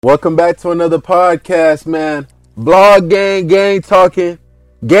Welcome back to another podcast, man. Blog Gang Talking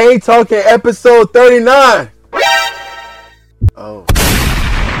episode 39. Oh.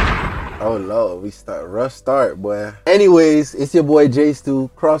 Oh Lord, rough start, boy. Anyways, it's your boy J Stu.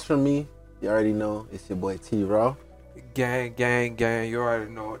 Across from me, you already know, it's your boy T Raw. Gang. You already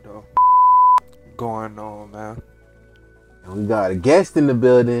know what though. Going on, man. And we got a guest in the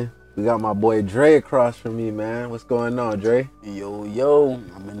building. We got my boy Dre across from me, man. What's going on, Dre? Yo,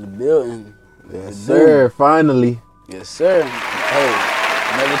 I'm in the building. Yes, sir. Finally. Yes, sir. Hey,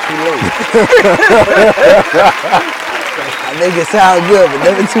 never too late. I make it sound good, but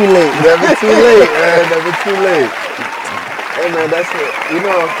never too late. Never too late, man. Never too late. Hey, man, that's it. You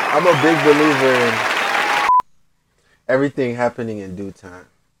know, I'm a big believer in everything happening in due time.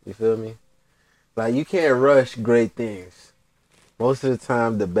 You feel me? Like, you can't rush great things. Most of the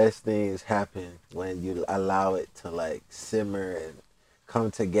time, the best things happen when you allow it to, like, simmer and come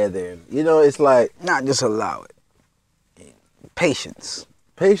together. And, you know, it's like... Not just allow it. Patience.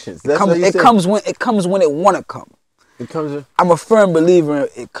 Patience. It comes when it want to come. It comes. I'm a firm believer.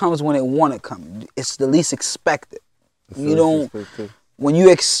 It comes when it want to come. It's the least expected. You don't. When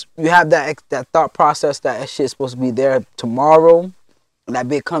you have that thought process that shit's supposed to be there tomorrow, and that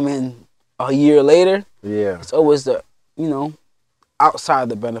bit come in a year later. Yeah. It's always outside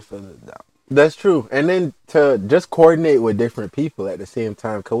the benefit of the doubt. That's true. And then to just coordinate with different people at the same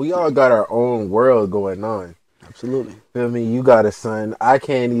time, because we all got our own world going on. Absolutely. Feel me? You got a son. I'm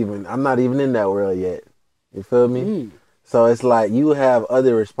not even in that world yet. You feel me? Mm. So it's like you have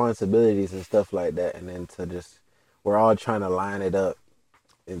other responsibilities and stuff like that. And then we're all trying to line it up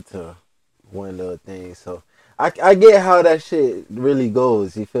into one little thing. So I get how that shit really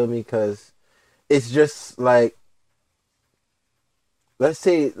goes. You feel me? Because it's just like, let's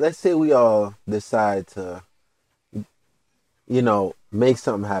say we all decide to, you know, make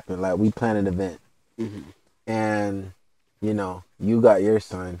something happen. Like we plan an event. Mm-hmm. And, you know, you got your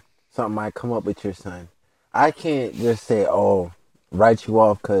son. Something might come up with your son. I can't just say, write you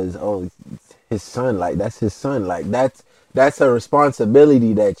off because, his son. Like, that's his son. Like, that's a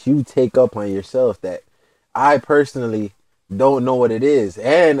responsibility that you take up on yourself that I personally don't know what it is.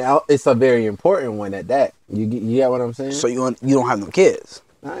 And it's a very important one at that. You get what I'm saying? So you don't have no kids?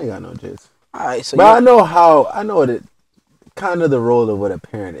 I ain't got no kids. All right. So but I know what it, kind of the role of what a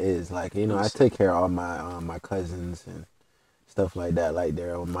parent is. Like, you know, I take care of all my cousins and stuff like that. Like,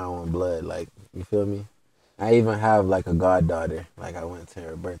 they're on my own blood. Like, you feel me? I even have, like, a goddaughter. Like, I went to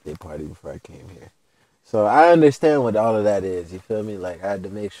her birthday party before I came here. So I understand what all of that is. You feel me? Like, I had to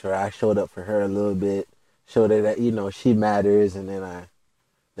make sure I showed up for her a little bit. Showed her that, you know, she matters. And then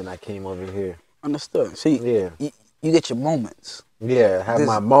I came over here. Understood. So you get your moments. Yeah, have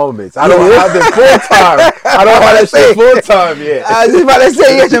my moments. I don't have them full time. I don't have that shit full time yet. I was just about to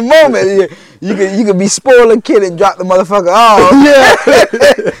say you get your moments. You can be spoiling kid and drop the motherfucker off.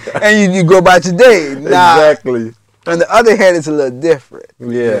 Yeah. And you go about your day. Exactly. On the other hand, it's a little different.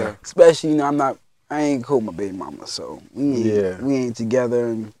 Yeah. Especially, you know, I ain't cool with my baby mama, so we ain't together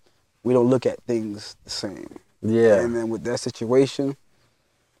and we don't look at things the same. Yeah. And then with that situation,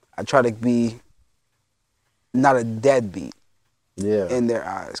 I try to be not a deadbeat. Yeah. In their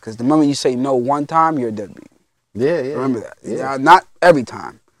eyes. Because the moment you say no one time, you're a deadbeat. Yeah. Remember that. Yeah. Not every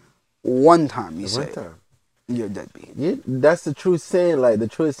time. One time you're a deadbeat. Yeah, that's the true saying. Like, the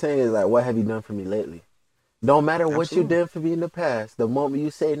true saying is, like, what have you done for me lately? Don't matter what you did for me in the past. The moment you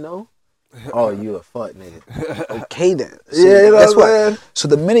say no, you a fuck nigga. Okay then. So yeah, you know what I'm saying? So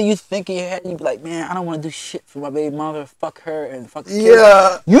the minute you think in your head, you be like, man, I don't want to do shit for my baby mother. Fuck her and fuck the kid.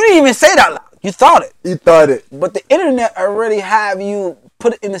 Yeah. You didn't even say that loud. You thought it. You thought it. But the internet already have you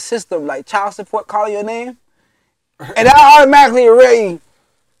put it in the system, like child support calling your name. And that automatically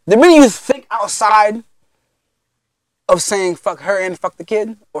the minute you think outside of saying fuck her and fuck the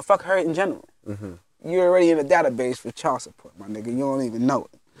kid, or fuck her in general, you're already in a database for child support, my nigga. You don't even know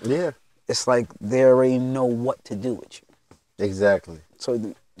it. Yeah. It's like they already know what to do with you. Exactly. So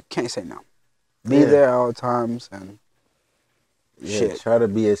you can't say no. Be there all the times and shit. Try to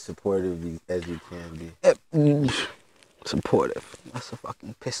be as supportive as you can be. Supportive. That's a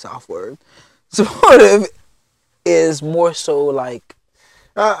fucking piss off word. Supportive is more so like...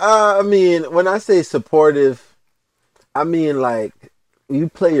 I mean, when I say supportive, I mean like you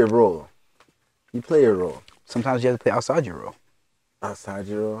play your role. You play your role. Sometimes you have to play outside your role. Outside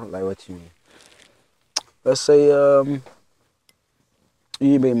your role? Like what you mean? Let's say you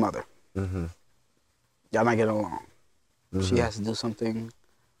your baby mother. Mm-hmm. Y'all not getting along. Mm-hmm. She has to do something.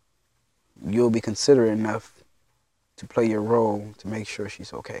 You'll be considerate enough to play your role to make sure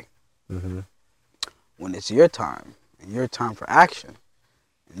she's okay. Mm-hmm. When it's your time, and your time for action,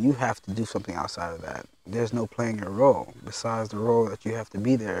 You have to do something outside of that. There's no playing your role besides the role that you have to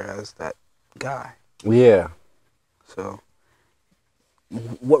be there as that guy. Yeah. So,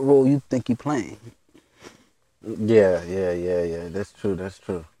 what role you think you playing? Yeah. That's true. That's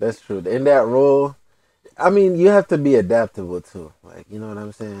true. In that role, I mean, you have to be adaptable too. Like, you know what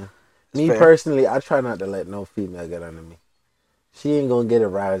I'm saying? It's Me fair. personally, I try not to let no female get under me. She ain't gonna get a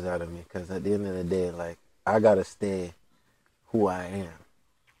rise out of me because at the end of the day, like, I gotta stay who I am,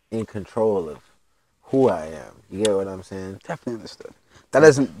 in control of who I am. You get what I'm saying? Definitely understood. That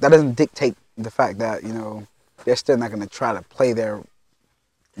doesn't dictate the fact that they're still not going to try to play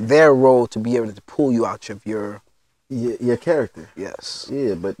their role to be able to pull you out of your Your character. yes.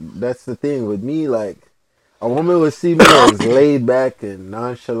 Yeah, but that's the thing with me. Like, a woman would see me as laid back and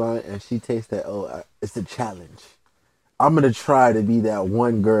nonchalant, and she takes that. Oh, it's a challenge. I'm gonna try to be that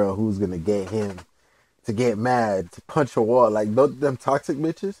one girl who's gonna get him to get mad, to punch a wall. Like them toxic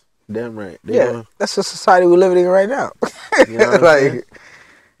bitches. Damn right. They Yeah, gonna, that's the society we're living in right now. you know what I'm saying? Like,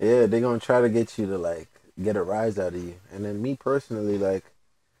 Yeah, they gonna try to get you to like get a rise out of you. And then me personally, like,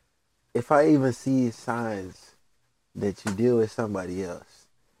 if I even see signs that you deal with somebody else,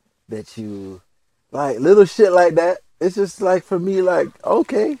 that you like little shit like that, it's just like for me, like,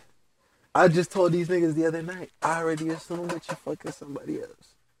 okay. I just told these niggas the other night, I already assumed that you fucking somebody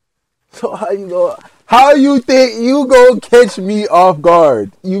else. So how you think you gonna catch me off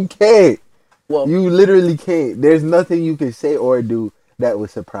guard? You can't. well, You literally can't. There's nothing you can say or do that would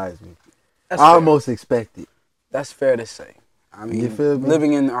surprise me. that's I fair. almost expect it. That's fair to say. I You mean, feel me?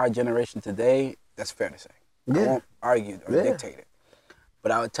 living in our generation today, that's fair to say. I Yeah. won't argue or Yeah. dictate it.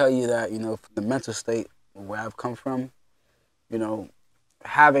 But I would tell you that, from the mental state where I've come from,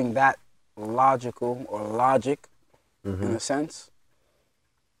 having that logical or logic, in a sense,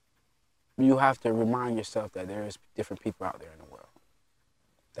 you have to remind yourself that there is different people out there in the world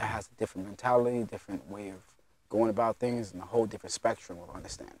that has a different mentality, different way of going about things, and a whole different spectrum of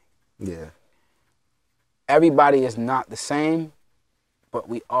understanding. Yeah. Everybody is not the same, but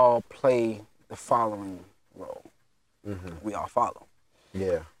we all play the following role. We all follow.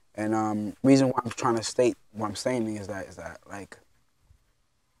 Yeah. And reason why I'm trying to state what I'm saying is that like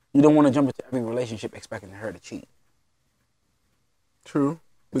you don't want to jump into every relationship expecting her to cheat. True.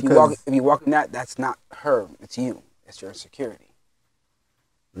 If Because you walk in that's not her, it's you. It's your insecurity.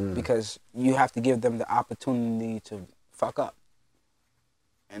 Because you have to give them the opportunity to fuck up.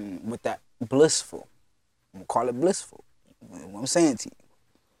 And with that blissful, we'll call it blissful. What I'm saying to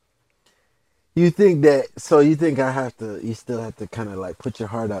you. you think that you think you still have to kinda like put your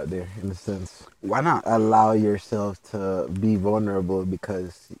heart out there in a sense. Why not? Allow yourself to be vulnerable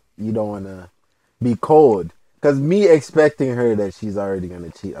because you don't wanna be cold. Because me expecting her that she's already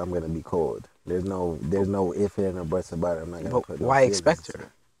gonna cheat, I'm gonna be cold. There's no if and or buts about it. I'm not gonna But put no why feelings expect into her?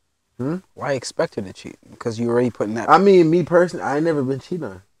 it. Hmm? Why expect her to cheat? Because you already putting that. I mean, me personally, I ain't never been cheated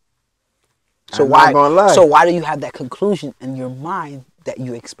on. So I'm why? not gonna lie. So why do you have that conclusion in your mind that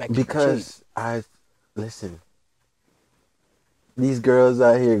you expect her to cheat? Because listen, these girls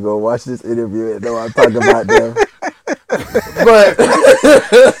out here go watch this interview and know I'm talking about them. But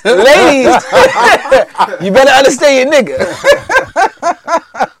Ladies, you better understand your nigga.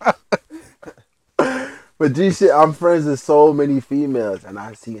 But G shit, I'm friends with so many females, and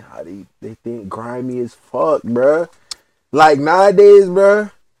I see how they think grimy as fuck, bruh. Like nowadays,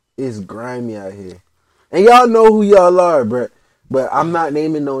 bruh, it's grimy out here, and y'all know who y'all are, bruh. But I'm not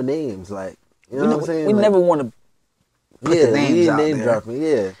naming no names, like you know what I'm saying. We Like, never want to put yeah, the names we ain't out name there. dropping,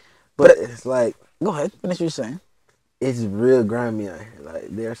 yeah. But But it's like go ahead, finish what you're saying. it's real grimy out here. Like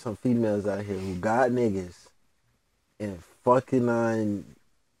there are some females out here who got niggas and fucking on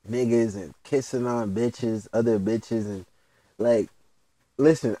niggas and kissing on bitches, other bitches, and like,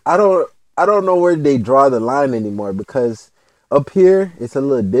 listen, I don't know where they draw the line anymore because up here it's a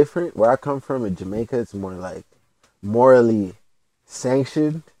little different. Where I come from in Jamaica, it's more like morally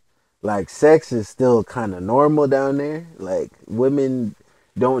sanctioned. Like sex is still kind of normal down there. Like women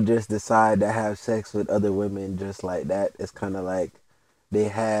don't just decide to have sex with other women just like that. It's kind of like they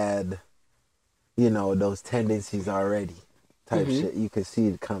had, those tendencies already type shit. You can see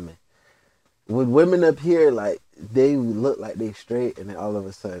it coming. With women up here, like they look like they straight, and then all of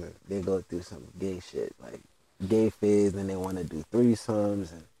a sudden they go through some gay shit, like gay phase, and they want to do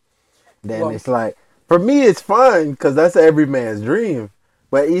threesomes, and then it's like, for me, it's fine because that's every man's dream.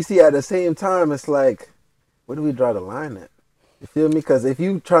 But you see, at the same time, it's like, where do we draw the line at? You feel me? Because if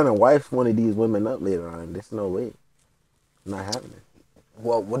you trying to wife one of these women up later on, there's no way, not happening.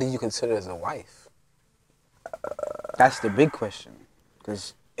 Well, what do you consider as a wife? That's the big question.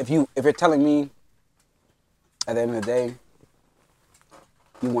 Because if you're telling me, at the end of the day,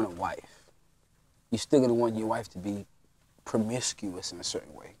 you want a wife, you're still going to want your wife to be promiscuous in a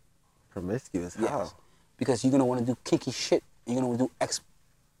certain way. Promiscuous? How? Yes. Because you're going to want to do kinky shit. You're going to want to do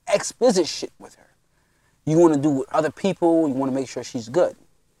explicit shit with her. You want to do with other people. You want to make sure she's good.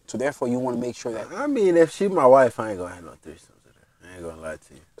 So therefore, you want to make sure that... I mean, if she my wife, I ain't going to have no threesomes with her. I ain't going to lie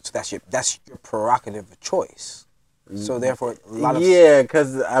to you. So that's your prerogative of choice. So therefore, a lot of... Yeah,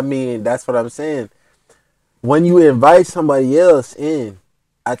 because, I mean, that's what I'm saying. When you invite somebody else in,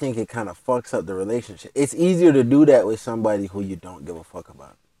 I think it kind of fucks up the relationship. It's easier to do that with somebody who you don't give a fuck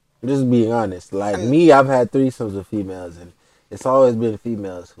about. Just being honest. Like me, I've had threesomes with females, and it's always been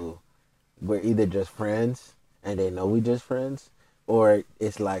females who we're either just friends, and they know we just friends, or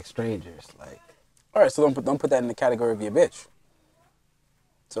it's like strangers. Like, all right, so don't put that in the category of your bitch.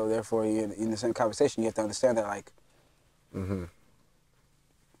 So therefore, in the same conversation, you have to understand that, like, you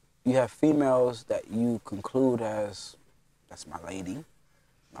have females that you conclude as, that's my lady,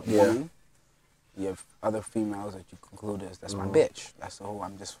 my woman. You have other females that you conclude as, that's my bitch. That's the whole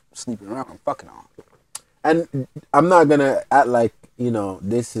I'm just sleeping around, I'm fucking on. And I'm not going to act like, you know,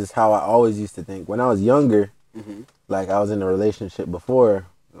 this is how I always used to think. When I was younger, like I was in a relationship before,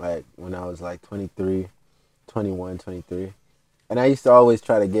 like when I was like 23, 21, 23. And I used to always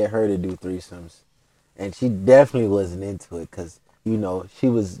try to get her to do threesomes. And she definitely wasn't into it because, you know, she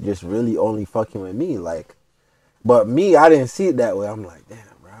was just really only fucking with me. Like, but me, I didn't see it that way. I'm like, damn,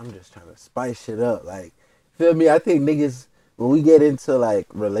 bro, I'm just trying to spice shit up. Like, feel me? I think niggas, when we get into like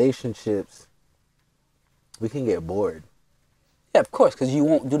relationships, we can get bored. Yeah, of course, because you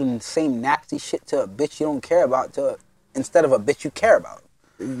won't do the same nasty shit to a bitch you don't care about instead of a bitch you care about.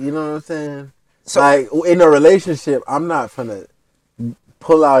 You know what I'm saying? So, like, in a relationship, I'm not finna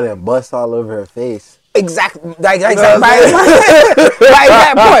pull out and bust all over her face. Exactly. By that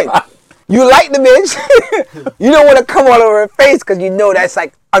point, you like the bitch. You don't want to come all over her face because you know that's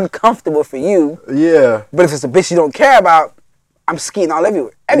like uncomfortable for you. Yeah. But if it's a bitch you don't care about, I'm skiing all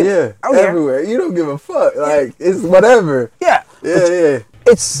everywhere. Yeah, everywhere. You don't give a fuck. Like, it's whatever. Yeah. Yeah.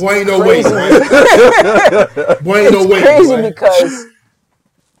 It's boy, ain't no way, boy. Boy, ain't no way. It's crazy because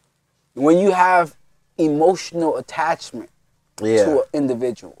when you have emotional attachment to an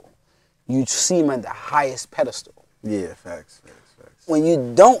individual, you see him at the highest pedestal. Yeah, facts. When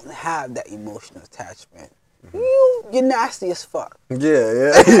you don't have that emotional attachment, you're nasty as fuck.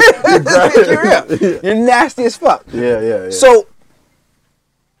 Yeah. You're real. You're nasty as fuck. Yeah. So,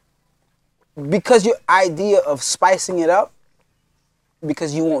 because your idea of spicing it up,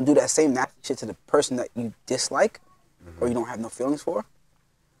 because you won't do that same nasty shit to the person that you dislike or you don't have no feelings for,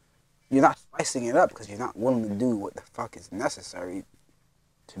 you're not spicing it up because you're not willing to do what the fuck is necessary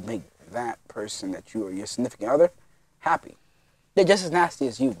to make that person that you or your significant other happy. They're just as nasty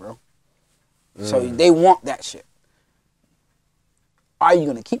as you, bro. So they want that shit. Are you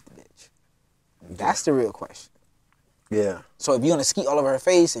going to keep the bitch? That's the real question. Yeah. So if you're going to ski all over her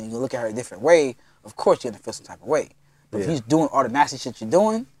face and you look at her a different way, of course you're going to feel some type of way. But if you're doing all the nasty shit you're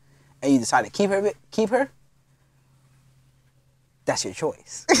doing and you decide to keep her, that's your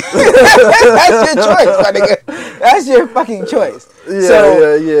choice. That's your choice, my nigga. That's your fucking choice.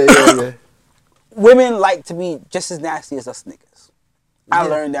 Yeah. Women like to be just as nasty as us niggas. I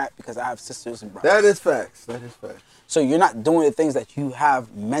learned that because I have sisters and brothers. That is facts. So you're not doing the things that you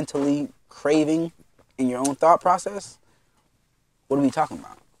have mentally craving in your own thought process. What are we talking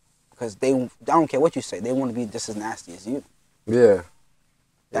about? Because I don't care what you say, they want to be just as nasty as you. Yeah.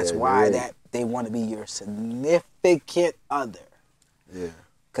 That's why that they want to be your significant other. Yeah.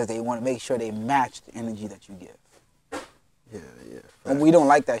 Because they want to make sure they match the energy that you give. Yeah. And we don't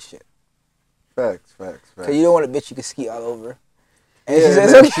like that shit. Facts. Because you don't want a bitch you can ski all over. And she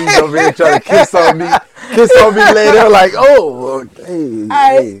says, okay. She's over here trying to kiss on me later. Like, oh, okay.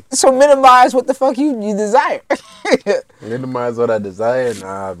 Hey. So minimize what the fuck you desire. Minimize what I desire?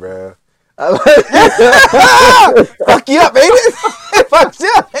 Nah, bro. Fuck you up, ain't it? It fucks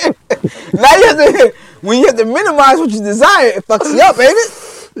you up, ain't it? Now when you have to minimize what you desire, it fucks you up, ain't it?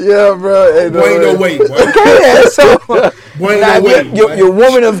 Yeah, bro. Ain't no way, boy. Okay, so now your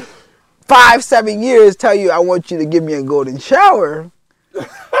woman of 5-7 years tell you, I want you to give me a golden shower. You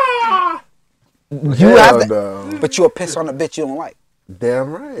have that, but you'll piss on a bitch you don't like.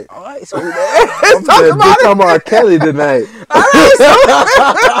 Damn right. All right, so let's talk about Kelly tonight. All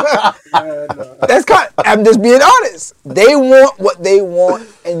right, so I'm just being honest. They want what they want,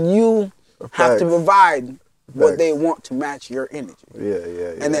 and you have to provide what they want to match your energy.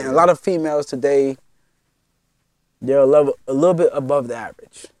 Yeah. And then a lot of females today, they're a little bit above the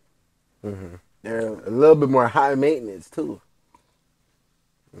average. Mm-hmm. They're a little bit more high maintenance too.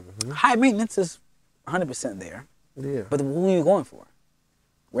 Mm-hmm. High maintenance is 100% there. Yeah. But who are you going for?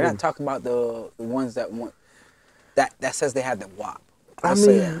 We're not talking about the ones that want that says they had the WAP. I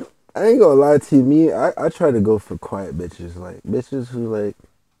mean, I ain't gonna lie to you. Me, I try to go for quiet bitches, like bitches who like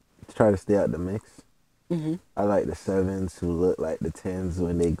try to stay out the mix. Mm-hmm. I like the 7s who look like the 10s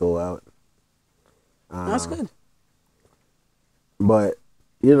when they go out. That's good. But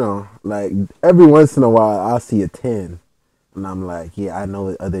you know, like every once in a while, I'll see a 10. And I'm like, yeah, I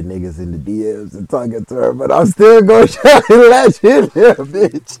know other niggas in the DMs and talking to her, but I'm still gonna try to let you in there,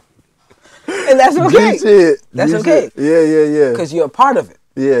 bitch. And that's okay. Shit. That's okay. Yeah. Because you're a part of it.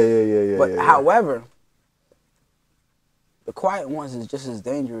 Yeah. But however, the quiet ones is just as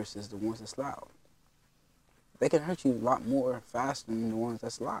dangerous as the ones that's loud. They can hurt you a lot more faster than the ones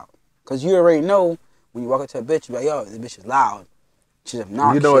that's loud. Because you already know when you walk up to a bitch, you're like, yo, this bitch is loud. She's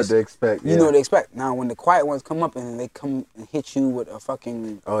obnoxious. You know what to expect. You know what to expect. Now, when the quiet ones come up and they come and hit you with a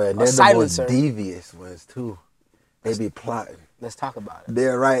fucking and they're silencer. The most devious ones, too. They be plotting. Let's talk about it.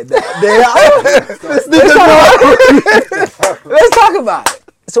 They're right there. Let's talk about it.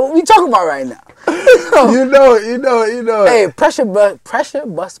 So what we talking about right now? You know. Hey, pressure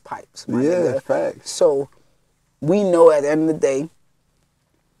bust pipes, my nigga. Facts. So we know at the end of the day,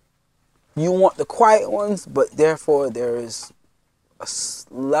 you want the quiet ones, but therefore there is a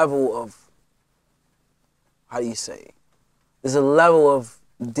level of, how do you say? There's a level of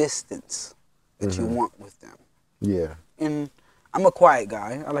distance that you want with them. Yeah. And I'm a quiet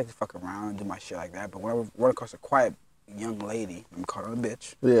guy. I like to fuck around and do my shit like that. But when I run across a quiet young lady, I'm calling her a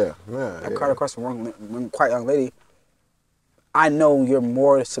bitch. Yeah. I caught across one quiet young lady. I know you're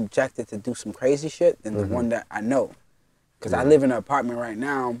more subjected to do some crazy shit than the one that I know. Because I live in an apartment right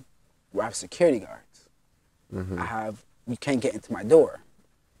now where I have security guards. You can't get into my door.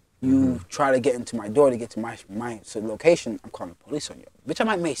 You try to get into my door to get to my location, I'm calling the police on you. Bitch, I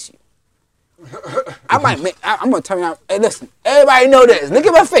might mace you. I'm gonna tell you now, hey listen, everybody know this. Look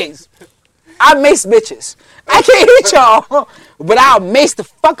at my face. I mace bitches. I can't hit y'all, but I'll mace the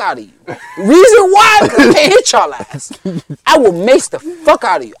fuck out of you. Reason why? Because I can't hit y'all ass. I will mace the fuck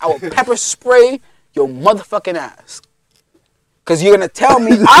out of you. I will pepper spray your motherfucking ass. Because you're going to tell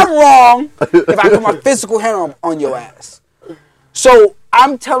me I'm wrong if I put my physical hand on your ass. So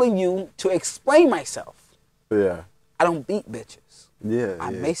I'm telling you to explain myself. Yeah. I don't beat bitches. Yeah. I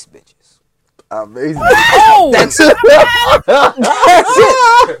mace bitches. Amazing. Oh! That's it. That's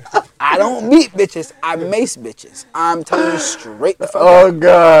it. I don't beat bitches. I mace bitches. I'm telling you straight the fuck Oh,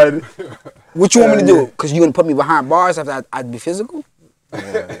 God. What you want me to do? Because you going to put me behind bars after I'd be physical?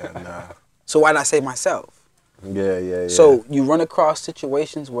 Yeah, nah. So why not save myself? Yeah. So you run across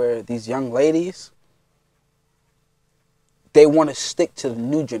situations where these young ladies, they want to stick to the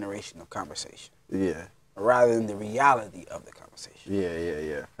new generation of conversation. Yeah. Rather than the reality of the conversation.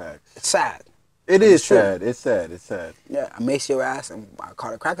 Yeah. Facts. It's sad. It is true. sad. It's sad. Yeah, I mace your ass and I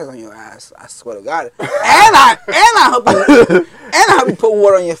call the crackers on your ass. I swear to God. And I help you put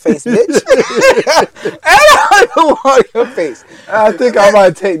water on your face, bitch. And I help you put water on your face. I think I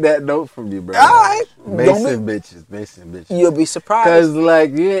might take that note from you, bro. All right. Mason bitches. You'll be surprised. Cause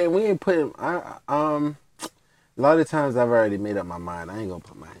like we ain't putting. A lot of times I've already made up my mind. I ain't gonna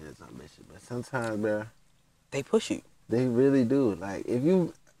put my hands on bitches, but sometimes, bro, they push you. They really do. Like if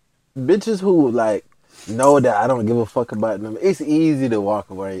you bitches who like know that I don't give a fuck about them, it's easy to walk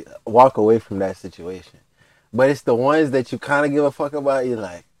away from that situation. But it's the ones that you kind of give a fuck about. You're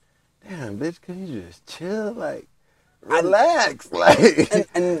like, damn, bitch, can you just chill? Like, relax.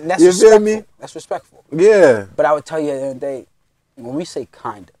 And that's you respectful. feel me? That's respectful. Yeah. But I would tell you at the end of the day, when we say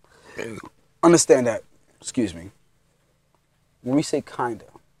kinda, understand that. Excuse me. When we say kinda,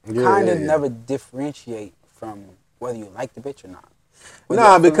 never differentiate from whether you like the bitch or not.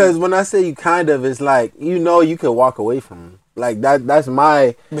 Nah, because when I say you kind of, it's like, you know, you can walk away from him. Like that's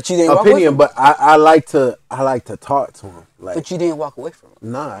my opinion. But I like to talk to him. Like, but you didn't walk away from him.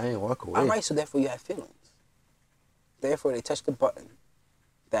 Nah, I ain't walk away. All right, so therefore you have feelings. Therefore they touched the button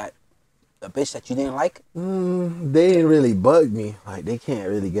that a bitch that you didn't like. They didn't really bug me. Like they can't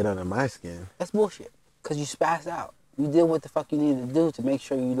really get under my skin. That's bullshit. Cause you spazzed out. You did what the fuck you needed to do to make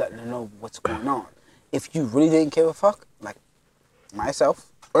sure you let them know what's going on. If you really didn't give a fuck, like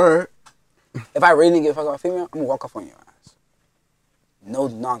myself, or if I really didn't give a fuck about a female, I'm gonna walk off on your ass. No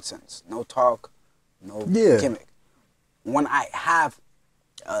nonsense, no talk, no gimmick. When I have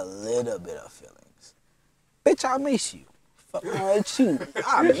a little bit of feelings, bitch, I'll mace you. Fuck around with you.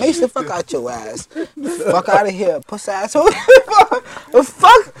 I'll mace the fuck out your ass. Fuck out of here, pussy asshole. The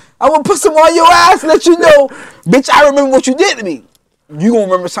fuck? I'm gonna put some on your ass and let you know, bitch, I remember what you did to me. You gonna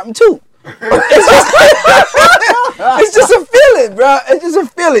remember something too. It's just a feeling, bro. It's just a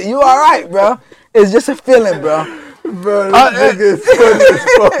feeling. You all right, bro? It's just a feeling, bro. Bro, this nigga is funny as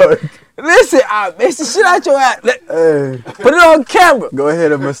fuck. Listen, I mix the shit out your ass. Hey, Put it on camera. go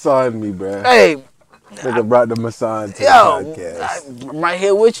ahead and massage me, bro. Hey, Nigga brought the massage to yo, the podcast. I'm right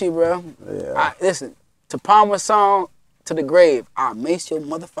here with you, bro. Yeah. Listen, to Palmer song to the grave, I'll mace your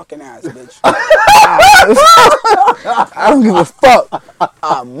motherfucking ass, bitch. I don't give a fuck.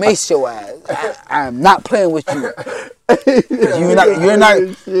 I'll mace your ass. I am not playing with you. You're not.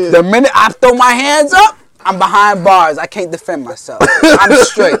 The minute I throw my hands up, I'm behind bars. I can't defend myself. I'm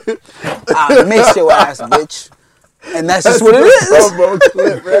straight. I'll mace your ass, bitch. And that's just what it is.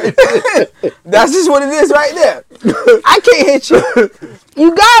 That's just what it is right there. I can't hit you.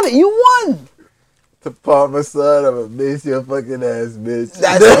 You got it. You won. To Palmer son, I'm gonna miss your fucking ass, bitch.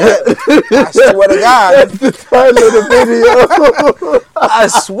 That's it. I swear to God. That's the title of the video. I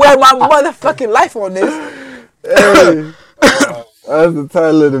swear my motherfucking life on this. Hey, that's the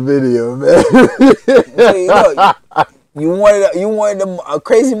title of the video, man. You wanted a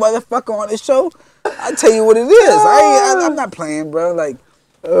crazy motherfucker on the show? I tell you what it is. I'm not playing, bro. Like,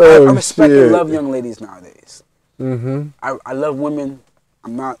 I respect and love young ladies nowadays. Mm-hmm. I love women.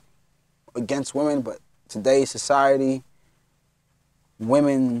 I'm not against women, but today's society,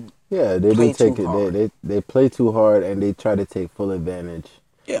 women. Yeah, they play do take too it. hard. They play too hard and they try to take full advantage.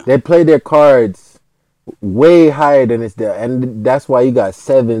 Yeah. They play their cards way higher than it's there, and that's why you got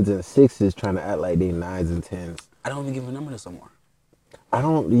 7s and 6s trying to act like they 9s and 10s. I don't even give a number to someone. I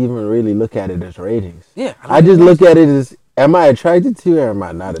don't even really look at it as ratings. Yeah. I just look at it as, am I attracted to you or am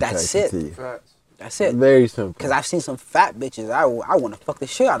I not That's attracted it. to you? Facts. That's it. Very simple. Because I've seen some fat bitches I want to fuck the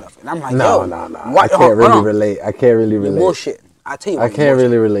shit out of. And I'm like, No. yo. I can't really relate. I can't really You relate. bullshit. I tell you I what, can't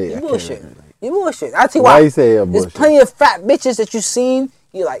really relate. You I can't bullshit. really relate. You bullshit. I tell you Why why. you say you're There's bullshit? plenty of fat bitches that you've seen.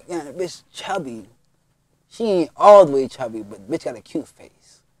 You're like, yeah, that bitch chubby. She ain't all the way chubby, but bitch got a cute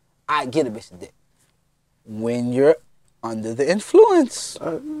face. I get a bitch to dick. When you're under the influence.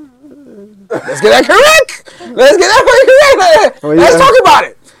 Let's get that correct. Let's talk about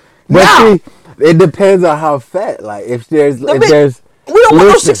it. But now, see, it depends on how fat. Like if there's we don't want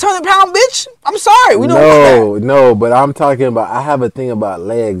no 600-pound bitch. I'm sorry, we don't want that. No, but I'm talking about. I have a thing about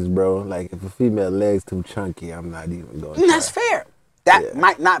legs, bro. Like if a female leg's too chunky, I'm not even going. That's fair. That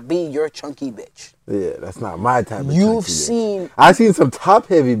might not be your chunky bitch. Yeah, that's not my type of. You've chunky seen. bitch. I've seen some top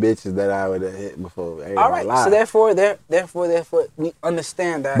heavy bitches that I would have hit before. All right, so therefore, we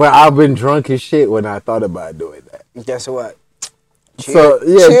understand that. But I've been drunk as shit when I thought about doing that. Guess what? So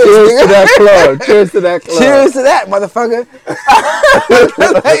yeah, cheers to that club. Cheers to that club. Cheers to that, motherfucker.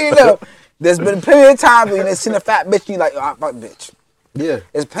 Let you know, there's been plenty of times when you've seen a fat bitch, you like, oh, fuck bitch. Yeah.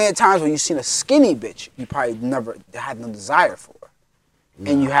 There's plenty of times when you've seen a skinny bitch, you probably never had no desire for,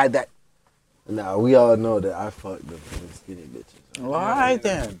 and you had that. Nah, we all know that I fucked them skinny bitches. Well, all right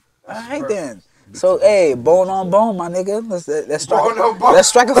then. So hey, bone on bone, my nigga. Let's strike. Let's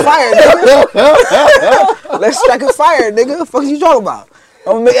strike a fire, nigga. Let's strike a fire, nigga. The fuck you talking about?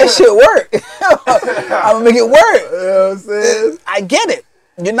 I'm gonna make that shit work. I'm gonna make it work. You know what I'm saying? I get it.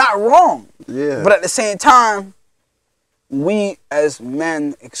 You're not wrong. Yeah. But at the same time, we as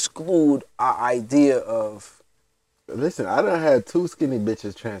men exclude our idea of. Listen, I done had 2 skinny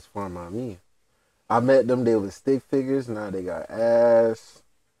bitches transform on me. I met them, they was stick figures, now they got ass,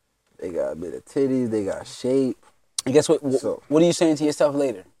 they got a bit of titties, they got shape. And guess what? So, What are you saying to yourself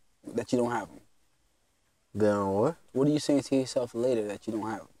later that you don't have them? then what? What are you saying to yourself later that you don't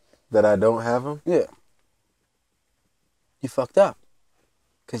have them? That I don't have them? Yeah. You fucked up.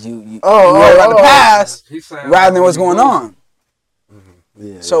 Because you worry oh, about the oh. past He's rather than what's going on.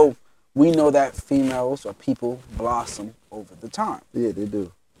 Yeah. So we know that females or people blossom over the time. Yeah, they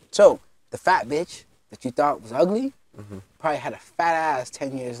do. So the fat bitch that you thought was ugly probably had a fat ass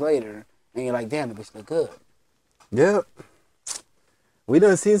 10 years later, and you're like, damn, the bitch look good. Yep. We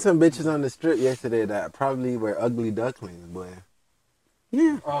done seen some bitches on the strip yesterday that probably were ugly ducklings, boy.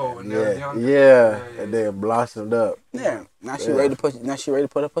 Yeah. Oh, and they're younger. Yeah, and then blossomed up. Yeah. Now she ready to put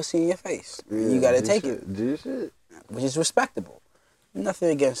her pussy in your face. Yeah, You gotta G take shit, it, G shit. which is respectable. Nothing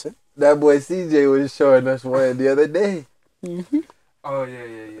against it. That boy CJ was showing us one the other day. Oh, yeah.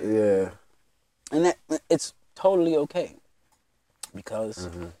 Yeah. And that it's totally okay. Because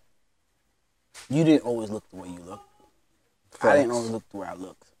you didn't always look the way you looked. I didn't always look the way I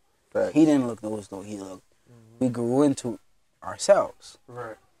looked. Facts. He didn't look always the way he looked. We grew into ourselves.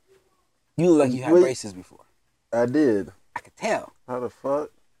 Right. You look like you had braces before. I did. I could tell. How the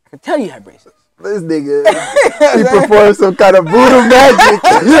fuck? I could tell you had braces. This nigga, he performed some kind of voodoo magic.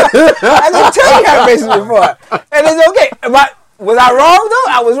 I could tell you had braces before. And it's okay. Was I wrong though?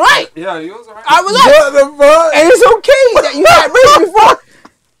 I was right. Yeah, you was right. I was right. What the fuck? And it's okay that you had braces before.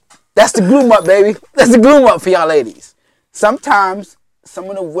 That's the gloom up, baby. That's the gloom up for y'all ladies. Sometimes some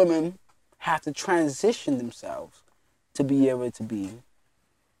of the women have to transition themselves to be able to be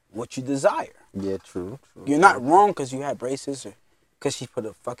what you desire. Yeah, true. You're not wrong because you have braces or because she put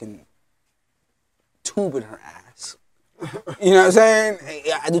a fucking tube in her ass. You know what I'm saying?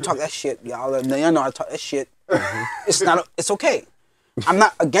 Yeah, I do talk that shit, y'all. Y'all know I talk that shit. It's okay. I'm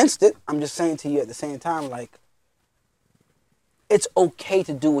not against it. I'm just saying to you at the same time, like, it's okay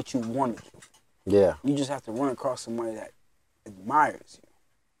to do what you want to do. Yeah. You just have to run across somebody that admires you.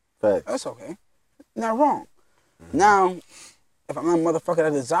 Facts. That's okay. Not wrong. Now, if I'm a motherfucker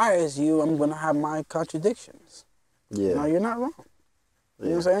that desires you, I'm gonna have my contradictions. Yeah. No, you're not wrong. You know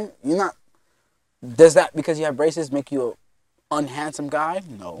what I'm saying? You're not. Does that, because you have braces, make you an unhandsome guy?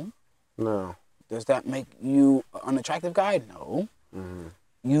 No. No. Does that make you an unattractive guy? No.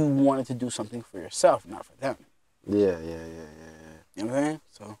 You wanted to do something for yourself, not for them. Yeah. You know what I'm saying?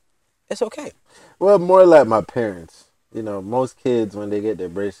 So, it's okay. Well, more like my parents. You know, most kids, when they get their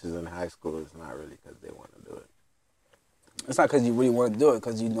braces in high school, it's not really because they want to do it. It's not because you really want to do it,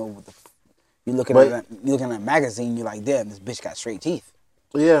 because you know what you're looking at a magazine, you're like, damn, this bitch got straight teeth.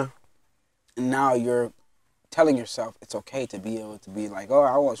 Yeah. And now you're telling yourself it's okay to be able to be like, oh,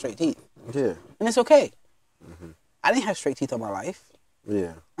 I want straight teeth. Yeah. And it's okay. I didn't have straight teeth all my life.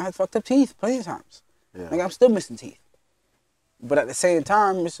 Yeah. I had fucked up teeth plenty of times. Yeah. Like, I'm still missing teeth. But at the same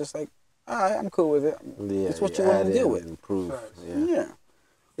time, it's just like, all right, I'm cool with it. Yeah. It's what you want to deal with. Improve. Yeah.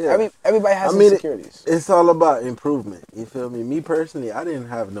 Yeah. Everybody has insecurities. It's all about improvement. You feel me? Me personally, I didn't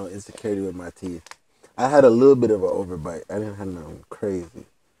have no insecurity with my teeth. I had a little bit of an overbite. I didn't have nothing crazy.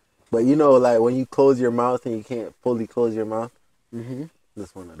 But you know, like when you close your mouth and you can't fully close your mouth,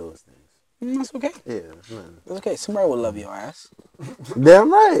 that's one of those things. That's okay. Yeah, that's nothing. That's okay. Somebody will love your ass.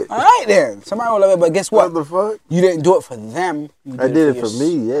 Damn right. All right, then. Somebody will love it, but guess what? What the fuck? You didn't do it for them. I did it for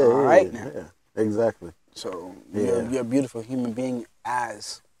me. Yeah. All right, now. Yeah. Exactly. So Yeah. you're a beautiful human being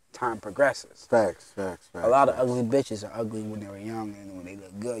as time progresses. Facts. A lot of ugly bitches are ugly when they were young, and when they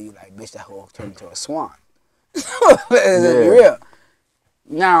look good, you like, bitch, that whole turned into a swan. Let's be real.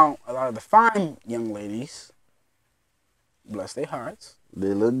 Now, a lot of the fine young ladies, bless their hearts,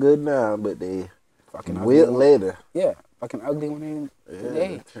 They look good now, but they fucking will ugly. later. Yeah, fucking ugly when they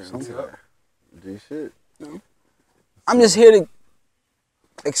age. Do shit. I'm just here to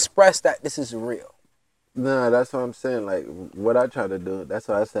express that this is real. No, that's what I'm saying. Like, what I try to do, that's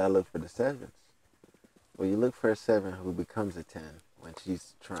why I say I look for the sevens. Well, you look for a 7 who becomes a 10 when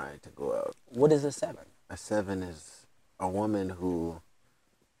she's trying to go out. What is a 7? A 7 is a woman who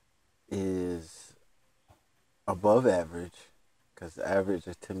is above average, because average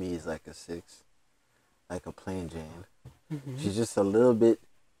to me is like a 6, like a plain Jane. She's just a little bit,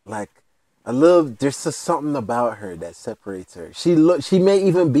 there's just something about her that separates her. She may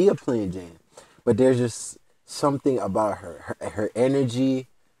even be a plain Jane, but there's just something about her energy,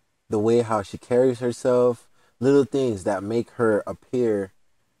 the way how she carries herself, little things that make her appear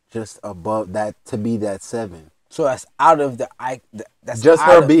just above that, to be that 7. So that's out of that's just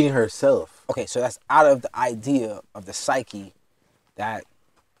her being herself. Okay, so that's out of the idea of the psyche that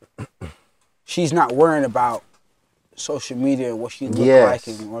she's not worrying about social media and what she look like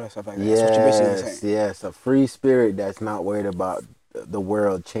and all that stuff like that. That's what you're basically saying. Yes, a free spirit that's not worried about the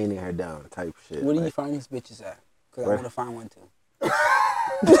world chaining her down type shit. Where do you find these bitches at? Because I want to find one too.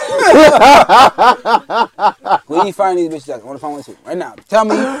 Where do you find these bitches at? I want to find one too. Right now. Tell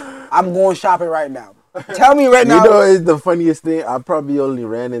me. I'm going shopping right now. Tell me right now. You know, it's the funniest thing. I probably only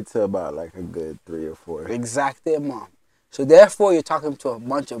ran into about like a good 3 or 4. Exactly, mom. So therefore, you're talking to a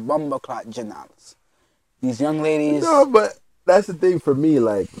bunch of bumbleclot janalas. These young ladies. No, but that's the thing for me.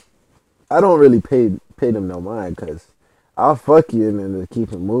 Like, I don't really pay them no mind, because I'll fuck you and then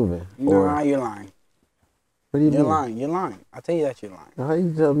keep it moving. Nah, you're lying. What do you mean? You're lying. I'll tell you that you're lying. How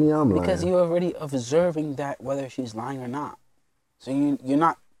you tell me I'm lying? Because you're already observing that whether she's lying or not. So you're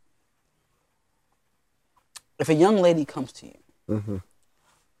not. If a young lady comes to you,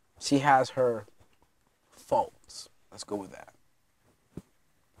 she has her faults. Let's go with that.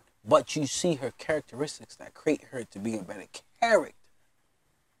 But you see her characteristics that create her to be a better character.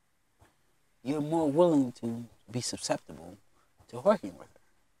 You're more willing to be susceptible to working with her.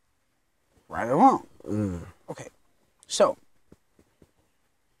 Right or wrong? Okay. So,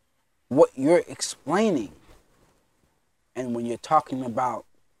 what you're explaining, and when you're talking about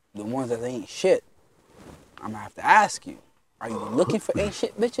the ones that ain't shit, I'm going to have to ask you, are you looking for ain't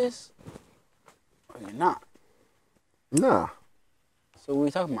shit bitches? Or you're not? Nah. So what are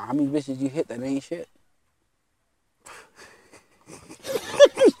we talking about? How many bitches you hit that ain't shit?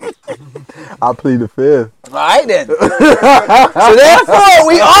 I plead the fifth. All right then. So therefore,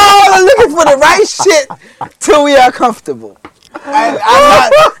 we all are looking for the right shit till we are comfortable. And I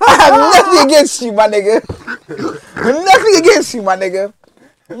have nothing against you, my nigga. Nothing against you, my nigga.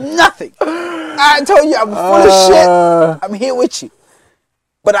 Nothing. I told you I'm full of shit. I'm here with you.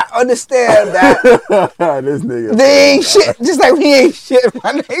 But I understand that This nigga. they ain't shit, just like we ain't shit,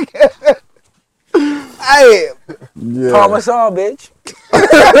 my nigga. Hey, Thomas on, bitch.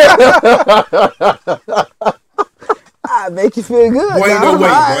 I make you feel good. Boy, ain't no way,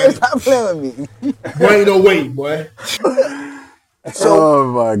 boy. Stop playing with me. Boy, ain't no way, boy.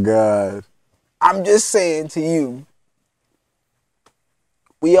 Oh my God. I'm just saying to you,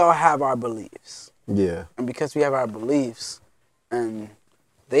 we all have our beliefs. Yeah. And because we have our beliefs and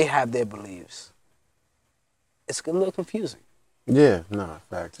they have their beliefs, it's a little confusing. Yeah, no,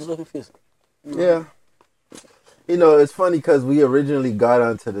 facts. It's a little confusing. Yeah. You know, it's funny because we originally got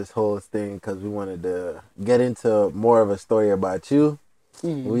onto this whole thing because we wanted to get into more of a story about you.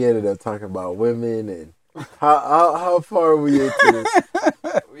 Mm-hmm. We ended up talking about women and how far are we into this?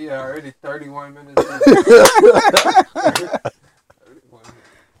 We are already 31 minutes in.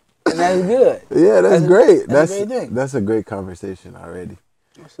 And that's good. Yeah, that's great. That's a great thing. That's a great conversation already.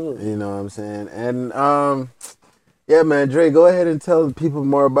 Absolutely. You know what I'm saying? And yeah, man, Dre, go ahead and tell people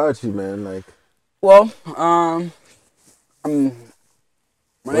more about you, man. Like, well, my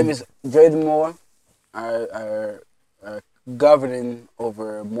name is Dre Moore. I governing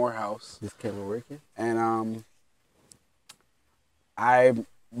over Morehouse. this camera working? And I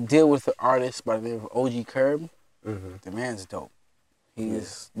deal with an artist by the name of OG Curb. Mm-hmm. The man's dope.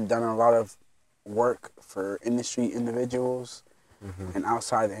 He's done a lot of work for industry individuals and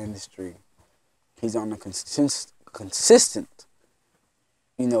outside the industry. He's on a consistent,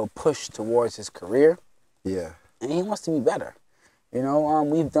 push towards his career. Yeah. And he wants to be better.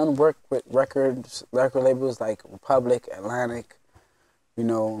 We've done work with record labels like Republic, Atlantic.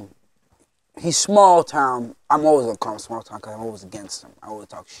 He's small town. I'm always going to call him small town because I'm always against him. I always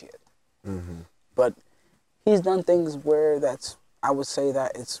talk shit. Mm-hmm. But he's done things where I would say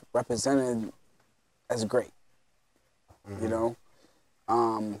that it's represented as great. Mm-hmm.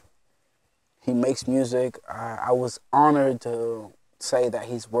 He makes music. I was honored to say that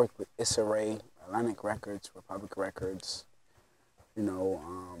he's worked with Issa Rae, Atlantic Records, Republic Records.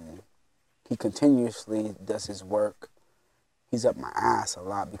 He continuously does his work. He's up my ass a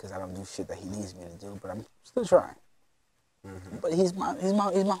lot because I don't do shit that he needs me to do, but I'm still trying. Mm-hmm. But he's my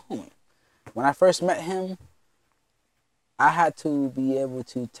homie. When I first met him, I had to be able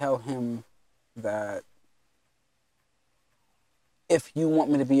to tell him that if you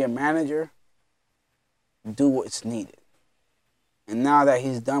want me to be your manager, do what's needed. And now that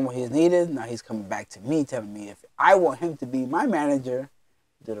he's done what he's needed, now he's coming back to me telling me if I want him to be my manager,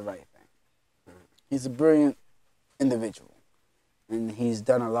 do the right thing. Mm-hmm. He's a brilliant individual. And he's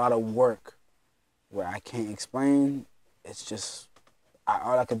done a lot of work where I can't explain. It's just,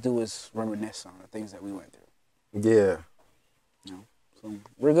 all I could do is reminisce on the things that we went through. Yeah. So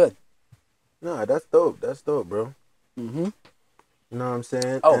we're good. No, that's dope. That's dope, bro. Mm-hmm. You know what I'm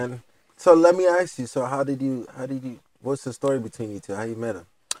saying? Oh. And so let me ask you, so how did you, what's the story between you two? How you met him?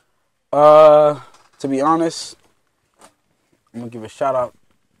 To be honest, I'm going to give a shout out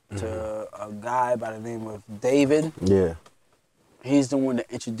to a guy by the name of David. Yeah. He's the one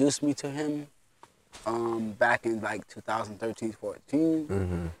that introduced me to him back in like 2013, 14.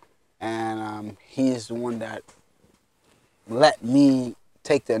 Mm-hmm. And he's the one that let me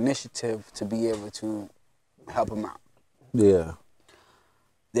take the initiative to be able to help him out. Yeah.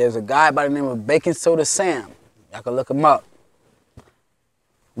 There's a guy by the name of Baking Soda Sam. Y'all can look him up.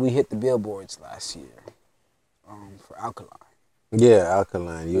 We hit the billboards last year for Alkaline. Yeah,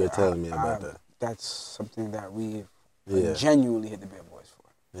 Alkaline. You were telling me about that. That's something that we've genuinely hit the billboards for.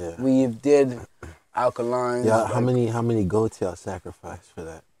 Yeah. We did Alkaline. Yeah. How many goats y'all sacrificed for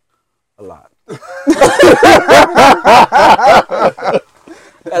that? A lot.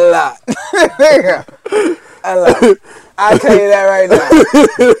 A lot. A lot. I'll tell you that right now.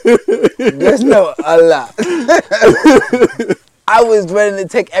 Just know a lot. I was ready to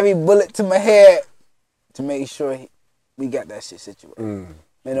take every bullet to my head to make sure we got that shit situated.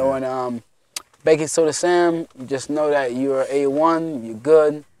 And Baking Soda Sam, just know that you're A1, you're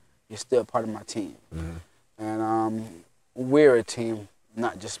good, you're still part of my team. And we're a team,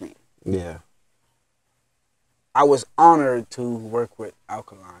 not just me. Yeah. I was honored to work with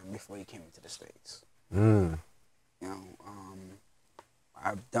Alkaline before he came into the States.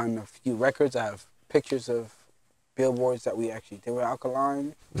 I've done a few records. I have pictures of billboards that we actually did with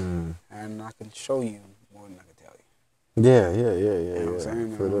Alkaline, and I can show you more than I can tell you. Yeah. You know what I'm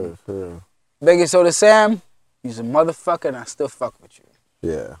saying? For real. Baking Soda Sam, he's a motherfucker, and I still fuck with you.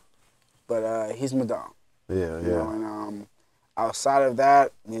 Yeah. But he's my dog. Yeah. You know, and outside of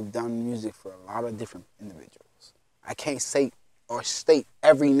that, we've done music for a lot of different individuals. I can't say or state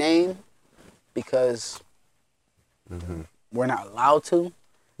every name because we're not allowed to.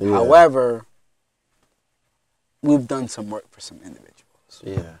 Yeah. However, we've done some work for some individuals.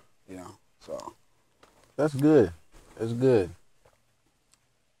 Yeah. You know, so That's good. That's good.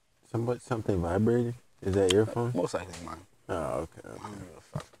 Something vibrating? Is that your phone? most likely mine. Oh, okay. I don't give a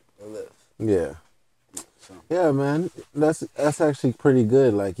fuck. They live. Yeah. So Yeah, man. That's actually pretty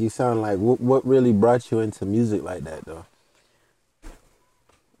good. Like, you sound like, what really brought you into music like that, though?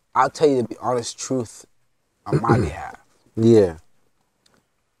 I'll tell you the honest truth on my behalf. Yeah.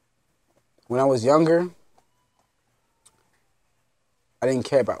 When I was younger, I didn't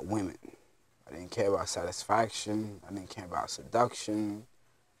care about women. I didn't care about satisfaction. I didn't care about seduction.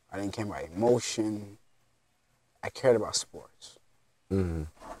 I didn't care about emotion. I cared about sports. Mm-hmm.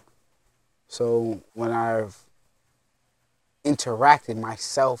 So when I've interacted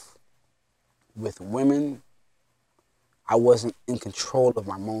myself with women, I wasn't in control of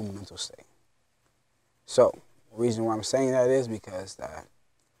my own mental state. So the reason why I'm saying that is because that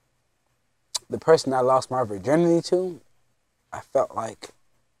the person I lost my virginity to, I felt like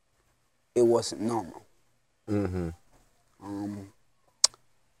it wasn't normal. Mm-hmm.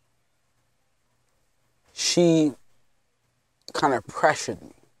 She kind of pressured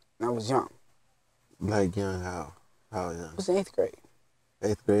me when I was young. Like young how? How I young? was in 8th grade.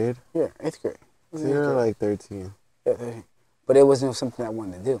 8th grade? Yeah, 8th grade. I was So in 8th you're grade. like 13. Yeah, 13. But it wasn't something I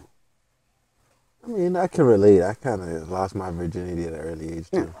wanted to do. I mean, I can relate. I kind of lost my virginity at an early age,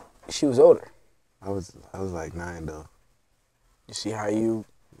 too. She was older. I was like 9, though. You see how you,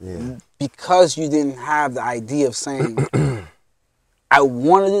 Yeah. because you didn't have the idea of saying, I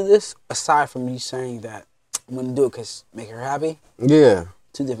want to do this, aside from you saying that I'm going to do it because make her happy, Yeah.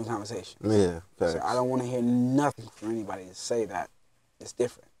 two different conversations. Yeah. Facts. So I don't want to hear nothing from anybody to say that it's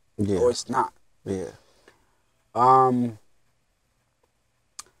different Yeah. or it's not. Yeah.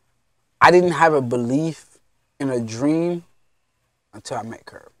 I didn't have a belief in a dream until I met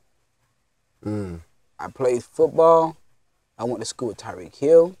Curb. I played football. I went to school with Tyreek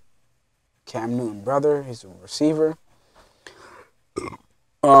Hill, Cam Newton brother. He's a receiver.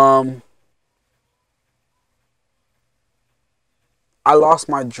 I lost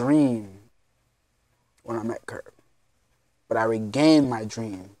my dream when I met Curb, but I regained my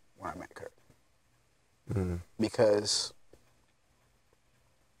dream when I met Curb. Because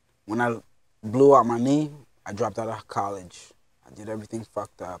when I blew out my knee, I dropped out of college. I did everything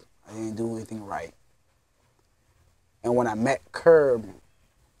fucked up. I didn't do anything right. And when I met Curb,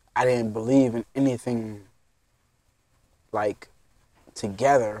 I didn't believe in anything like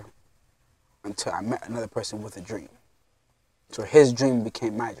together until I met another person with a dream. So his dream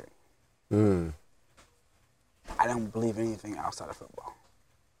became my dream. I don't believe in anything outside of football.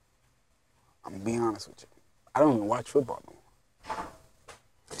 I'm gonna be honest with you. I don't even watch football no more.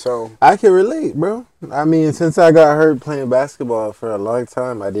 So I can relate, bro. I mean, since I got hurt playing basketball for a long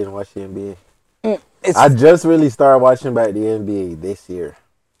time, I didn't watch the NBA. I just really started watching back the NBA this year.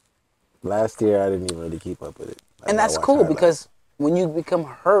 Last year, I didn't even really keep up with it. and that's cool because when you become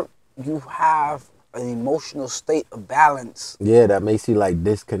hurt, you have an emotional state of balance. Yeah, that makes you like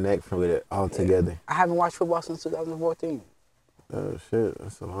disconnect from it altogether. I haven't watched football since 2014. Oh shit,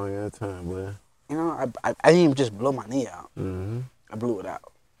 that's a long ass time, boy. You know, I didn't even just blow my knee out. Mm-hmm. I blew it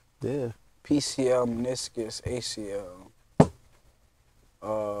out. Yeah. PCL, meniscus, ACL,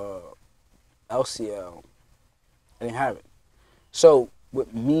 LCL. I didn't have it. So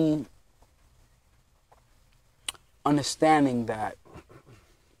with me understanding that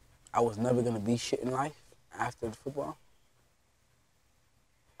I was never gonna be shit in life after the football,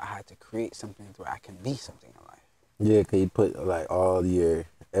 I had to create something where I can be something in life. Yeah, cause you put like all your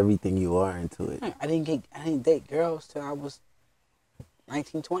everything you are into it. I didn't date girls till I was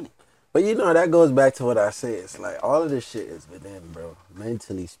 19, 20. But you know, that goes back to what I said. It's like all of this shit is within, bro.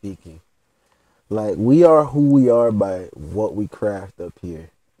 Mentally speaking. Like, we are who we are by what we craft up here.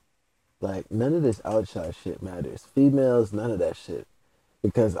 Like, none of this outside shit matters. Females, none of that shit.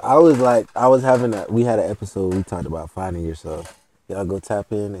 Because we had an episode we talked about finding yourself. Y'all go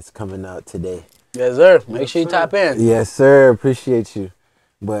tap in. It's coming out today. Yes, sir. Make sure you tap in. Yes, sir. Appreciate you.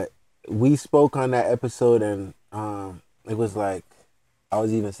 But we spoke on that episode, and it was like, I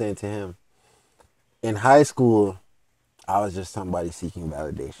was even saying to him, in high school, I was just somebody seeking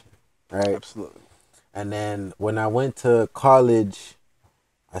validation, right? Absolutely. And then when I went to college,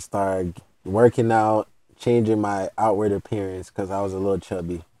 I started working out, changing my outward appearance because I was a little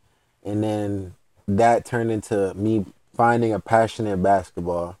chubby. and then that turned into me finding a passion in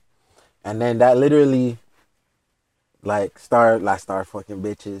basketball, and then that literally start fucking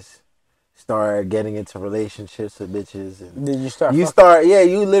bitches, start getting into relationships with bitches, and Did you start?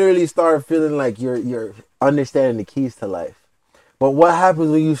 you literally start feeling like you're understanding the keys to life. But what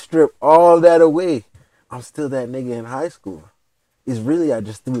happens when you strip all that away? I'm still that nigga in high school. It's really I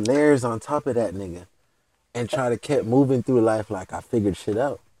just threw layers on top of that nigga and try to keep moving through life like I figured shit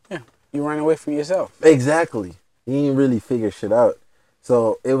out. Yeah, you ran away from yourself. Exactly. You ain't really figure shit out.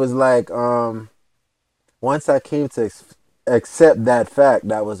 So it was like once I came to accept that fact,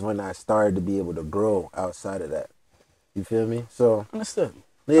 that was when I started to be able to grow outside of that. You feel me? So Understood.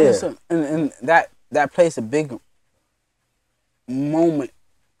 yeah. Understood. And that plays a big moment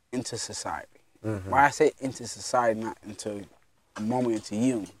into society. Mm-hmm. Why I say into society, not into a moment into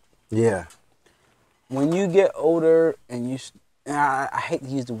you. Yeah. When you get older and I hate to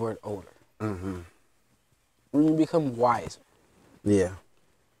use the word older. Mm-hmm. When you become wiser, Yeah.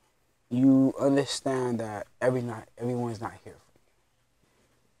 you understand that everyone's not here for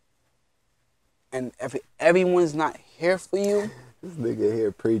you. And if everyone's not here for you, This nigga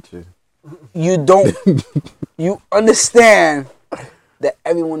here preaching. you don't. You understand that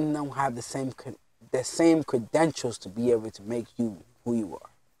everyone don't have the same credentials to be able to make you who you are.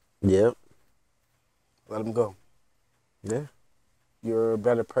 Yep. Let them go. Yeah. You're a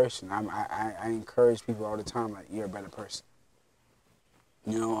better person. I encourage people all the time, like, you're a better person.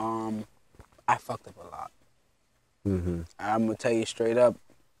 You know, I fucked up a lot. Mm-hmm. I'm gonna tell you straight up,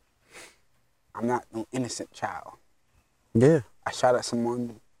 I'm not no innocent child. Yeah. I shot at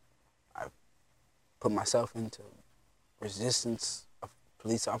someone. I put myself into resistance of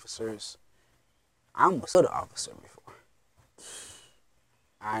police officers. I almost killed an officer before.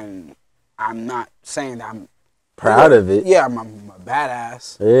 I'm not saying that I'm Proud of it. Yeah, I'm a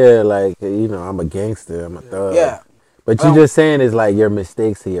badass. Yeah, like, I'm a gangster. I'm a thug. Yeah. But you just saying is like your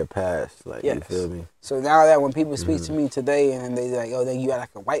mistakes of your past. Like, Yes. you feel me? So now that when people speak to me today and they like, oh, then you act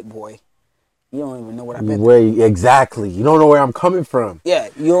like a white boy, you don't even know what I've been through. Exactly. You don't know where I'm coming from. Yeah,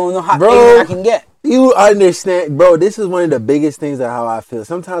 you don't know how Bro, angry I can get. You understand, bro, this is one of the biggest things of how I feel.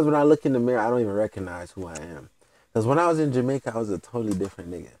 Sometimes when I look in the mirror, I don't even recognize who I am. Because when I was in Jamaica, I was a totally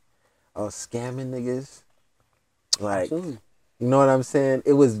different nigga. I was scamming niggas. Like, Absolutely. you know what I'm saying?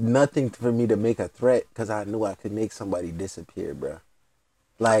 It was nothing for me to make a threat because I knew I could make somebody disappear, bro.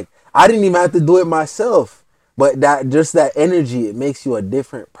 Like, I didn't even have to do it myself. But that energy, it makes you a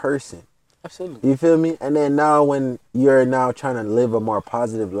different person. Absolutely. You feel me? And then now when you're now trying to live a more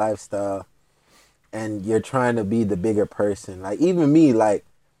positive lifestyle and you're trying to be the bigger person. Like, even me, like,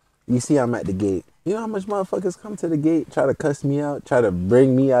 you see I'm at the gate. You know how much motherfuckers come to the gate, try to cuss me out, try to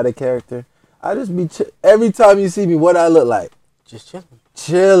bring me out of character? I just be, every time you see me, what I look like? Just chilling.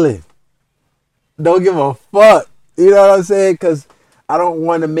 Chilling. Don't give a fuck. You know what I'm saying? Because I don't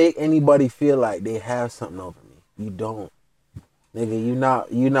want to make anybody feel like they have something over me. You don't. Nigga,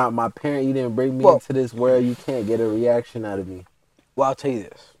 you not my parent. You didn't bring me into this world. You can't get a reaction out of me. Well, I'll tell you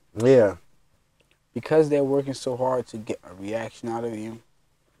this. Yeah. Because they're working so hard to get a reaction out of you,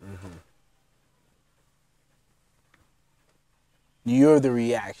 you're the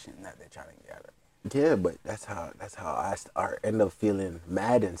reaction that they're trying to get out of you. Yeah, but that's how I end up feeling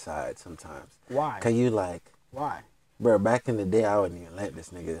mad inside sometimes. Why? Cause you like, Why? bro, back in the day I wouldn't even let this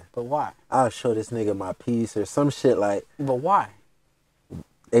nigga. But why? I'll show this nigga my piece or some shit like. But why?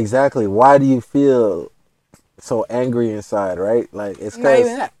 Exactly. Why do you feel so angry inside, right? Like, it's Not even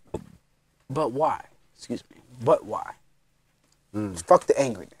cause that. But why? Excuse me. But why? Fuck the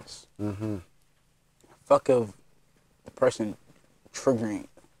angriness. Mm-hmm. Fuck of the person triggering.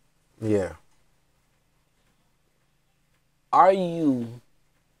 Yeah. Are you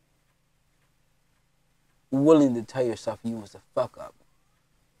willing to tell yourself you was a fuck up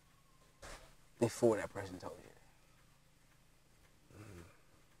before that person told you?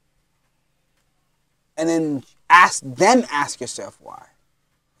 And then ask yourself why.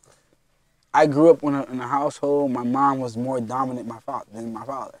 I grew up in a household. My mom was more dominant than my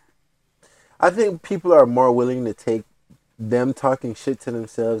father. I think people are more willing to take them talking shit to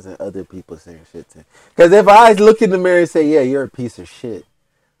themselves than other people saying shit to them. Because if I look in the mirror and say, yeah, you're a piece of shit,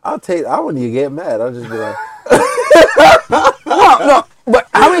 I wouldn't even get mad. I'll just be like, No, but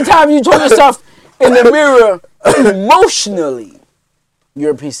how many times you told yourself in the mirror emotionally,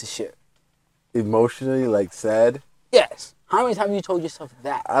 you're a piece of shit? emotionally, like, sad. Yes. How many times you told yourself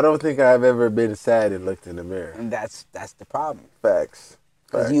that? I don't think I've ever been sad and looked in the mirror. And that's the problem. Facts.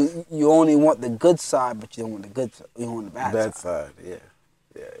 Because you only want the good side, but you don't want the good side. You want the bad That side. side,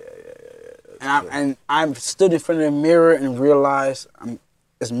 yeah. Yeah. And I stood in front of the mirror and realized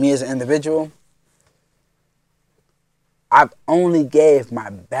as me as an individual, I've only gave my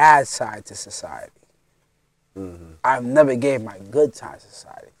bad side to society. Mm-hmm. I've never gave my good side to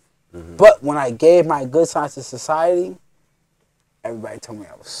society. Mm-hmm. But when I gave my good side to society, everybody told me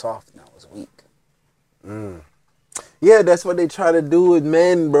I was soft and I was weak. Yeah, that's what they try to do with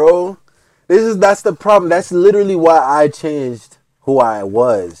men, bro. That's the problem. That's literally why I changed who I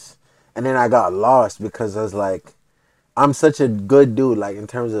was. And then I got lost because I was like, I'm such a good dude, like in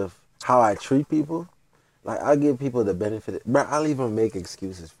terms of how I treat people. Like I'll give people the benefit. Bro, I'll even make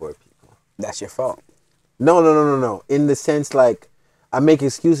excuses for people. That's your fault. No. In the sense, like, I make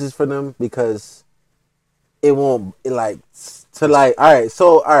excuses for them because it won't, all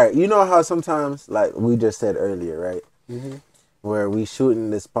right, you know how sometimes, like we just said earlier, right? Mm-hmm. Where we shooting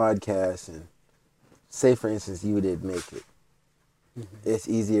this podcast and say, for instance, you did make it. Mm-hmm. It's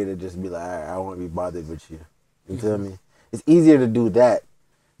easier to just be like, all right, I won't be bothered with you. You feel me? It's easier to do that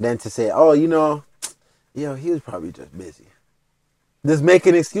than to say, oh, he was probably just busy. Just make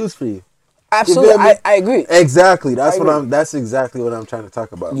an excuse for you. Absolutely, I agree. Exactly. That's exactly what I'm trying to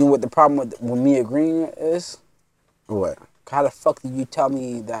talk about. You know what the problem with me agreeing is? What? How the fuck did you tell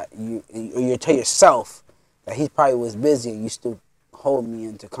me that you tell yourself that he probably was busy and you still hold me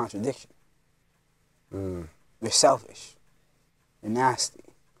into contradiction? You're selfish. You're nasty.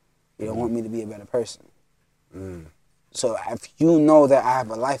 You don't want me to be a better person. So if you know that I have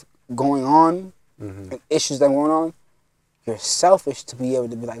a life going on, and issues that are going on, you're selfish to be able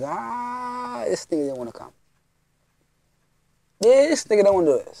to be like, this nigga didn't want to come. This nigga don't want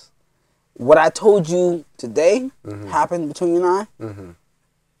to do this. What I told you today happened between you and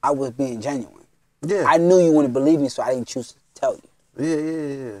I. I was being genuine. Yeah. I knew you wouldn't believe me, so I didn't choose to tell you.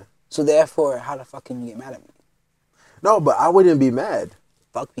 Yeah. So therefore, how the fuck can you get mad at me? No, but I wouldn't be mad.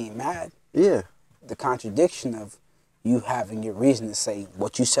 Fuck being mad. Yeah. The contradiction of you having your reason to say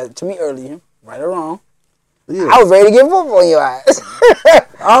what you said to me earlier, right or wrong. Yeah. I was ready to give up on your ass.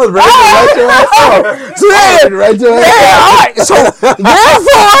 I was ready to write your ass off. So all right. So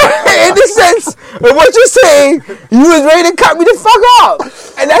therefore, in the sense of what you're saying, you was ready to cut me the fuck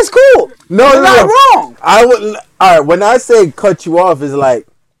off, and that's cool. You're not wrong. I would. All right. When I say cut you off, is like,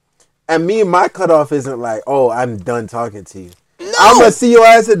 and my cutoff isn't like, oh, I'm done talking to you. No. I'm gonna see your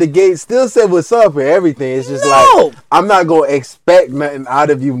ass at the gate. Still say what's up and everything. It's just like I'm not gonna expect nothing out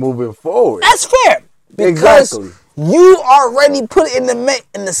of you moving forward. That's fair. Because you already put it in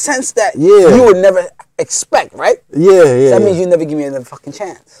the sense that you would never expect, right? Yeah. So that means you never give me another fucking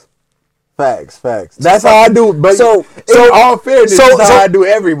chance. Facts. That's how I do. But in all fairness, that's how I do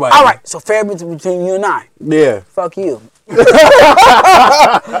everybody. All right. So fair between you and I. Yeah. Fuck you. Fuck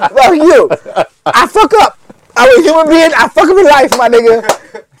you. I fuck up. I'm a human being. I fuck up in life, my nigga.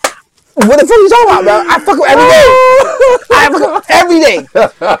 What the fuck you talking about, bro? I fuck up every day. I fuck up every day.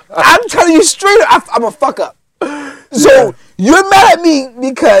 I'm telling you straight up, I'm a fuck up. So you're mad at me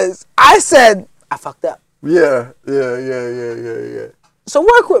because I said I fucked up. Yeah. So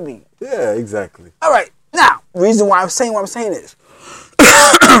work with me. Yeah, exactly. All right. Now, reason why I'm saying what I'm saying is,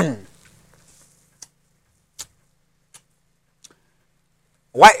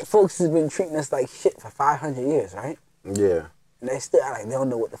 white folks has been treating us like shit for 500 years, right? Yeah. And they still act like they don't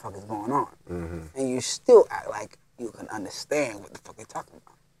know what the fuck is going on. And you still act like you can understand what the fuck they're talking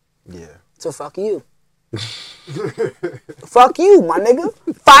about. Yeah. So fuck you. Fuck you, my nigga.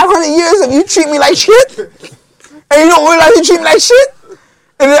 500 years of you treat me like shit, and you don't realize you treat me like shit,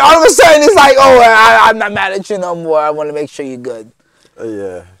 and then all of a sudden it's like, oh, I'm not mad at you no more. I want to make sure you're good.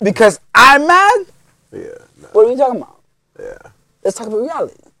 Yeah. Because I'm mad? Yeah. Nah. What are we talking about? Yeah. Let's talk about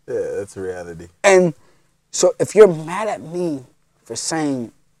reality. Yeah, that's reality. And so if you're mad at me for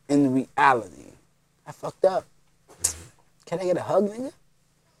saying in reality, I fucked up. Can I get a hug, nigga?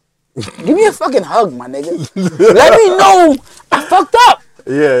 Give me a fucking hug, my nigga. Let me know I fucked up.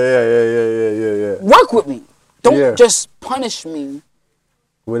 Yeah. Work with me. Don't just punish me.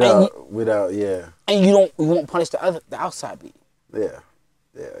 Without, And you won't punish the outside me. Yeah.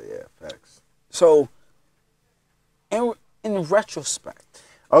 Facts. So, in retrospect.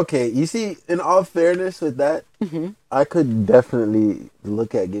 Okay, you see, in all fairness with that, I could definitely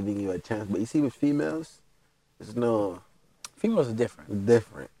look at giving you a chance. But you see, with females, there's no... Females are different.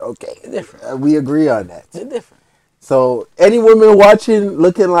 Different. Okay. Different. We agree on that. They're different. So, any women watching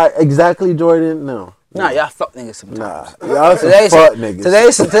looking like exactly Jordan? No. Nah, y'all fuck niggas sometimes. Nah, y'all fuck niggas.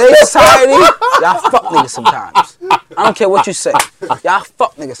 Today's society, y'all fuck niggas sometimes. I don't care what you say. Y'all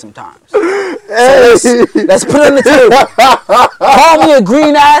fuck niggas sometimes. So let's put it on the table. Call me a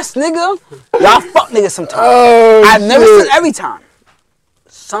green ass nigga. Y'all fuck niggas sometimes. I never said every time.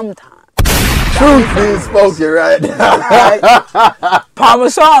 Sometimes. Truth being spoken right now. Alright.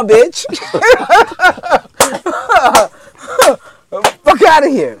 Parmesan, bitch. Fuck out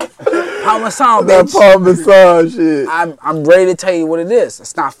of here. Parmesan, That bitch. Parmesan shit. I'm ready to tell you what it is.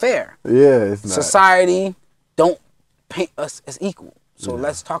 It's not fair. Yeah, it's not. Society don't paint us as equal. So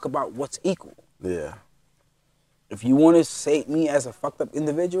let's talk about what's equal. Yeah. If you want to say me as a fucked up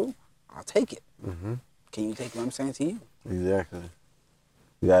individual, I'll take it. Mm-hmm. Can you take what I'm saying to you? Exactly.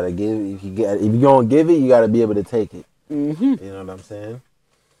 You gotta give. If you're gonna give it, you gotta be able to take it. Mm-hmm. You know what I'm saying?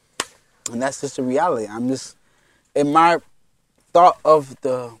 And that's just the reality. I'm just in my thought of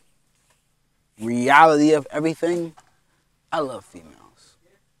the reality of everything. I love females.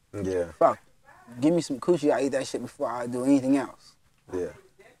 Yeah. Fuck, give me some coochie. I eat that shit before I do anything else. Yeah.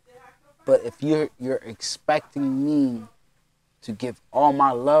 But if you're expecting me to give all my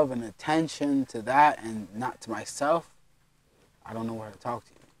love and attention to that and not to myself, I don't know where to talk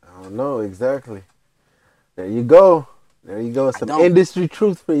to you. I don't know exactly. There you go. There you go. Some industry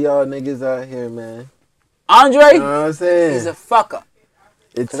truth for y'all niggas out here, man. Andre, you know what I'm saying? He's a fucker.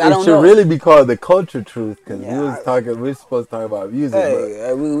 It should really be called the culture truth because we're supposed to talk about music.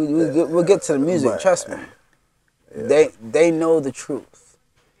 Hey, we'll get to the music. Trust me. Yeah. They know the truth,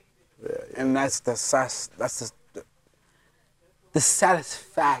 and that's the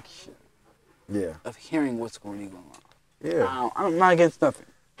satisfaction. Yeah. Of hearing what's going on. Yeah. I'm not against nothing.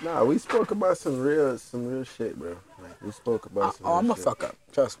 Nah, we spoke about some real shit, bro. Like we spoke about some. I'm a fuck up.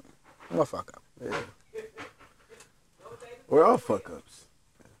 Trust me. I'm a fuck up. Yeah. We're all fuck ups.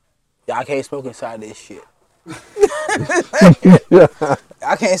 I can't smoke inside this shit.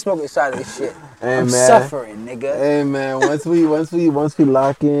 I can't smoke inside this shit. Hey, I'm suffering, nigga. Hey man, once we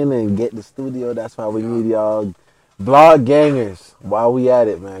lock in and get the studio, that's why we need y'all blog gangers. While we at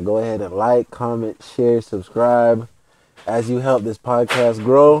it, man, go ahead and like, comment, share, subscribe. As you help this podcast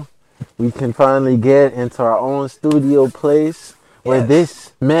grow, we can finally get into our own studio place where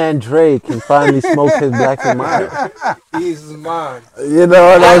this man Dre can finally smoke his black and mild. Ease his mind. You know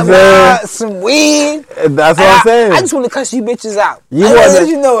what I'm saying? Some weed. That's what I'm saying. I just want to cuss you bitches out. You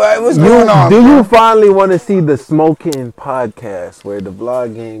know what's going on. Do you finally want to see the smoking podcast where the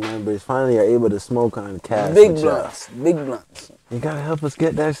vlog gang members finally are able to smoke on cast? Big blunts. Big blunts. You gotta help us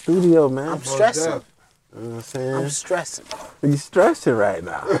get that studio, man. I'm stressing. You know what I'm saying? I'm stressing. You stressing right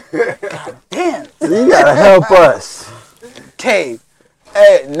now. God damn. You gotta help us. Okay.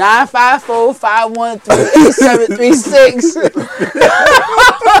 Hey,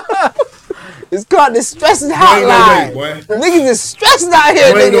 954-513-8736. It's called the stressing hotline. Niggas is stressing out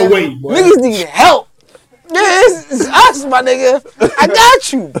here, nigga. Niggas need help. It's us, my nigga. I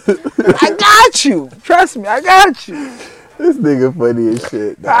got you. Trust me, I got you. This nigga funny as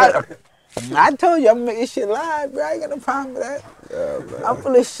shit. I told you I'm gonna make this shit live, bro. I ain't got no problem with that. I'm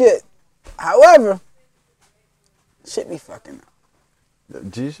full of shit. However, shit be fucking up.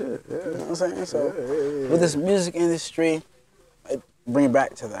 G shit, yeah. You know what I'm saying? So, with this music industry, bring it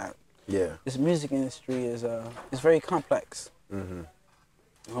back to that. Yeah. This music industry is very complex.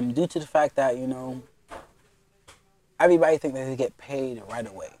 Mm-hmm. Due to the fact that, you know, everybody think that they get paid right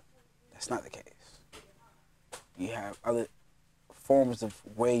away. That's not the case. You have other forms of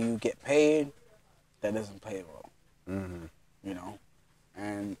way you get paid that doesn't play a role. Mm-hmm. You know?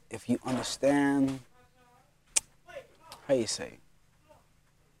 And if you understand, how you say,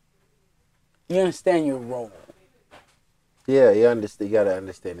 you understand your role. Yeah, you understand. You gotta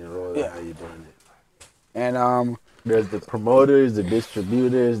understand your role. Yeah. How you doing it. And there's the promoters, the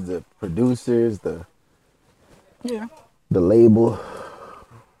distributors, the producers, the label.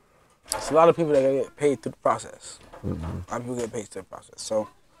 It's a lot of people that get paid through the process. Mm-hmm. A lot of people get paid through the process. So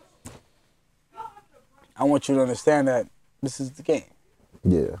I want you to understand that this is the game.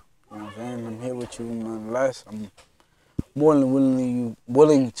 Yeah. You know what I'm saying? I'm here with you nonetheless. I'm more than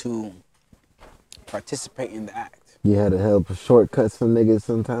willing to participate in the act. You had to help shortcut some niggas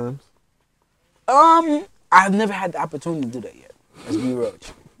sometimes? I've never had the opportunity to do that yet. Let's be real with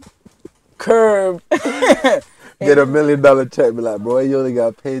you. Curb. Get $1 million check, be like, boy, you only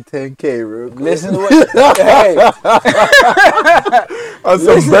got paid $10K, real quick. Listen to what, hey. On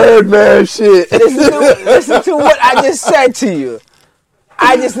some Birdman shit. Listen to what I just said to you.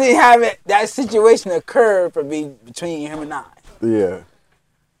 I just didn't have that situation occur for me between him and I. Yeah.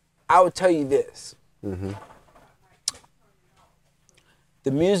 I would tell you this. Mm-hmm.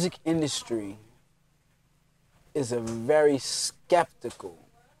 The music industry is a very skeptical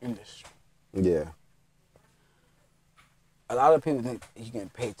industry. Yeah. A lot of people think you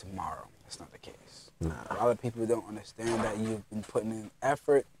get paid tomorrow. That's not the case. Nah. A lot of people don't understand that you've been putting in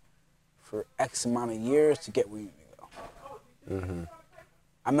effort for X amount of years to get where you need to go. Mm-hmm.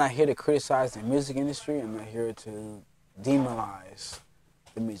 I'm not here to criticize the music industry. I'm not here to demonize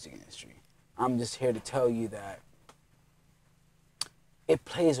the music industry. I'm just here to tell you that it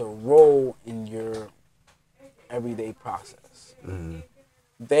plays a role in your everyday process. Mm-hmm.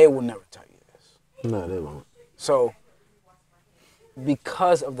 They will never tell you this. No, they won't. So,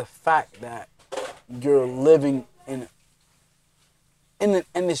 because of the fact that you're living in an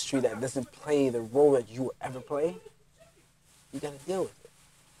industry that doesn't play the role that you will ever play, you gotta deal with it.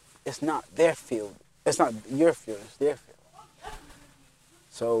 It's not their field. It's not your field. It's their field.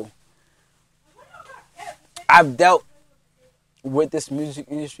 So, I've dealt with this music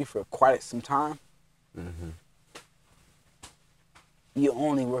industry for quite some time. Mm-hmm. You're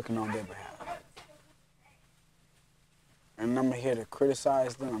only working on their behalf. And I'm here to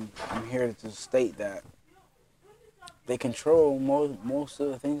criticize them. I'm here to state that they control most of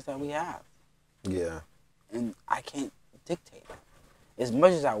the things that we have. Yeah. And I can't dictate it. As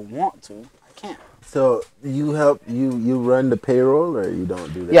much as I want to, I can't. So you help you run the payroll, or you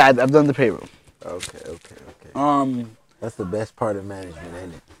don't do that? Yeah, I've done the payroll. Okay. That's the best part of management,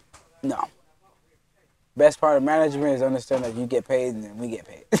 ain't it? No. Best part of management is understand that you get paid and then we get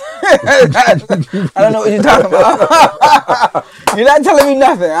paid. I don't know what you're talking about. You're not telling me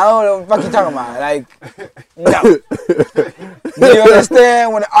nothing. I don't know what the fuck you're talking about. Like, no. You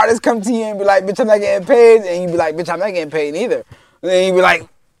understand when the artists come to you and be like, bitch, I'm not getting paid, and you be like, bitch, I'm not getting paid either. And then you be like,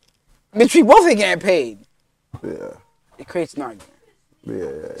 bitch, we both ain't getting paid. Yeah. It creates an argument.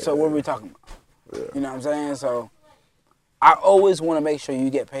 Yeah. So what are we talking about? Yeah. You know what I'm saying? So I always want to make sure you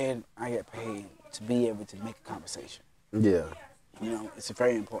get paid, I get paid, to be able to make a conversation. Yeah. You know, it's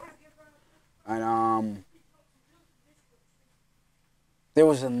very important. And there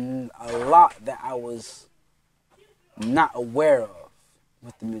was a lot that I was not aware of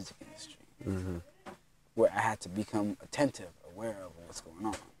with the music industry, Mm-hmm. where I had to become attentive, aware of what's going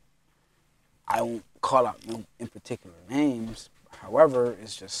on. I won't call out no in particular names. However,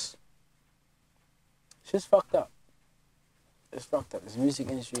 it's just fucked up. It's fucked up. This music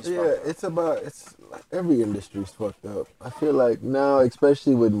industry is fucked up. It's like every industry's fucked up. I feel like now,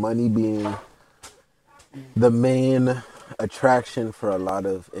 especially with money being the main attraction for a lot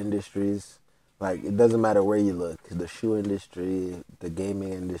of industries, like it doesn't matter where you look, the shoe industry, the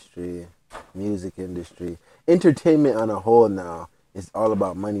gaming industry, music industry, entertainment on a whole now is all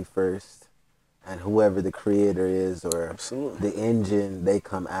about money first, and whoever the creator is or Absolutely. the engine, they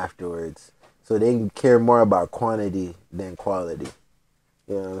come afterwards. So they care more about quantity than quality.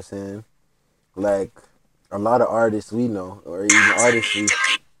 You know what I'm saying? Like a lot of artists we know, or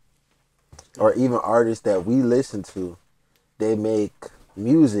even artists that we listen to, they make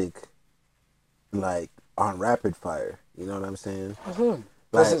music like on rapid fire. You know what I'm saying? Mm-hmm.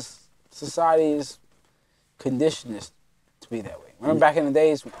 Like, This is society's conditioned us to be that way. Remember back in the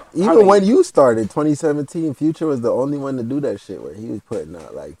days? even when you started, 2017, Future was the only one to do that shit where he was putting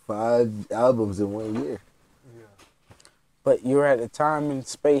out like 5 albums in 1 year. But you're at a time and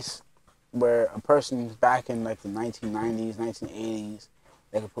space where a person back in like the 1990s, 1980s,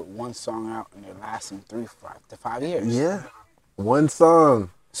 they could put one song out and it lasts them 3 to 5 years. Yeah. One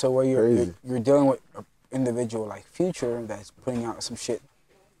song. So where Crazy. you're dealing with an individual like Future that's putting out some shit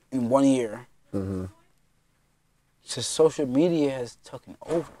in 1 year. Mm-hmm. So social media has taken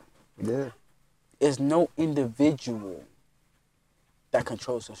over. Yeah. There's no individual that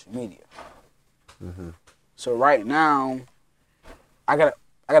controls social media. Mm-hmm. So right now, I got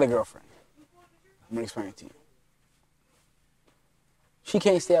a girlfriend. I'm gonna explain it to you. She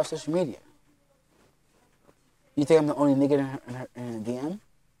can't stay off social media. You think I'm the only nigga in her DM?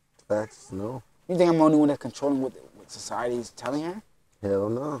 Facts, no. You think I'm the only one that's controlling what society is telling her? Hell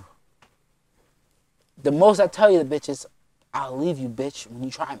no. The most I tell you, the bitch, is, I'll leave you, bitch, when you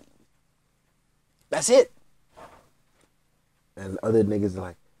try me. That's it. And other niggas are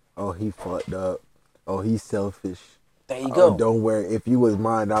like, oh, he fucked up. Oh, he's selfish. There you Oh, go. don't worry. If you was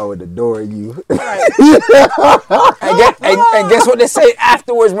mine, I would adore you. Right. and guess what they say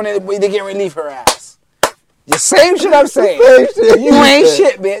afterwards when they get relief her ass? The same shit I'm saying. You ain't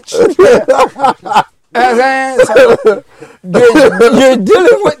shit, bitch. You know what I'm saying? So you're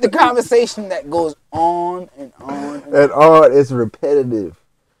dealing with the conversation that goes on and on. And on, it's repetitive.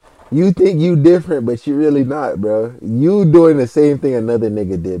 You think you different, but you really not, bro. You doing the same thing another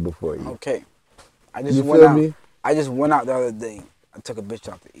nigga did before you. Okay. I You feel me? I just went out the other day. I took a bitch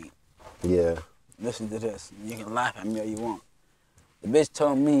out to eat. Yeah. Listen to this. You can laugh at me all you want. The bitch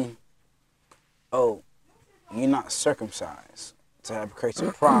told me, oh, you're not circumcised. So that creates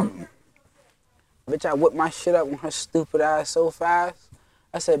a problem. Bitch, I whipped my shit up on her stupid ass so fast.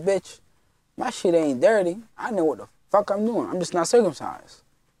 I said, bitch, my shit ain't dirty. I know what the fuck I'm doing. I'm just not circumcised.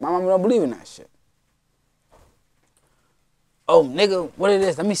 My mama don't believe in that shit. Oh, nigga, what it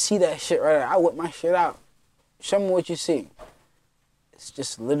is? Let me see that shit right there. I whip my shit out. Show me what you see. It's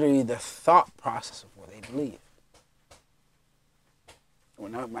just literally the thought process of what they believe.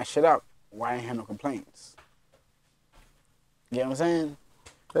 When I whip my shit out, why I ain't have no complaints? You know what I'm saying?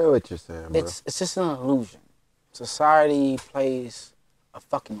 I know what you're saying, bro. It's just an illusion. Society plays a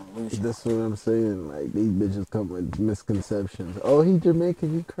fucking illusion. That's what I'm saying. Like, these bitches come with misconceptions. Oh, he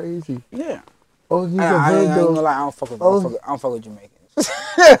Jamaican, he crazy. Yeah. Oh, he's I ain't gonna Virgo. lie, I don't fuck with, Oh. I don't fuck with Jamaicans.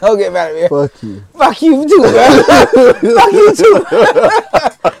 Don't get mad at me. Fuck you. Fuck you too, bro. Fuck you too.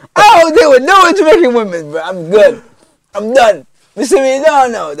 I don't deal with no Jamaican women, bro. I'm good. I'm done. You see me?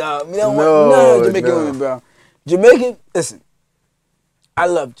 No, dog. We don't want no Jamaican women, bro. Jamaican, listen. I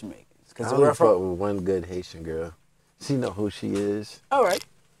love Jamaicans. I only fuck with one good Haitian girl. She know who she is. All right.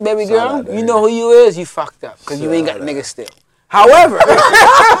 Baby Shout out girl, to you her. know who you is, you fucked up. Because you ain't got Shout niggas still. However,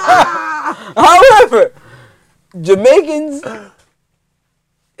 Jamaicans,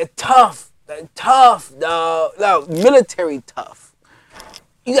 they're tough. They're tough, dog. No, military tough.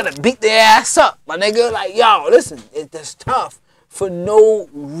 You gotta beat their ass up, my nigga. Like, yo, listen, it's tough for no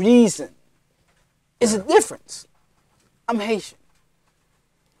reason. It's a difference. I'm Haitian.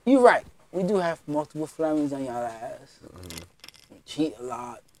 You right. We do have multiple flames on y'all ass. We cheat a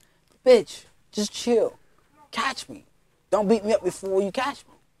lot. Bitch, just chill. Catch me. Don't beat me up before you catch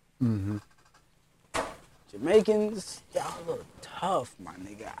me. Jamaicans, y'all a little tough, my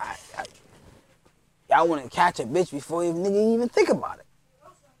nigga. Y'all want to catch a bitch before you nigga even think about it.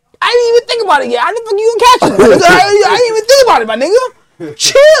 I didn't even think about it yet. How the fuck you gonna catch me? Nigga? I didn't even think about it, my nigga.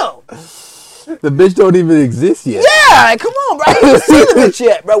 Chill. The bitch don't even exist yet. Yeah, like, come on, bro. I ain't even seen the bitch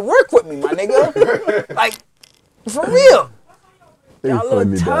yet, bro. Work with me, my nigga. Like, for real. Y'all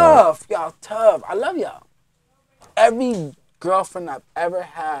look tough. Y'all tough. I love y'all. Every girlfriend I've ever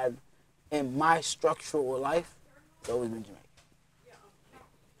had in my structural life, it's always been Jamaican.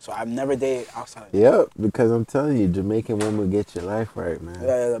 So I've never dated outside of Yep, because I'm telling you, Jamaican women get your life right, man.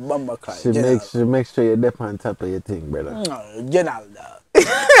 Yeah, the bumper clock. Should make sure you're dip on top of your thing, brother. No, get out of there.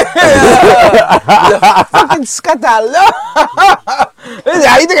 Fucking scut out of Listen,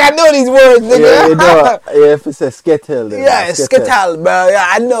 how you think I know these words, nigga? Yeah, you know, yeah, if it's a skittle, then Yeah, it's sketal, bro. Yeah,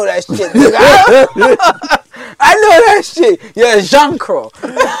 I know that shit, nigga. I know that shit. Yeah, Jean Crow.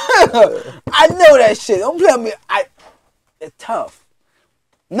 I know that shit. Don't play with me. It's tough.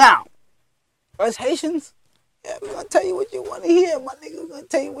 Now, us Haitians, yeah, we're gonna tell you what you want to hear, my nigga. We're gonna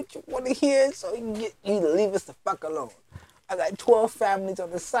tell you what you want to hear so you can get you to leave us the fuck alone. I got 12 families on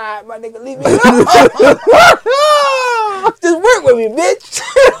the side, my nigga. Leave me alone. Just work with me, bitch.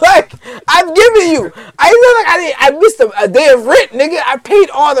 Like, I'm giving you. I missed a day of rent, nigga. I paid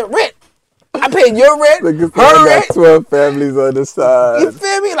all the rent. I paid your rent, Look, her I rent. got 12 families on the side. You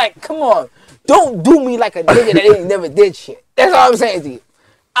feel me? Like, come on. Don't do me like a nigga that ain't never did shit. That's all I'm saying to you.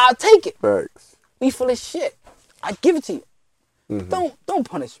 I'll take it. Facts. Be full of shit. I give it to you. Don't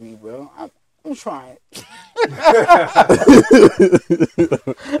punish me, bro. I'm trying. I'm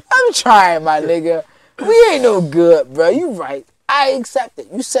trying, my nigga. We ain't no good, bro. You right. I accept it.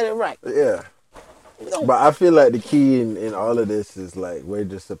 You said it right. Yeah. But I feel like the key in all of this is like we're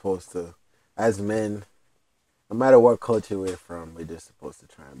just supposed to, as men, no matter what culture we're from, we're just supposed to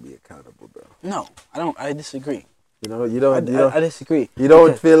try and be accountable, bro. No, I don't. I disagree. You know, you don't I disagree. You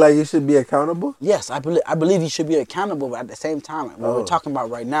don't feel like you should be accountable? Yes, I believe you should be accountable, but at the same time, what we're talking about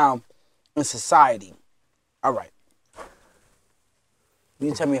right now in society. All right.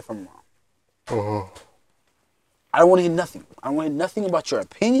 You tell me if I'm wrong. I don't want to hear nothing. I don't want to hear nothing about your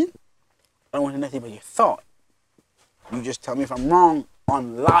opinion. I don't want to hear nothing about your thought. You just tell me if I'm wrong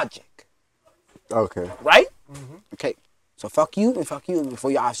on logic. Okay. Right? Mm-hmm. Okay. So fuck you before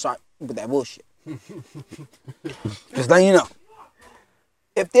y'all start with that bullshit. Because now you know.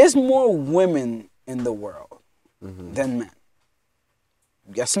 If there's more women in the world than men,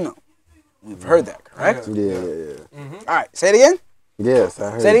 yes or no? We've heard that, correct? Yeah. All right. Say it again. Yes,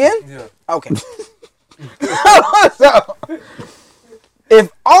 I heard. Say it again? Yeah. Okay. So,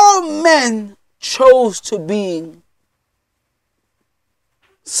 if all men chose to be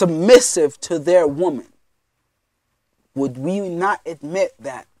submissive to their woman, would we not admit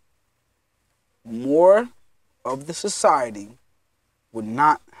that more of the society would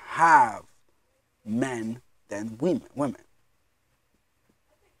not have men than women?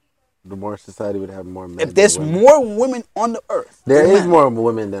 The more society would have more men. If there's than women. more women on the earth, There than is men. more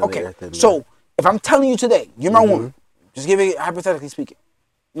women than the Okay, earth. Than so if I'm telling you today, you're my woman, just give it hypothetically speaking,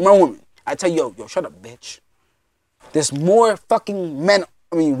 you're my woman. I tell you, yo, shut up, bitch. There's more fucking women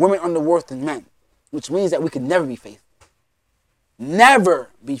on the earth than men, which means that we could never be faithful. never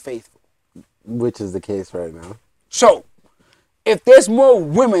be faithful. Which is the case right now. So, if there's more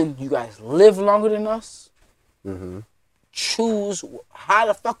women, you guys live longer than us, choose how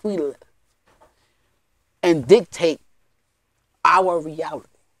the fuck we live and dictate our reality.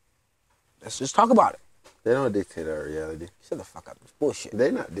 Let's just talk about it. They don't dictate our reality. Shut the fuck up. It's bullshit.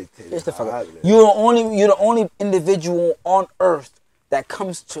 They not dictating. Shut the fuck up. live. You're the only individual on earth that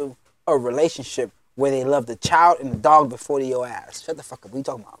comes to a relationship where they love the child and the dog before your ass. Shut the fuck up. What are you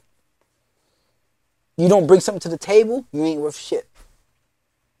talking about? You don't bring something to the table, you ain't worth shit.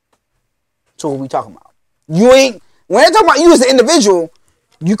 So what we talking about? You ain't, when I talk about you as an individual,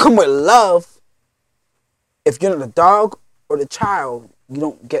 you come with love. If you're not the dog or the child, you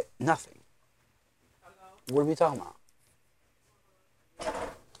don't get nothing. What are we talking about?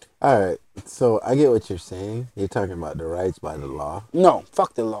 All right. So I get what you're saying. You're talking about the rights by the law. No,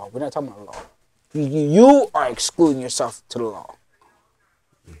 fuck the law. We're not talking about the law. You are excluding yourself to the law.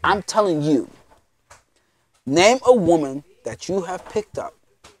 I'm telling you, name a woman that you have picked up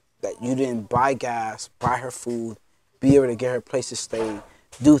that you didn't buy gas, buy her food, be able to get her a place to stay,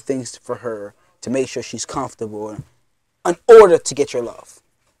 do things for her to make sure she's comfortable in order to get your love.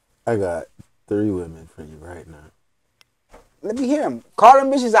 I got 3 women for you right now. Let me hear them. Call them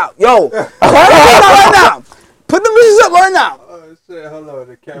bitches out. Yo, call them bitches out right now. Put them bitches up right now. Oh shit, hold on,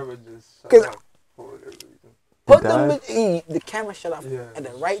 the camera just Cause- shut off for whatever reason. Put them the camera shut off at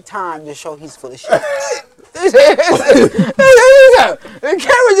the right time to show he's full of shit. The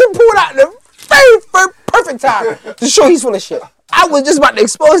camera just pulled out the very perfect time to show he's full of shit. I was just about to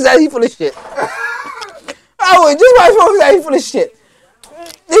expose that he's full of shit. I was just about to expose that he's full of shit.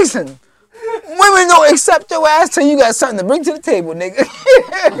 Listen, women don't accept your ass till you got something to bring to the table, nigga.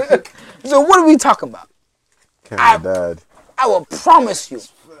 So what are we talking about? Camera died. I will promise you.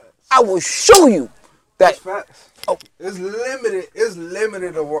 I will show you that. Facts. Oh. It's limited. It's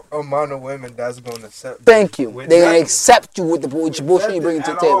limited amount of women that's gonna accept. Thank you. With They're gonna nothing. accept you with the bullshit you bring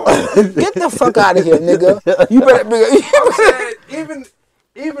to the table. At Get the fuck out of here, nigga. You better bring I'm saying,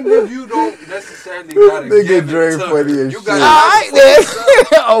 even if you don't necessarily gotta Nigga give Dre it to funny her, as you shit. gotta. Alright then.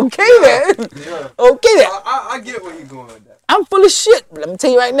 Okay then. Yeah. Okay then. I get where you going with that. I'm full of shit. But let me tell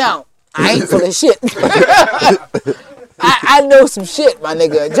you right now, I ain't full of shit. I know some shit, my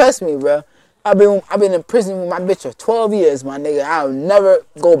nigga. Trust me, bro. I've been in prison with my bitch for 12 years, my nigga. I'll never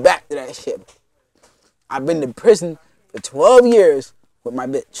go back to that shit. I've been in prison for 12 years with my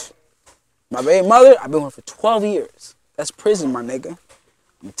bitch. My baby mother, I've been with her for 12 years. That's prison, my nigga.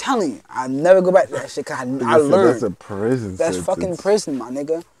 I'm telling you, I'll never go back to that shit because I learned. That's a prison That's sentence. fucking prison, my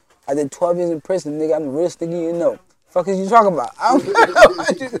nigga. I did 12 years in prison, nigga. I'm the realest nigga you know. Fuck is you talking about?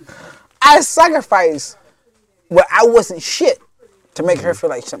 I sacrificed what I wasn't shit to make her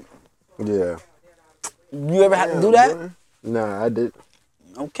feel like something. Yeah. You ever had to do that? Boy. Nah, I did.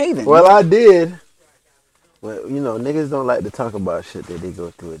 Okay then. Well, I did. Well, you know, niggas don't like to talk about shit that they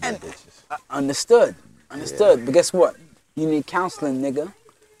go through with their bitches. Understood. But guess what? You need counseling, nigga.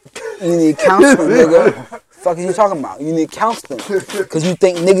 You need counseling, nigga. Fuck is you talking about? You need counseling. Because you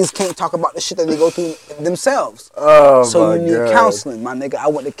think niggas can't talk about the shit that they go through themselves. Oh, So my you need God. counseling, my nigga. I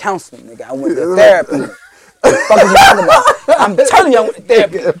went to counseling, nigga. I went to therapy. Fuck is you talking about? I'm telling you, I went to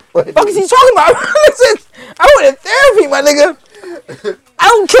therapy. Fuck is he talking about? Listen, I went to therapy, my nigga. I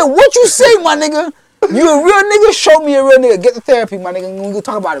don't care what you say, my nigga. You a real nigga? Show me a real nigga. Get the therapy, my nigga. We can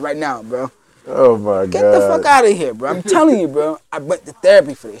talk about it right now, bro. Oh, my God. Get the fuck out of here, bro. I'm telling you, bro. I went to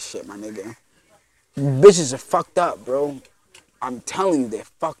therapy for this shit, my nigga. Bitches are fucked up, bro. I'm telling you, they're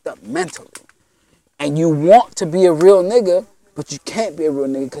fucked up mentally. And you want to be a real nigga, but you can't be a real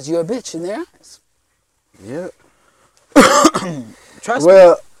nigga because you're a bitch in their eyes. Yeah. Trust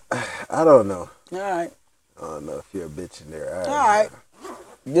Well, I don't know. me. All right. I don't know if you're a bitch in their eyes. All right.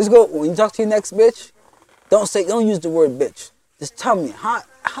 Just go, when you talk to your next bitch, don't use the word bitch. Just tell me, how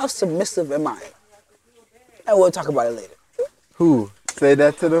submissive am I? And we'll talk about it later. Who? Say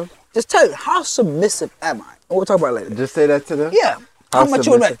that to them? Just tell me, how submissive am I? And we'll talk about it later. Just say that to them? Yeah. How much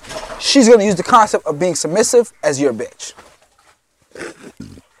you want to bet? She's going to use the concept of being submissive as your bitch.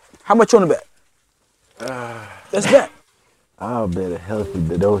 How much you want to bet? Let's bet. I'll bet a healthy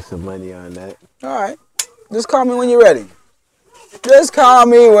dose of money on that. All right. Just call me when you're ready. Just call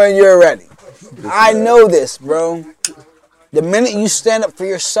me when you're ready. I know this, bro. The minute you stand up for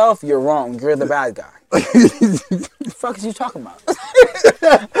yourself, you're wrong. You're the bad guy. What the fuck is you talking about? The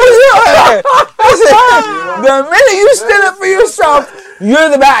minute you stand up for yourself, you're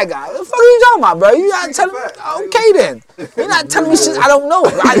the bad guy. What the fuck are you talking about, bro? You not telling me? Okay then. You're not telling me shit I don't know.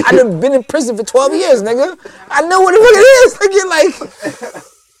 I done been in prison for 12 years, nigga. I know what the fuck it is. Nigga, like,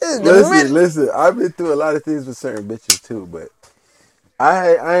 Listen, I've been through a lot of things with certain bitches too, but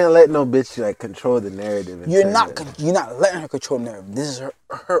I ain't let no bitch like control the narrative. You're not letting her control the narrative. This is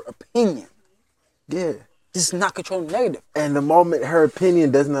her opinion. Yeah. This is not controlling the narrative. And the moment her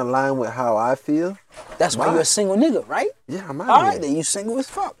opinion doesn't align with how I feel, that's why you're a single nigga, right? Yeah, I'm out. All right, then you single as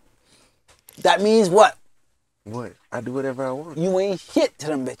fuck. That means what? What? I do whatever I want. You ain't shit to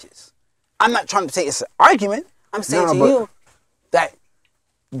them bitches. I'm not trying to say it's an argument. I'm saying to you that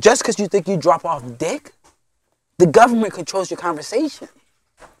just because you think you drop off dick, the government controls your conversation.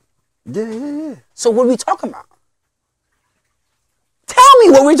 Yeah. So what are we talking about? Tell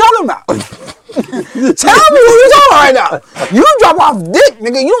me what we're talking about. Tell me what we're talking about right now. You drop off dick,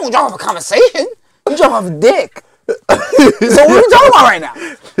 nigga. You don't drop off a conversation. You drop off dick. So what are we talking about right now?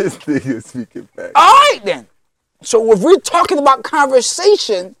 This nigga speaking back. All right then. So if we're talking about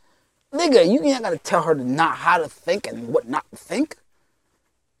conversation, nigga, you ain't gotta tell her how to think and what not to think.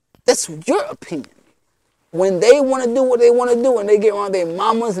 That's your opinion. When they want to do what they want to do and they get around their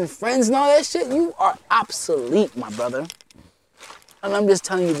mamas and friends and all that shit, you are obsolete, my brother. And I'm just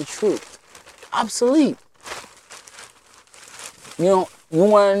telling you the truth. Obsolete. You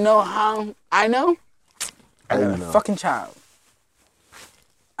want to know how I know? I got a fucking child.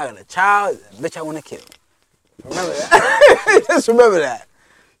 I got a child, bitch I want to kill. Remember that? Just remember that.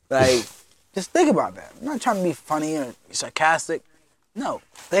 Like, just think about that. I'm not trying to be funny or sarcastic. No,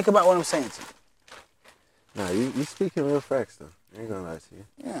 think about what I'm saying to you. Nah, you speaking real facts though. I ain't gonna lie to you.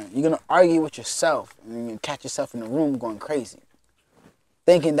 Yeah, you're gonna argue with yourself and you're gonna catch yourself in the room going crazy.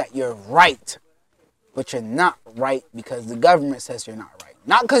 Thinking that you're right, but you're not right because the government says you're not right.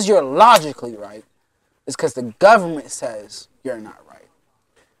 Not because you're logically right, it's because the government says you're not right.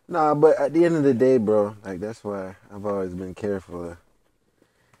 Nah, but at the end of the day, bro, like that's why I've always been careful.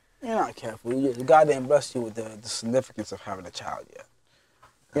 You're not careful. God didn't bless you with the significance of having a child yet.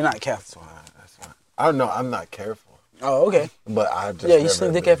 You're not careful. That's why. I don't know. I'm not careful. Oh, okay. But I just you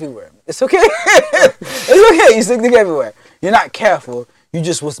slick dick everywhere. It's okay. It's okay. You slick dick everywhere. You're not careful. You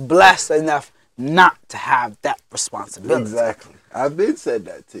just was blessed enough not to have that responsibility. Exactly. I've been said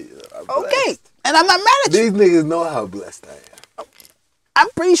that to you. Okay. And I'm not mad at you. These niggas know how blessed I am. I'm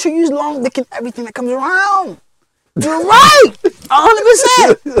pretty sure you use long dick in everything that comes around. You're right.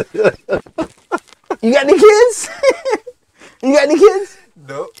 100%. You got any kids? You got any kids?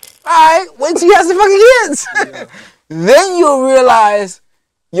 Nope. Alright, wait till you have some fucking kids. Yeah. Then you'll realize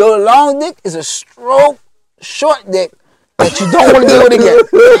your long dick is a short dick that you don't want to deal with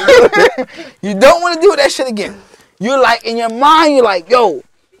again. You don't want to deal with that shit again. You're like, in your mind, you're like, yo,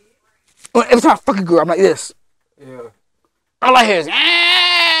 every time I fuck a girl, I'm like this. Yeah. All I hear is,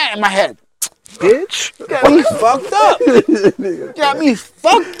 in my head. Bitch, you got me fucked up. You got me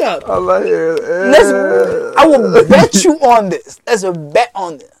fucked up. All I hear is, I will bet you on this. There's a bet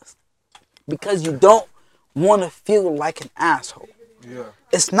on this. Because you don't want to feel like an asshole. Yeah.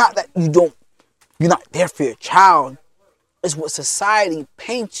 It's not that you're not there for your child. It's what society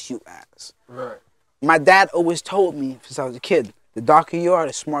paints you as. Right. My dad always told me since I was a kid, the darker you are,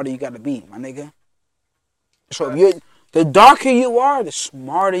 the smarter you gotta be, my nigga. So the darker you are, the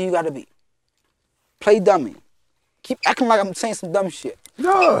smarter you gotta be. Play dummy. Keep acting like I'm saying some dumb shit.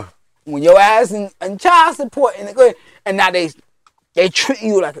 No. When your ass in child support and now they treat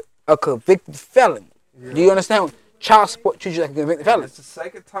you like a convicted felon. Yeah. Do you understand? Child support treats you like a convicted felon. It's the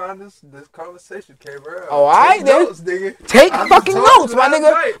second time this conversation came around. All right, then. Notes, nigga. Take fucking notes, my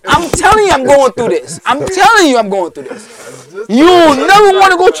nigga. I'm telling you I'm going through this. I'm telling you I'm going through this. You'll never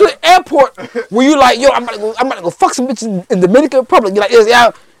want to go to the airport where you like, yo, I'm about to go fuck some bitches in Dominican Republic. You're like,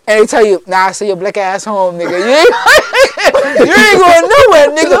 yeah. And they tell you, nah, I see your black ass home, nigga. You ain't going nowhere,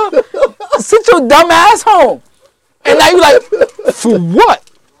 nigga. Sit your dumb ass home. And now you like, for what?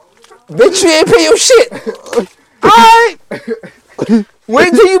 Bitch, you ain't pay your shit. Alright.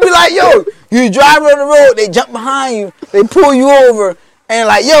 Wait till you be like, yo, you drive on the road, they jump behind you, they pull you over, and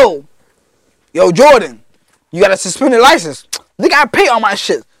like, yo, Jordan, you got a suspended license. They gotta pay all my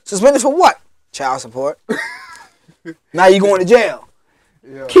shit. Suspended for what? Child support. Now you going to jail.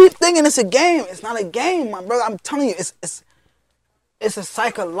 Yeah. Keep thinking it's a game. It's not a game, my brother. I'm telling you, it's a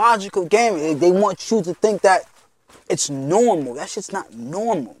psychological game. They want you to think that it's normal. That shit's not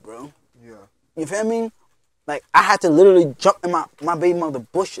normal, bro. Yeah. You feel me? Like, I had to literally jump in my baby mother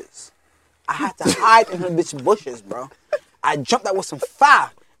bushes. I had to hide in her bitch bushes, bro. I jumped out with some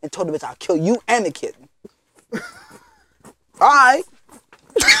fire and told the bitch I'll kill you and the kid. Alright.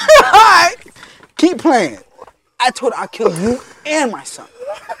 Alright. Keep playing. I told her I'll kill you and my son.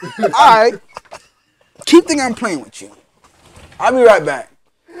 Alright. Keep thinking I'm playing with you. I'll be right back.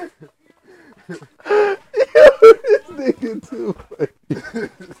 Yo, this nigga too funny.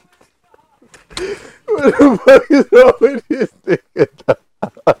 What the fuck is wrong with this nigga?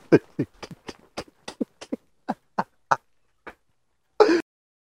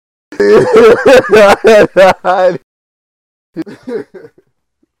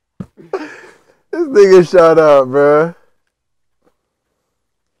 This nigga shot out, bruh.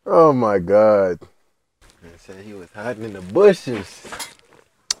 Oh my god. He said he was hiding in the bushes.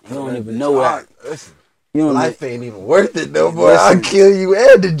 You don't even know what. Listen, You don't life ain't even worth it no more. I'll kill you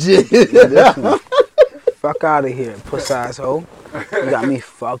and the jit. Listen, fuck out of here, puss ass hoe. You got me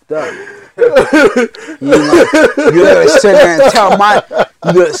fucked up. You gotta sit there and tell my.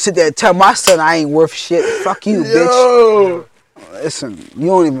 You gotta sit there and tell my son I ain't worth shit. Fuck you, bitch. Listen, you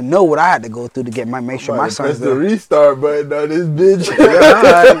don't even know what I had to go through to make sure my son's the restart button on this bitch.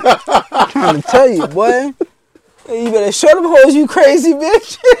 I'm trying to tell you, boy. Hey, you better show them hoes you crazy,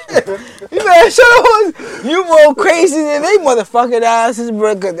 bitch. You better show them hoes you more crazy than they motherfucking asses,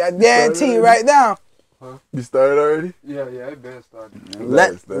 bro. Cause I guarantee you right now. Huh? You started already? Yeah, it been started.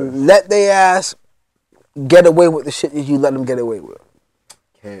 Let they ass get away with the shit that you let them get away with.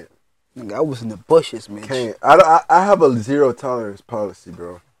 Can't. Nigga, I was in the bushes, man. Can't. I have a zero tolerance policy,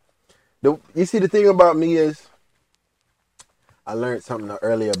 bro. You see, the thing about me is, I learned something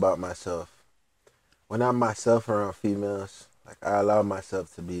early about myself. When I'm myself around females, like I allow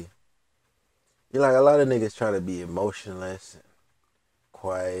myself to be. You're like a lot of niggas try to be emotionless and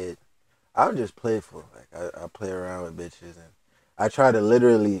quiet. I'm just playful. Like I play around with bitches and I try to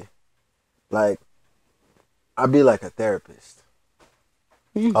literally, like, I be like a therapist.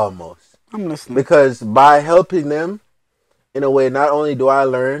 Almost. I'm listening. Because by helping them, in a way, not only do I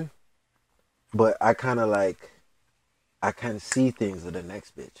learn, but I kind of see things with the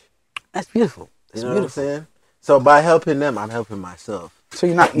next bitch. That's beautiful. You know what I'm saying? So by helping them, I'm helping myself. So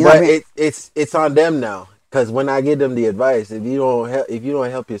you're not. It's on them now. Because when I give them the advice, if you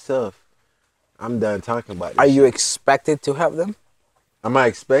don't help yourself, I'm done talking about it. Are you expected to help them? Am I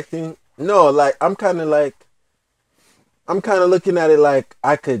expecting? No, like I'm kind of looking at it like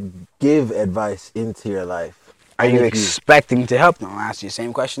I could give advice into your life. Are you expecting to help them? I'll ask you the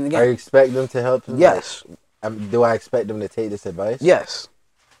same question again. Are you expect them to help them? Yes. Do I expect them to take this advice? Yes.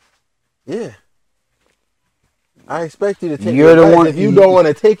 Yeah. I expect you to take You're the the one. If you don't want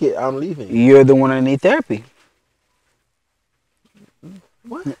to take it, I'm leaving. You're the one that need therapy.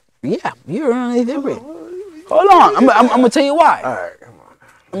 What? Yeah, you're the one that need therapy. Hold on. I'm gonna tell you why. All right, come on.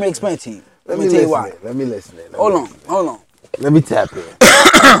 Let me explain to you. Let me me tell you why. Let me listen. Hold on. Let me tap in.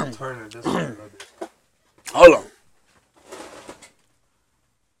 Turn it this way a little bit. Hold on.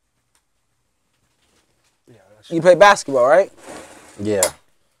 Yeah, that's You play basketball, right? Yeah.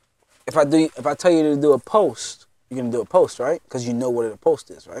 If I tell you to do a post, you're gonna do a post, right? Because you know what a post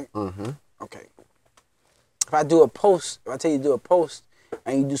is, right? Mm-hmm. Okay. If I tell you to do a post,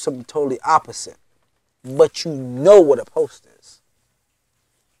 and you do something totally opposite, but you know what a post is,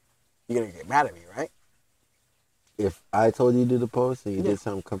 you're gonna get mad at me, right? If I told you to do the post and you did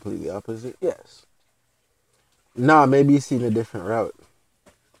something completely opposite? Yes. Nah, maybe you seen a different route.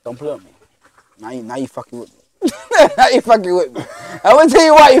 Don't play with me. Now you fucking with me. Now you fucking with me. I'm gonna tell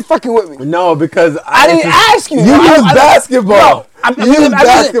you why you fucking with me. No, because I didn't ask you. You use basketball. No, I'm using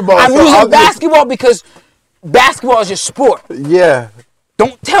basketball. I'm using basketball because basketball is your sport. Yeah.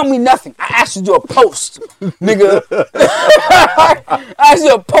 Don't tell me nothing. I asked you to do a post, nigga. I asked you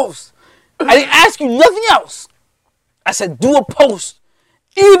to do a post. I didn't ask you nothing else. I said do a post,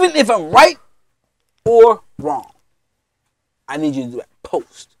 even if I'm right or wrong. I need you to do that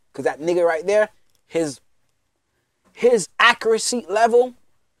post. Because that nigga right there, his accuracy level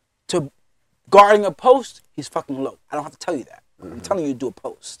to guarding a post, he's fucking low. I don't have to tell you that. Mm-hmm. I'm telling you to do a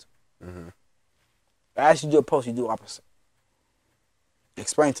post. Mm-hmm. I ask you to do a post, you do opposite.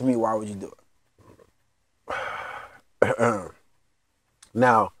 Explain to me why would you do it?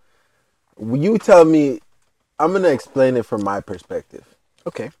 Now, you tell me, I'm going to explain it from my perspective.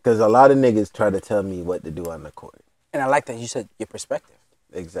 Okay. Because a lot of niggas try to tell me what to do on the court. And I like that you said your perspective.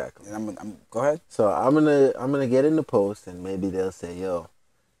 Exactly. And go ahead. So I'm gonna get in the post and maybe they'll say, yo,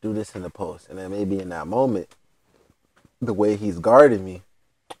 do this in the post. And then maybe in that moment, the way he's guarding me,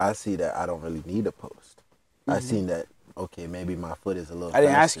 I see that I don't really need a post. Mm-hmm. I seen that, okay, maybe my foot is a little I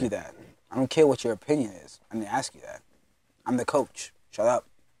didn't faster. ask you that. I don't care what your opinion is. I didn't ask you that. I'm the coach. Shut up.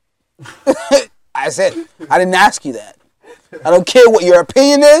 I said, I didn't ask you that. I don't care what your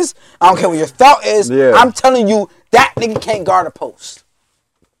opinion is. I don't care what your thought is. Yeah. I'm telling you, that nigga can't guard a post.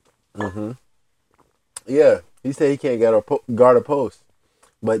 Mm-hmm. Yeah, he said he can't guard a post.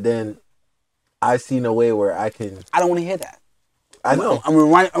 But then I seen a way where I can... I don't want to hear that. I know. I'm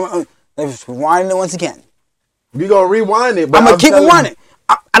rewinding it once again. You gonna rewind it, but I'm gonna keep rewinding.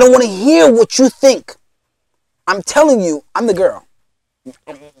 I don't want to hear what you think. I'm telling you, I'm the girl.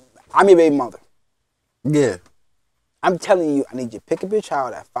 I'm your baby mother. Yeah. I'm telling you, I need you to pick up your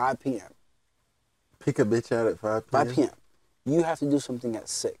child at 5 p.m. Pick a bitch out at 5 p.m. 5 p.m. You have to do something at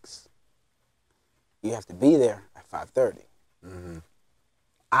 6. You have to be there at 5:30. Mm-hmm.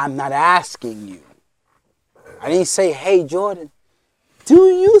 I'm not asking you. I didn't say, hey, Jordan, do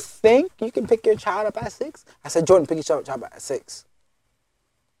you think you can pick your child up at 6? I said, Jordan, pick your child up at 6.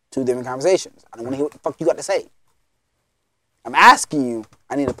 2 different conversations. I don't want to hear what the fuck you got to say. I'm asking you,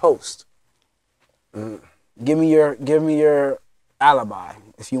 I need a post. Give me your alibi,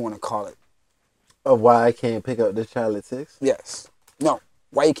 if you want to call it. Of why I can't pick up this child at 6? Yes. No.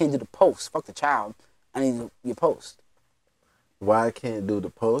 Why you can't do the post? Fuck the child. I need your post. Why I can't do the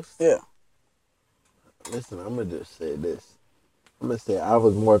post? Yeah. Listen, I'm going to just say this. I'm going to say I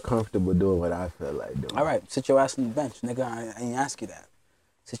was more comfortable doing what I felt like doing. All right. Sit your ass on the bench, nigga. I didn't ask you that.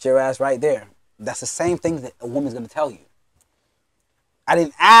 Sit your ass right there. That's the same thing that a woman's going to tell you. I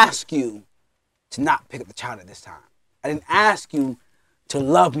didn't ask you to not pick up the child at this time. I didn't ask you to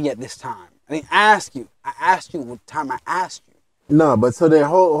love me at this time. I didn't ask you. I asked you what time I asked you. No, but so then,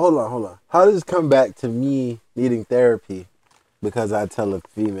 hold on. How does this come back to me needing therapy because I tell a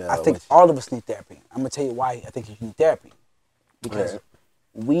female? I think all of us need therapy. I'm going to tell you why I think you need therapy. Because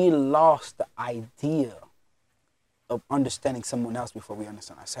we lost the idea of understanding someone else before we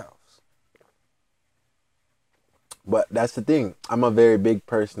understand ourselves. But that's the thing. I'm a very big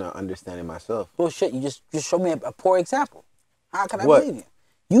person at understanding myself. Bullshit. You just show me a poor example. How can I What? believe you?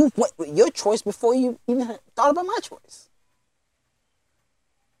 You went with your choice before you even thought about my choice.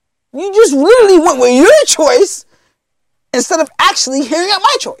 You just literally went with your choice instead of actually hearing out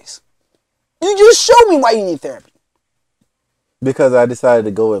my choice. You just showed me why you need therapy. Because I decided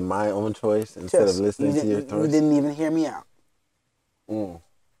to go with my own choice instead Yes, of listening to your you choice. didn't even hear me out.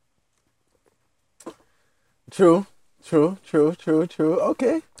 True.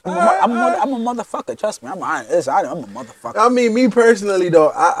 Okay. I'm a motherfucker. Trust me. I'm a motherfucker. I mean, me personally,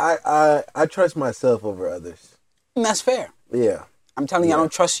 though, I trust myself over others. And that's fair. Yeah. I'm telling you, I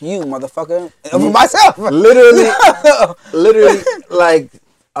don't trust you, motherfucker, over myself. Literally, like,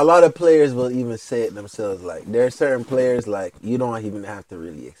 a lot of players will even say it themselves. Like, there are certain players, like, you don't even have to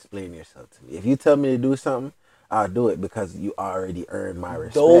really explain yourself to me. If you tell me to do something, I'll do it because you already earned my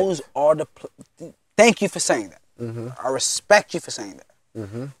respect. Those are the... Thank you for saying that. Mm-hmm. I respect you for saying that.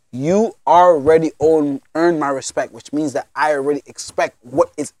 Mm-hmm. You already earned my respect, which means that I already expect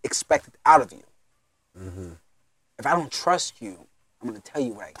what is expected out of you. Mm-hmm. If I don't trust you, I'm going to tell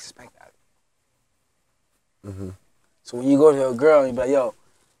you what I expect out of you. Mm-hmm. So when you go to a girl and you be like, yo,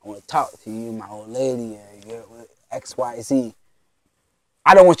 I want to talk to you, my old lady, and X, Y, Z.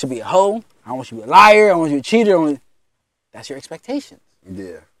 I don't want you to be a hoe. I don't want you to be a liar. I want you to be a cheater. That's your expectations.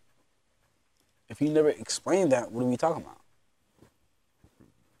 Yeah. If you never explain that, what are we talking about?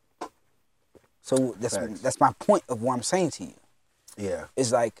 So that's my point of what I'm saying to you. Yeah.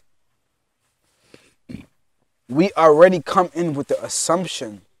 It's like we already come in with the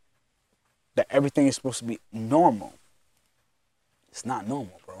assumption that everything is supposed to be normal. It's not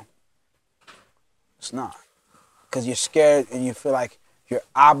normal, bro. It's not. Because you're scared and you feel like you're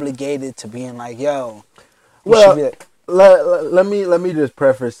obligated to being like, yo. Well, let me just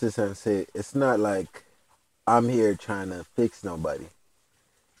preface this and say it's not like I'm here trying to fix nobody.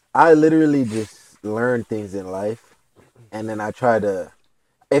 I literally just learn things in life, and then I try to,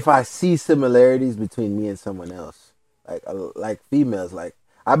 if I see similarities between me and someone else, like females, like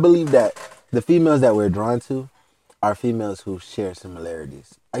I believe that the females that we're drawn to are females who share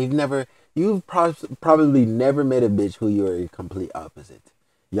similarities. You've probably never met a bitch who you're a complete opposite.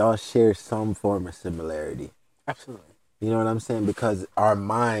 Y'all share some form of similarity. Absolutely. You know what I'm saying? Because our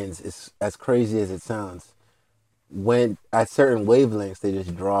minds, is as crazy as it sounds, when at certain wavelengths, they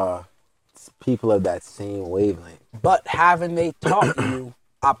just draw people of that same wavelength. But haven't they taught you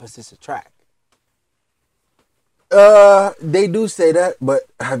opposites attract? They do say that, but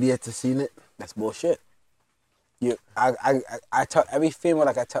have yet to seen it. That's bullshit. I tell every female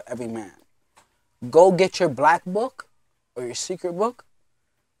like I tell every man. Go get your black book or your secret book.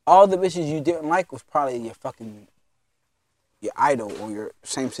 All the bitches you didn't like was probably your idol or your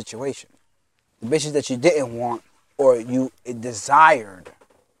same situation. The bitches that you didn't want or you desired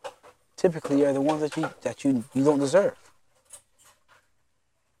typically are the ones that you don't deserve.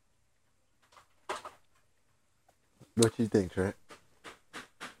 What you think, Trent?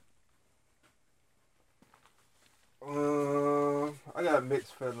 I got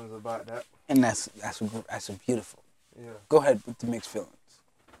mixed feelings about that. And that's beautiful. Yeah. Go ahead with the mixed feelings.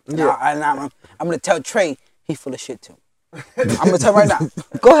 Yeah. I'm gonna tell Trey he full of shit too. I'm gonna tell you right now.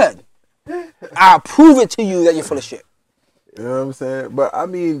 Go ahead. I'll prove it to you that you're full of shit. You know what I'm saying? But I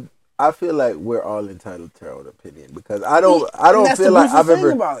mean, I feel like we're all entitled to our own opinion because I don't feel like I've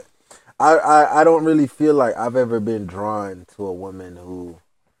ever. About it. I don't really feel like I've ever been drawn to a woman who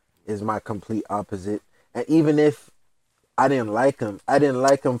is my complete opposite. And even if I didn't like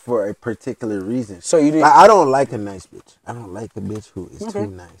him for a particular reason. So you didn't. Like, I don't like a nice bitch. I don't like a bitch who is too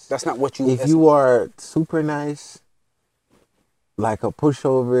nice. That's not what you. If you are super nice, like a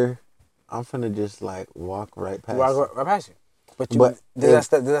pushover, I'm finna just like walk right past. Right past you. But does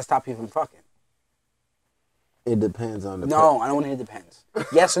that stop you from fucking? It depends on the. No, I don't want to hear depends.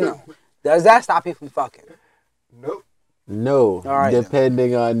 Yes or no? Does that stop you from fucking? Nope. No, right,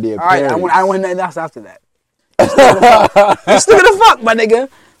 depending on the All right, appearance. I don't want nothing else after that. You still gonna fuck, my nigga.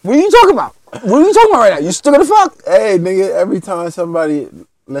 What are you talking about? What are you talking about right now? You still gonna fuck? Hey, nigga, every time somebody...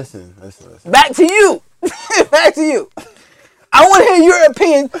 Listen. Back to you. Back to you. I want to hear your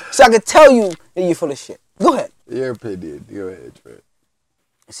opinion so I can tell you that you're full of shit. Go ahead. Your opinion. Go ahead, Trent.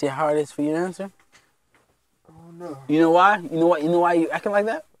 See how hard it is for you to answer? Oh no. You know why? You know why you acting like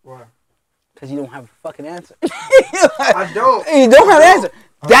that? Why? Because you don't have a fucking answer. I don't. You don't have an answer.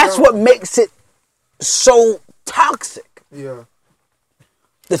 I That's don't. what makes it so toxic. Yeah.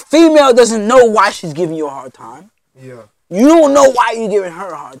 The female doesn't know why she's giving you a hard time. Yeah. You don't know why you're giving her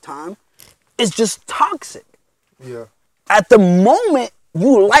a hard time. It's just toxic. Yeah. At the moment,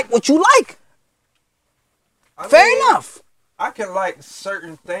 you like what you like. I Fair mean, enough. I can like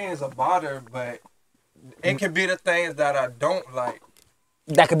certain things about her, but it can be the things that I don't like.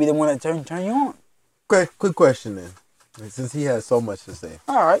 That could be the one that turn you on. Quick question then. Since he has so much to say.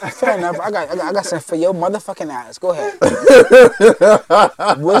 All right, fair enough. I got something for your motherfucking ass. Go ahead.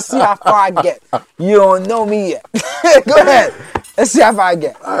 We'll see how far I get. You don't know me yet. Go ahead. Let's see how far I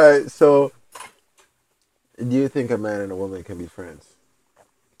get. All right, so do you think a man and a woman can be friends?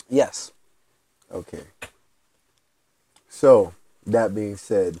 Yes. Okay. So, that being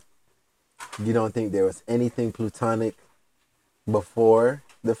said, you don't think there was anything platonic before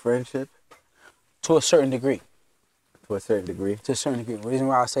the friendship? To a certain degree. To a certain degree? To a certain degree. The reason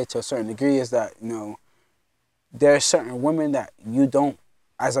why I say to a certain degree is that, there are certain women that you don't,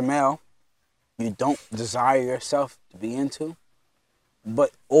 as a male, you don't desire yourself to be into.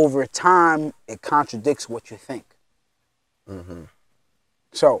 But over time, it contradicts what you think. Mm-hmm.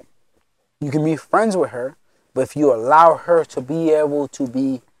 So, you can be friends with her, but if you allow her to be able to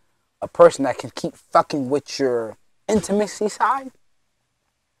be a person that can keep fucking with your intimacy side,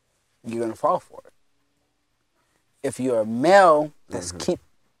 you're going to fall for it. If you're a male that's keep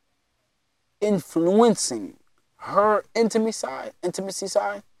influencing her intimacy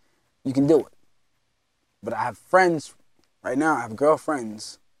side, you can do it. But I have friends right now, I have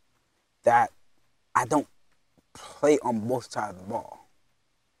girlfriends that I don't play on both sides of the ball.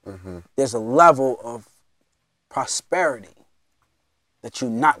 Mm-hmm. There's a level of prosperity that you're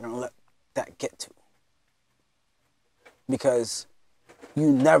not going to let that get to. Because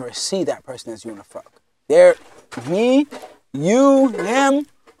you never see that person as you want to fuck. Me, you, him,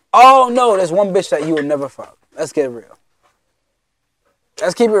 oh no, there's one bitch that you will never fuck. Let's get it real.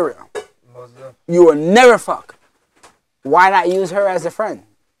 Let's keep it real. You will never fuck. Why not use her as a friend?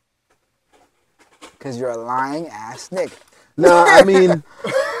 Because you're a lying ass nigga. No, I mean...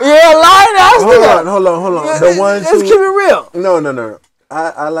 You're a lying ass nigga. Hold on. The ones Let's keep it real. No.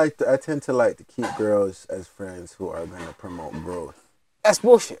 I tend to like to keep girls as friends who are going to promote growth. That's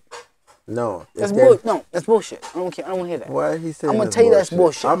bullshit. No. That's bullshit. I don't want to hear that. Why he saying I'm going to that's tell you that's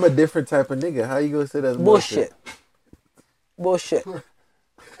bullshit? bullshit. I'm a different type of nigga. How you going to say that's bullshit? Bullshit.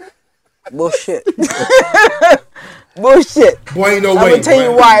 Bullshit. Boy, ain't no I'm way. going to tell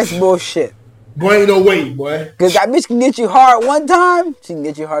you why it's bullshit. Boy, ain't no way, boy. Because that bitch can get you hard one time, she can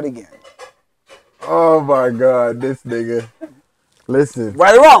get you hard again. Oh my God, this nigga. Listen.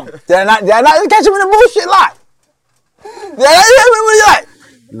 Right or wrong? Did I not catch him in the bullshit lie? Did I not catch him in the lie?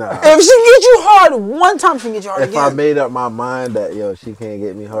 Nah. If she can get you hard one time, she can get you hard If again. I made up my mind that, she can't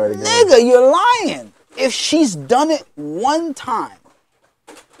get me hard again. Nigga, you're lying. If she's done it one time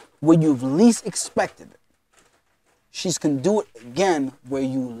where you've least expected it, she's can do it again where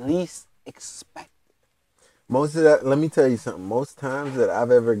you least expect it. Most of that, let me tell you something. Most times that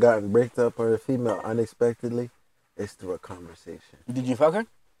I've ever gotten bricked up on a female unexpectedly, it's through a conversation. Did you fuck her?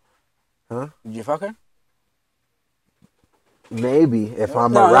 Huh? Did you fuck her? Maybe if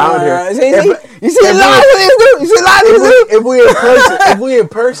I'm around her. You see lies niggas do? You see lies niggas do? If we in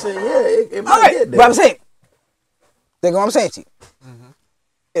person, yeah, it might get there. But I'm saying, think what I'm saying to you.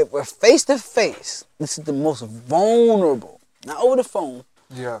 If we're face to face, this is the most vulnerable. Not over the phone.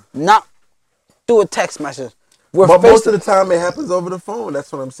 Yeah. Not through a text message. But most of the time it happens over the phone.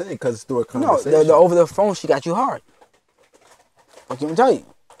 That's what I'm saying, because it's through a No, conversation. the over the phone, she got you hard. I can tell you.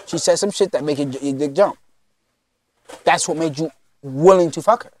 She said some shit that make your dick jump. That's what made you willing to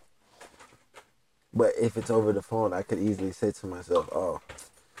fuck her. But if it's over the phone, I could easily say to myself, oh,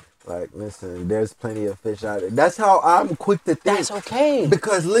 like, listen, there's plenty of fish out there. That's how I'm quick to think. That's okay.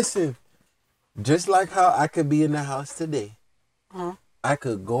 Because, listen, just like how I could be in the house today, I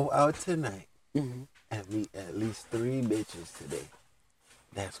could go out tonight and meet at least 3 bitches today.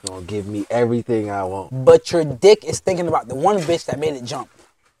 That's going to give me everything I want. But your dick is thinking about the one bitch that made it jump.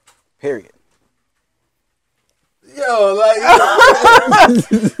 Period. Yo, like... What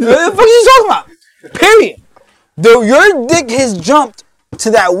the fuck are you talking about? Period. Your dick has jumped to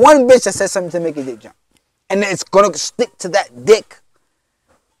that one bitch that said something to make your dick jump. And it's going to stick to that dick.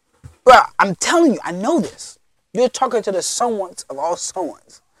 Bro, I'm telling you, I know this. You're talking to the someones of all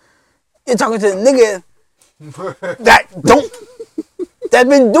someones. You're talking to the nigga that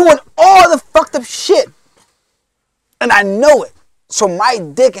been doing all the fucked up shit. And I know it. So my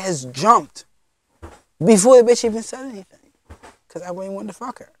dick has jumped before the bitch even said anything. Because I wouldn't want to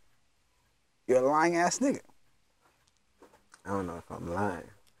fuck her. You're a lying ass nigga. I don't know if I'm lying,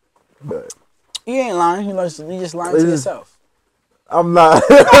 but... You ain't lying. You just lying to yourself. I'm not.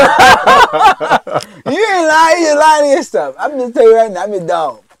 You ain't lying. You just lying to yourself. I'm just telling you right now. I'm your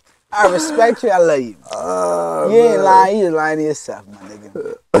dog. I respect you. I love you. You ain't lying. You just lying to yourself, my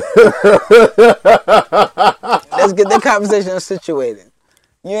nigga. Let's get that conversation situated.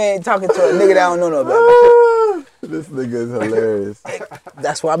 You ain't talking to a nigga that don't know no better. This nigga is hilarious.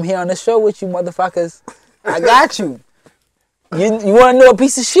 That's why I'm here on the show with you, motherfuckers. I got you. You want to know a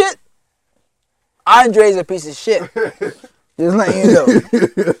piece of shit? Andre's a piece of shit. Just letting you know.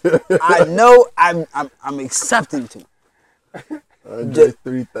 I know I'm accepting to. Just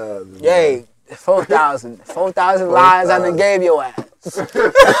 3,000. Yay, 4,000. 4,000 lies I done gave your ass. 4,000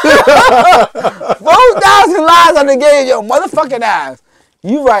 lies I done gave your motherfucking ass.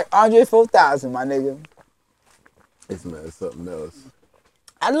 You right, Andre 4,000, my nigga. It's man, something else.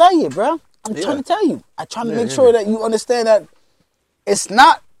 I love you, bro. I'm trying to tell you. I'm trying to make sure that you understand that it's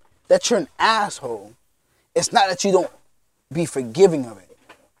not that you're an asshole. It's not that you don't be forgiving of it.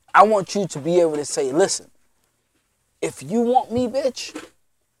 I want you to be able to say, listen, if you want me, bitch,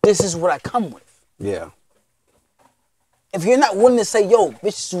 this is what I come with. Yeah. If you're not willing to say, yo, bitch,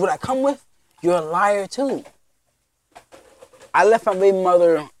 this is what I come with, you're a liar too. I left my baby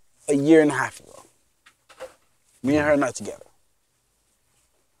mother a year and a half ago. Me and her are not together.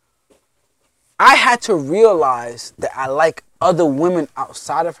 I had to realize that I like other women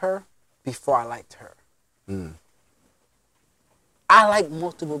outside of her before I liked her. I like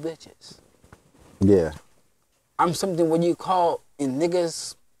multiple bitches. Yeah. I'm something what you call in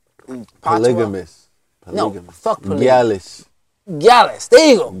niggas in Polygamous. No, fuck polygamy. Gallus. Gallus.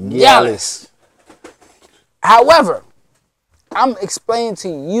 There you go. Gallus. However, I'm explaining to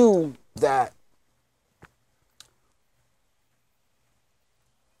you that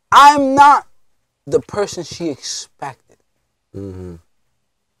I'm not the person she expected.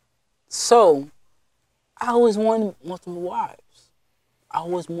 So, I always wanted multiple wives. I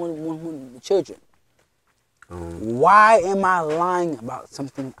always wanted children. Why am I lying about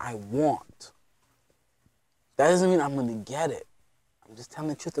something I want? That doesn't mean I'm going to get it. I'm just telling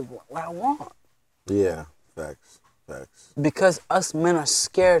the truth of what I want. Yeah, facts. Because us men are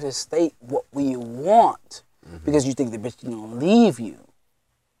scared to state what we want. Because you think the bitch is going to leave you.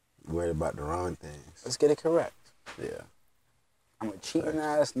 Worried about the wrong things. Let's get it correct. Yeah. I'm a cheating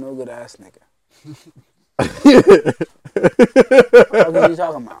ass, no good ass nigga. What are you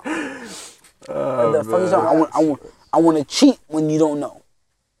talking about? What the fuck is talking? I want to cheat when you don't know.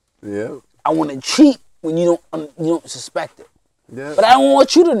 Yeah. I want to cheat when you don't suspect it. Yeah. But I don't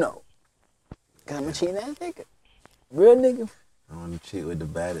want you to know. Cause I'm a cheating ass nigga. Real nigga. I want to cheat with the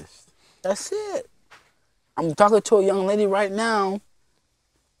baddest. That's it. I'm talking to a young lady right now.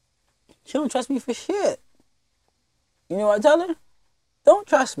 She don't trust me for shit. You know what I tell her? Don't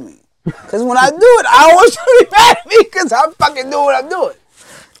trust me. Because when I do it, I don't want you to be mad at me because I'm fucking doing what I'm doing.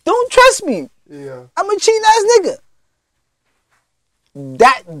 Don't trust me. Yeah. I'm a cheating ass nigga.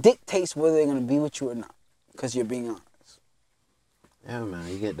 That dictates whether they're going to be with you or not. Because you're being honest. Yeah, man.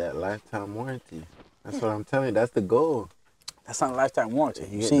 You get that lifetime warranty. That's what I'm telling you. That's the goal. That's not a lifetime warranty.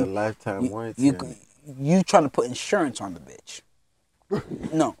 You get the lifetime warranty. You trying to put insurance on the bitch.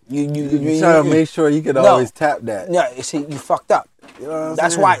 No. You trying to make sure you can always tap that. Yeah, you see, you fucked up. You know what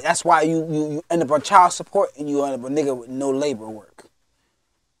That's I'm why. saying? That's why you end up on child support and you end up a nigga with no labor work.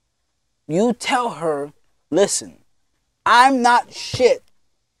 You tell her, listen, I'm not shit,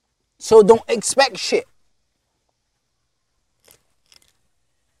 so don't expect shit.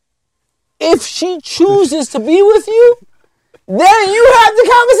 If she chooses to be with you, then you have the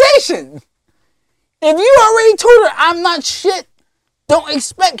conversation. If you already told her, I'm not shit, don't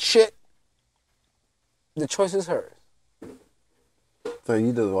expect shit, the choice is hers. So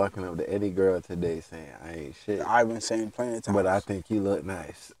you just walking up to any girl today saying, I ain't shit. I've been saying plenty of times. But I think you look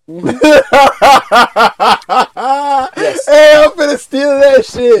nice. Yes. Hey, I'm finna steal that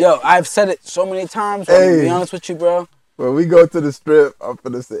shit. Yo, I've said it so many times. I'm gonna be honest with you, bro. When we go to the strip, I'm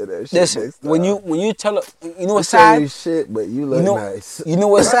finna say that shit. Listen, next time. when you tell her, you know what's I'm telling sad? you shit, but you look nice. You know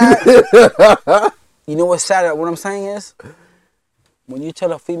what's sad? You know what's sad? What I'm saying is, when you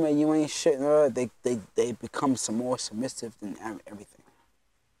tell a female you ain't shit, they become some more submissive than everything.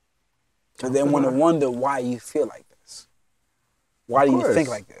 Because they want to wonder why you feel like this. Why do you think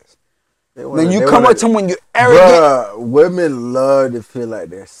like this? Then you come up to them when you're arrogant. Bruh, women love to feel like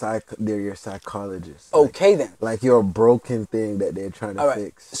they're your psychologist. Okay, then. Like you're a broken thing that they're trying to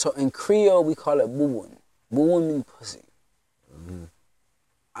fix. So in Creole, we call it boo-woon. Boo-woon means pussy. Mm-hmm.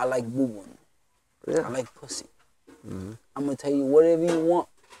 I like boo-woon. Yeah. I like pussy. Mm-hmm. I'm going to tell you whatever you want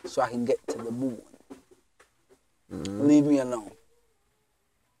so I can get to the boo-woon. Mm-hmm. Leave me alone.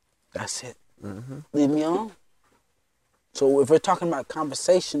 That's it. Mm-hmm. Leave me alone. So if we're talking about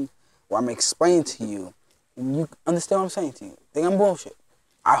conversation where I'm explaining to you, and you understand what I'm saying to you, think I'm bullshit.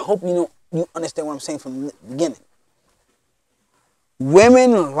 I hope you understand what I'm saying from the beginning.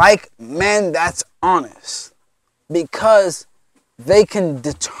 Women like men that's honest because they can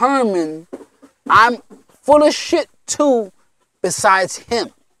determine I'm full of shit too besides him.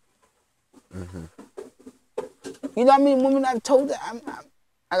 Mm-hmm. You know what I mean? Women I've told that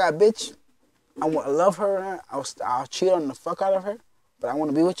I got a bitch. I love her. I'll cheat on the fuck out of her, but I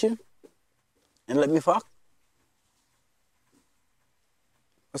want to be with you and let me fuck.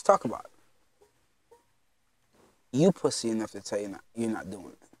 Let's talk about it. You pussy enough to tell you you're not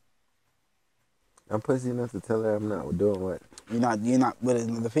doing it. I'm pussy enough to tell her I'm not doing what? You're not with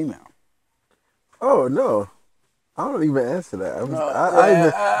another female. Oh no, I don't even answer that.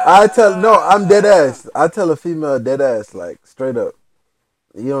 I'm dead ass. I tell a female dead ass like straight up.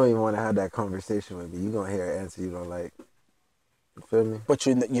 You don't even want to have that conversation with me. You gonna hear an answer you don't like. You feel me? But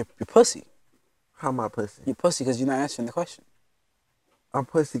you're pussy. How am I pussy? You're pussy because you're not answering the question. I'm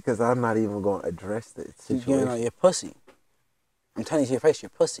pussy because I'm not even going to address the situation. You're pussy. I'm telling you to your face, you're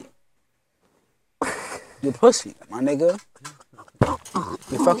pussy. You're pussy, my nigga.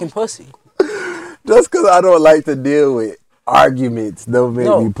 You're fucking pussy. Just because I don't like to deal with arguments don't make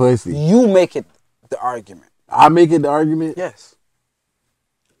me pussy. You make it the argument. I make it the argument? Yes.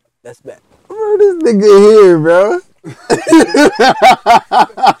 That's bad. Bro, this nigga here, bro.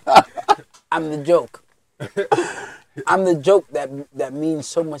 I'm the joke. I'm the joke that means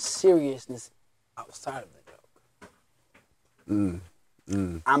so much seriousness outside of the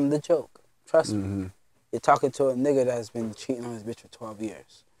joke. I'm the joke. Trust me. You're talking to a nigga that's been cheating on his bitch for 12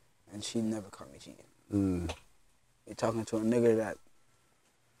 years, and she never caught me cheating. You're talking to a nigga that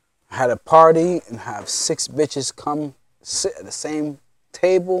had a party and have 6 bitches come sit at the same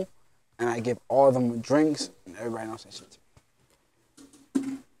table, and I give all of them drinks, and everybody knows that shit to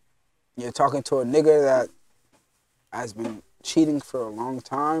me. You're talking to a nigga that has been cheating for a long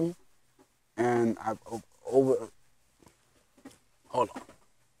time, and I've hold on.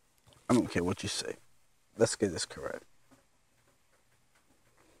 I don't care what you say. Let's get this correct.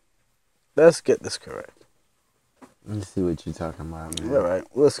 Let's get this correct. Let me see what you're talking about, man. All right,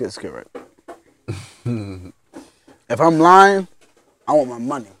 let's get this correct. If I'm lying, I want my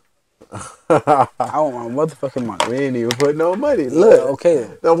money. I want my motherfucking money. We ain't even put no money. Look, okay.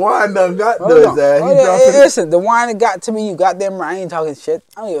 The wine done got to his ass. Listen, the wine that got to me, you goddamn right. I ain't talking shit.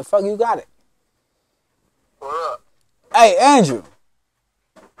 I don't give a fuck. You got it. What up? Hey, Andrew.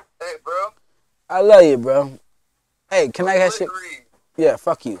 Hey, bro. I love you, bro. Hey, can I ask you? Yeah,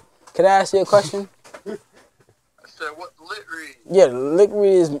 fuck you. Can I ask you a question? I said, what's lit read? Yeah, lit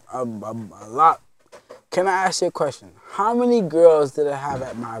read is a lot. Can I ask you a question? How many girls did I have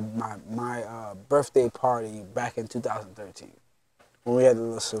at my birthday party back in 2013 when we had a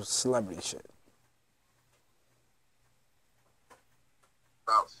little celebrity shit?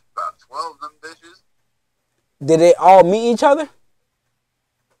 About 12 of them bitches. Did they all meet each other?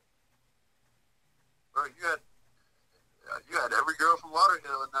 Bro, you had every girl from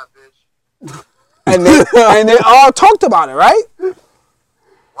Lauderhill in that bitch. and they all talked about it, right?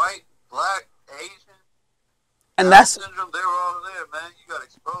 White, black, Asian. And that's syndrome, they were all there, man. You got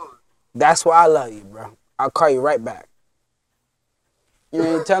exposed. That's why I love you, bro. I'll call you right back. You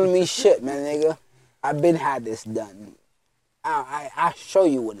ain't telling me shit, man, nigga. I've been had this done. I'll show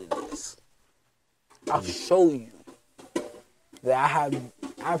you what it is. I'll show you that I have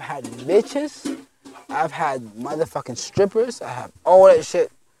I've had bitches. I've had motherfucking strippers. I have all that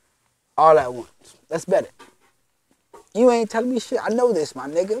shit all at once. That's better. You ain't telling me shit. I know this, my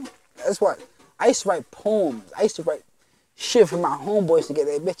nigga. That's what. I used to write poems. I used to write shit for my homeboys to get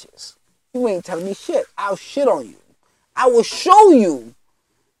their bitches. You ain't telling me shit. I'll shit on you. I will show you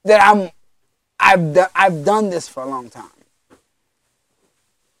that I've done this for a long time.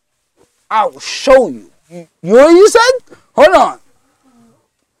 I will show you. You know what you said? Hold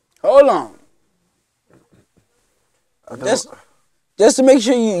on. Just to make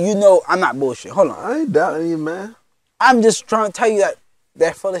sure you know I'm not bullshit. Hold on. I ain't doubting you, man. I'm just trying to tell you that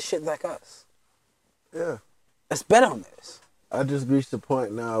they're full of shit like us. Yeah. Let's bet on this. I just reached a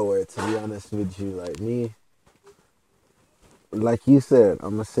point now where, to be honest with you, like me, like you said,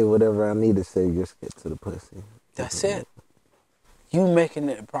 I'm gonna say whatever I need to say. Just get to the pussy. That's it. You making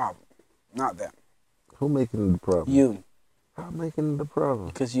it a problem, not them. Who making it the problem? You. I'm making it the problem.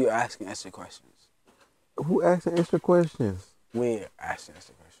 Because you're asking extra questions. Who asking extra questions? We're asking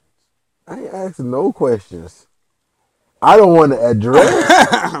extra questions. I ain't asking no questions. I don't want to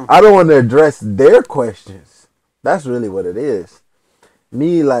address. I don't want to address their questions. That's really what it is. I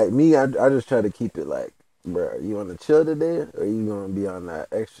just try to keep it like, bro, you want to chill today, or you gonna be on that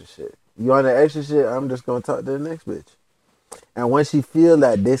extra shit? You on that extra shit? I'm just gonna talk to the next bitch. And when she feel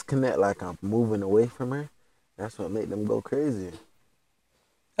that disconnect, like I'm moving away from her, that's what make them go crazy.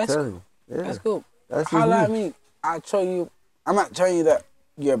 That's Tell cool. you. Yeah. That's cool. That's Holla just at me. I'll show you. I'm not telling you that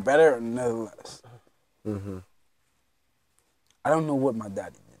you're better or nothing less. Mm-hmm. I don't know what my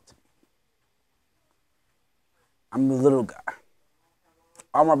daddy did to me. I'm the little guy.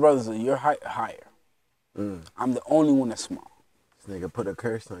 All my brothers are your height or higher. I'm the only one that's small. This nigga put a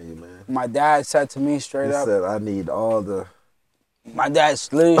curse on you, man. My dad said to me straight He up. said, I need all the... My dad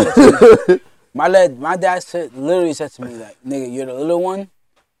literally said to me, my dad literally said to me, like, nigga, you're the little one.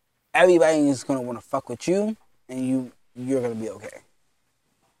 Everybody is gonna want to fuck with you, and you're gonna be okay.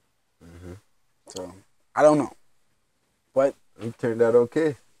 Mm-hmm. So I don't know, but it turned out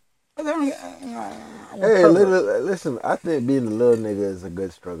okay. Hey, listen, I think being a little nigga is a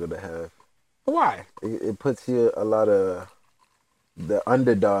good struggle to have. Why? It puts you a lot of the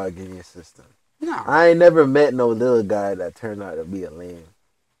underdog in your system. No. I ain't never met no little guy that turned out to be a lame.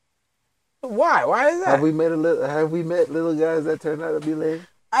 Why? Why is that? Have we met little guys that turned out to be lame?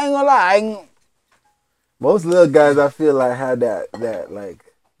 I ain't gonna lie. Most little guys, I feel like, had that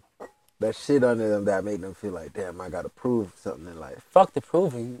shit under them that make them feel like, damn, I gotta prove something in life. Fuck the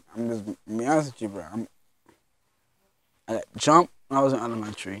proving. I'm just be honest with you, bro. I got jumped when I was in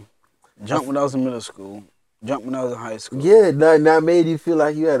elementary. Jumped when I was in middle school. Jumped when I was in high school. Yeah, that made you feel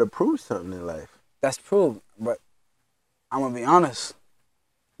like you had to prove something in life. That's proved, but I'm gonna be honest.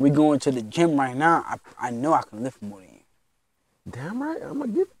 We going to the gym right now. I know I can lift more than you. Damn right, I'm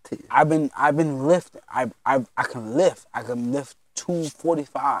gonna give it to you. I've been lifting. I can lift. I can lift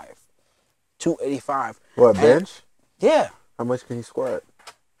 245, 285. What, bench? Yeah. How much can you squat?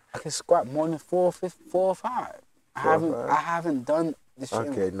 I can squat more than 4 or 5. I haven't done this shit.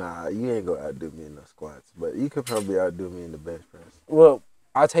 Okay, nah, you ain't gonna outdo me in the squats, but you could probably outdo me in the bench press. Well,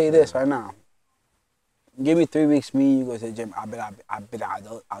 I'll tell you this right now. Give me 3 weeks, me and you go to the gym. I bet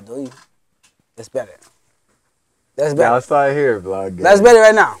I'll do you. That's better. That's better. Now start here, vlog. That's better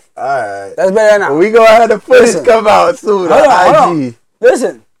right now. All right. That's better right now. Well, we gonna have the footage come out soon. Hold on IG. on.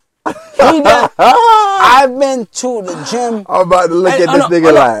 Listen. I've been to the gym. I'm about to look at this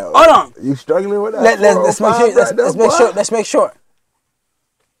nigga like, hold on. You struggling with that? Let's make sure.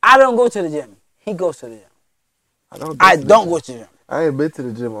 I don't go to the gym. He goes to the gym. I don't go to the gym. I ain't been to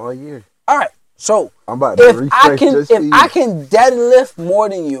the gym all year. All right. So I'm about to if I can deadlift more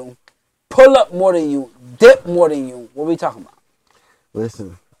than you, pull up more than you, dip more than you, what are we talking about?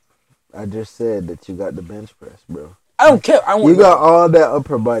 Listen, I just said that you got the bench press, bro. I don't care. You got all that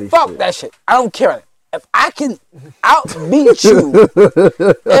upper body Fuck shit. that shit. I don't care. If I can outbeat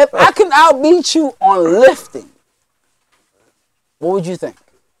you, on lifting, what would you think?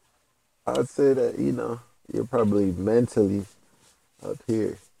 I'd say that, you're probably mentally up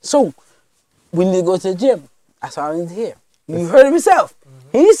here. So, we need to go to the gym. That's all I need to hear. You heard him himself.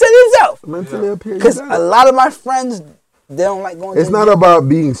 He said it himself. Mentally up here. Because a lot of my friends, they don't like going to the gym. It's not about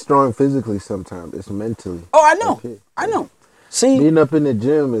being strong physically sometimes. It's mentally. Oh, I know. I know. See, being up in the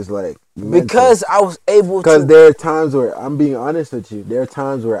gym is like mental. Because I was able to. Because there are times where, I'm being honest with you, there are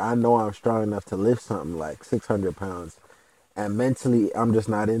times where I know I'm strong enough to lift something like 600 pounds. And mentally, I'm just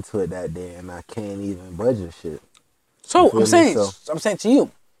not into it that day, and I can't even budget shit. So I'm saying to you,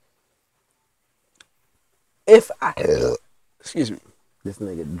 if I, excuse me, this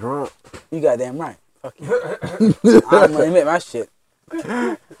nigga drunk. You goddamn right. Fuck you. I'm gonna admit my shit.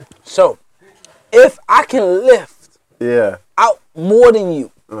 So, if I can lift Yeah. out more than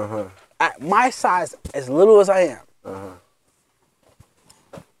you Uh-huh. at my size, as little as I am,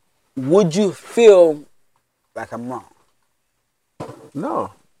 would you feel like I'm wrong?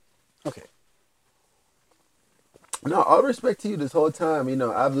 No. Okay. No, all respect to you this whole time. You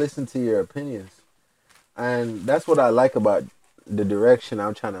know, I've listened to your opinions. And that's what I like about the direction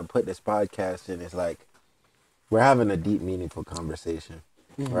I'm trying to put this podcast in. Is like, we're having a deep, meaningful conversation,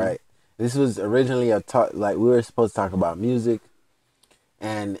 right? This was originally a talk, like we were supposed to talk about music,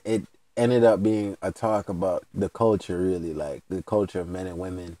 and it ended up being a talk about the culture, really, like the culture of men and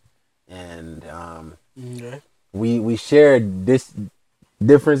women, and we shared this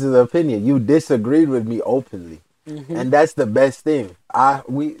differences of opinion. You disagreed with me openly, and that's the best thing. How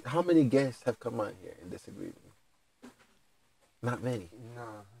many guests have come on here and disagreed with me? Not many. No,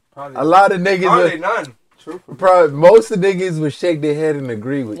 probably. A lot of niggas. Probably none. Truthfully. Probably most of the niggas would shake their head and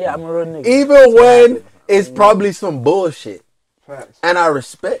agree with Yeah, you. I'm a real nigga. Even when it's probably some bullshit. Facts. And I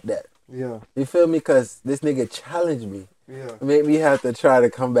respect that. Yeah. You feel me? Because this nigga challenged me. Yeah. Made me have to try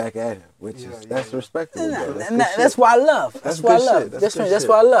to come back at him, which is that's respectable. And Bro. that's what I love. That's what I good love. shit. That's That's good that's shit.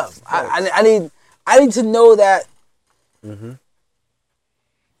 what I love. I need to know that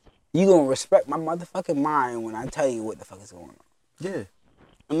you gonna respect my motherfucking mind when I tell you what the fuck is going on. Yeah.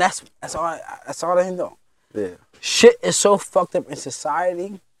 And that's all I know. Yeah. Shit is so fucked up in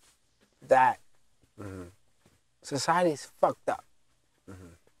society that society is fucked up.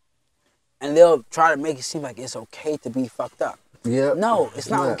 And they'll try to make it seem like it's okay to be fucked up. Yeah. No, it's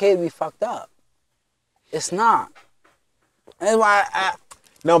not okay to be fucked up. It's not. And that's why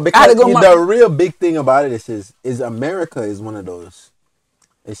No, because I had to go the real big thing about it is America is one of those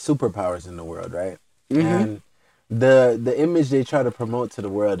superpowers in the world, right? And the image they try to promote to the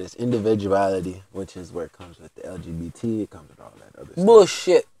world is individuality, which is where it comes with the LGBT, it comes with all that other stuff.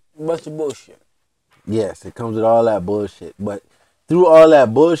 bullshit. Bunch of bullshit. Yes, it comes with all that bullshit. But through all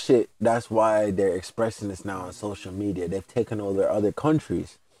that bullshit, that's why they're expressing this now on social media. They've taken over other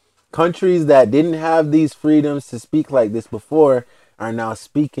countries. Countries that didn't have these freedoms to speak like this before are now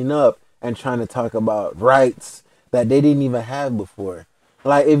speaking up and trying to talk about rights that they didn't even have before.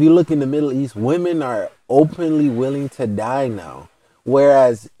 Like, if you look in the Middle East, women are openly willing to die now.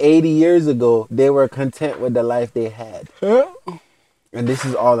 Whereas 80 years ago, they were content with the life they had. And this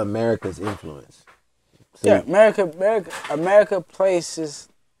is all America's influence. So Yeah, America places.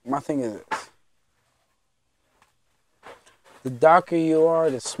 My thing is this: the darker you are,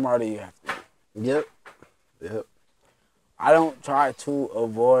 the smarter you have to be. Yep. I don't try to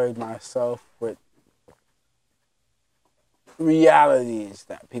avoid myself with realities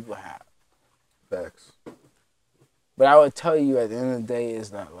that people have. Facts. But I would tell you at the end of the day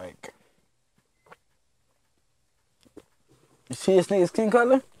is that, like, you see this nigga's skin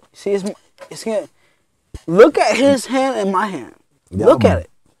color? You see his skin? Look at his hand and my hand. Look at it.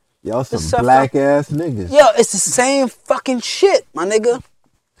 Y'all some It's a black ass niggas. Yo, it's the same fucking shit, my nigga.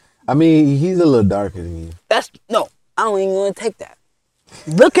 I mean, he's a little darker than you. No, I don't even want to take that.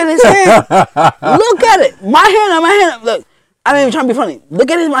 Look at his hand. Look at it. My hand and my hand. Look, I ain't even trying to be funny. Look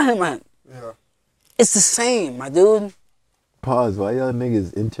at his, my hand, my hand. Yeah. It's the same, my dude. Pause. Why y'all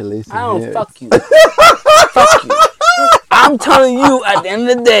niggas interlacing I don't hairs? fuck you. Fuck you. I'm telling you at the end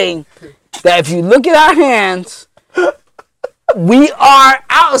of the day that if you look at our hands, we are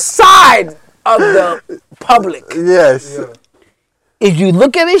outside of the public. Yes. Yeah. If you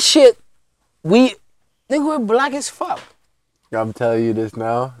look at this shit, nigga, we're black as fuck. I'm telling you this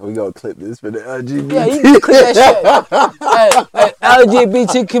now. We gonna clip this for the LGBT. Yeah, you can click that shit. Hey,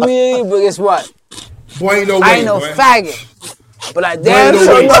 LGBT community, but guess what? Boy, ain't no way, I ain't no boy. faggot. But I damn no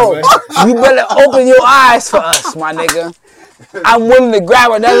sure way, know boy. you better open your eyes for us, my nigga. I'm willing to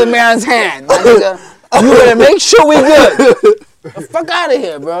grab another man's hand, my nigga. You better make sure we good. Fuck out of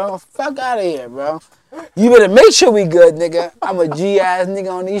here, bro. Fuck out of here, bro. You better make sure we good, nigga. I'm a G-ass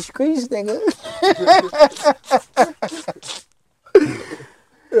nigga on these streets, nigga.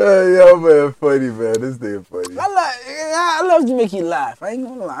 Yo, man, funny, man. This nigga funny. I love to make you laugh. I ain't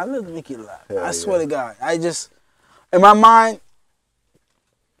gonna lie. I love to make you laugh. Hell I swear to God. I just, in my mind,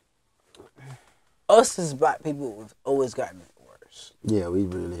 us as black people, we've always gotten it worse. Yeah, we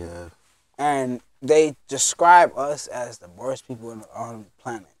really have. And they describe us as the worst people on the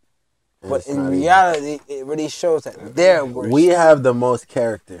planet. But It's in not even. reality, it really shows that they're worse. We have the most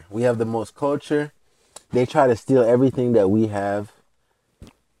character. We have the most culture. They try to steal everything that we have.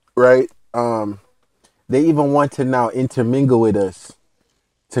 Right? They even want to now intermingle with us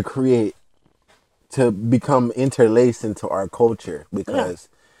to become interlaced into our culture because,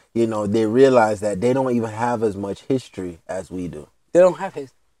 you know, they realize that they don't even have as much history as we do. They don't have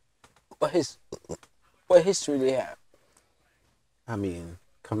what history they have. I mean,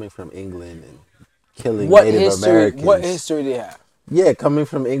 coming from England and killing Native Americans. What history they have? Yeah, coming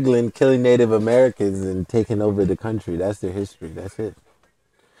from England, killing Native Americans and taking over the country. That's their history. That's it.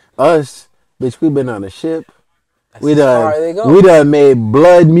 Us, bitch, we been on a ship. That's as far as they go. We done made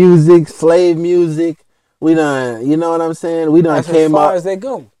blood music, slave music. We done, you know what I'm saying? We done That's came as far up. as they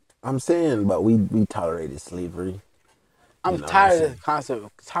go. I'm saying, but we tolerated slavery. I'm tired of the concept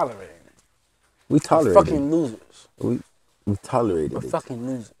of tolerating it. We tolerated We're fucking losers. We tolerated We're it. fucking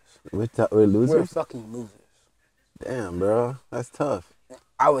losers. We're losers? We're fucking losers. Damn, bro. That's tough.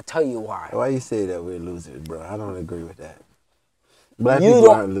 I would tell you why. Why you say that we're losers, bro? I don't agree with that. Black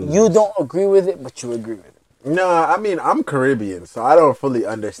people aren't losers. You don't agree with it, but you agree with it. No, I mean, I'm Caribbean, so I don't fully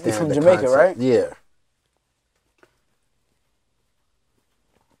understand. You're from the Jamaica, concept. right? Yeah.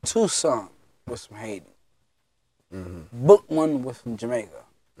 Tucson was from Haiti. Mm-hmm. Bookman was from Jamaica.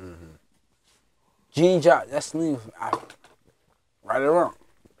 Mm-hmm. Jean Jacques, that's Lee from Africa. Right or wrong?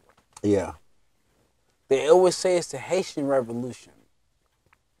 Yeah. They always say it's the Haitian Revolution.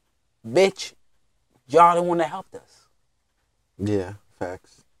 Bitch, y'all the one that helped us. Yeah,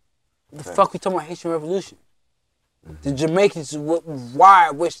 facts. The fuck we talking about Haitian Revolution? Mm-hmm. The Jamaicans is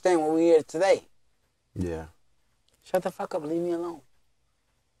why we're staying where we are today. Yeah. Shut the fuck up, leave me alone.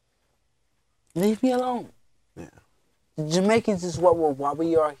 Leave me alone. Yeah. The Jamaicans is why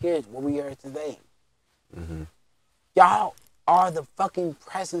we are here, what we are today. Mm-hmm. Y'all are the fucking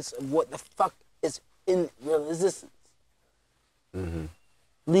presence of what the fuck is in real existence. Mm-hmm.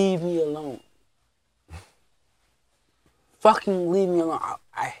 Leave me alone. Fucking leave me alone.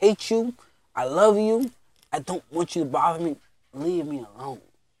 I hate you. I love you. I don't want you to bother me. Leave me alone.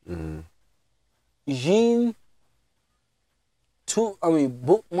 Mm-hmm.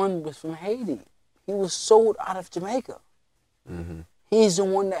 Bookman was from Haiti. He was sold out of Jamaica. Mm-hmm. He's the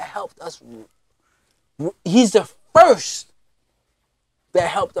one that helped us. He's the first that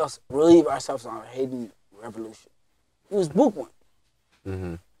helped us relieve ourselves on our Haitian Revolution. He was Bookman.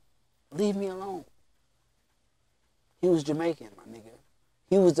 Mm-hmm. Leave me alone. He was Jamaican, my nigga.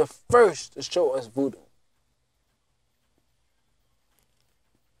 He was the first to show us voodoo.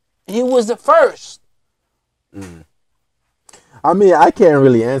 He was the first. Mm. I mean, I can't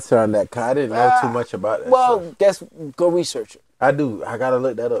really answer on that because I didn't know too much about that. Well, go research it. I do. I gotta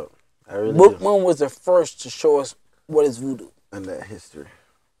look that up. I really Bookman was the first to show us what is voodoo. And that history.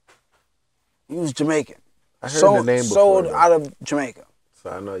 He was Jamaican. I heard the name before. Sold though. out of Jamaica. So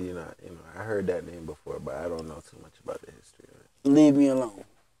I know you're not. I heard that name before, but I don't know too much about the history of it. Leave me alone.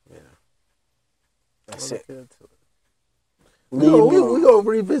 Yeah. That's it. We're gonna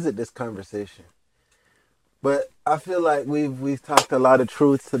revisit this conversation. But I feel like we've talked a lot of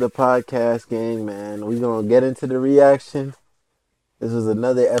truth to the podcast gang, man. We're gonna get into the reaction. This was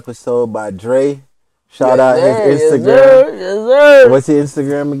another episode by Dre. Shout out his Instagram. Yes, sir. What's his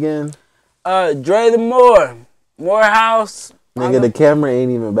Instagram again? Dre the Morehouse. Nigga, the camera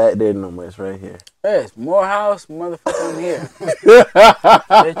ain't even back there no more. It's right here. Yes, Morehouse, motherfucker, I'm here.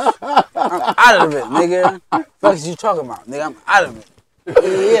 Bitch, I'm out of it, nigga. Fuck is you talking about, nigga? I'm out of it.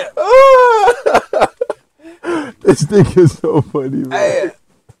 Yeah. This nigga's so funny, man. Hey,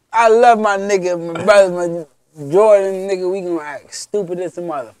 I love my nigga, my brother, my Jordan, nigga. We gonna act stupid as a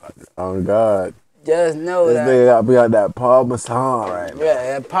motherfucker. Oh, God. Just know This that. nigga got to be on that Paul Masson right now.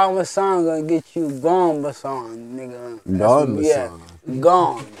 Yeah, that Parmesan gonna get you gone, Masson, nigga. Gone, Masson. Yeah,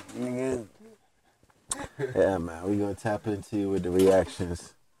 gone, nigga. Yeah, man. We gonna tap into you with the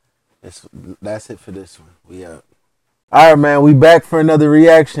reactions. That's it for this one. We out. All right, man. We back for another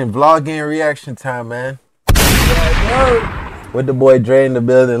reaction. Vlogging reaction time, man. With the boy Dre in the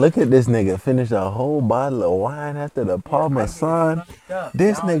building. Look at this nigga. Finish a whole bottle of wine after the Parmesan.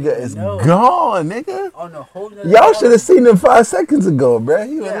 This nigga is gone, nigga. Oh, no, hold it. Y'all should have seen him 5 seconds ago, bro.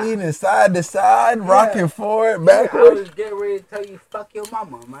 He was leaning side to side, rocking forward, I backwards. was getting ready to tell you, fuck your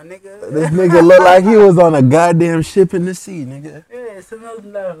mama, my nigga. This nigga looked like he was on a goddamn ship in the sea, nigga. Yeah, it's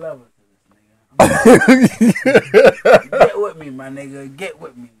another level to this nigga. Get with me, my nigga. Get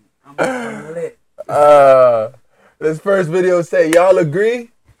with me. I'm lit. This first video say, y'all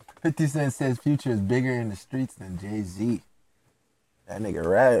agree? 50 Cent says Future is bigger in the streets than Jay-Z. That nigga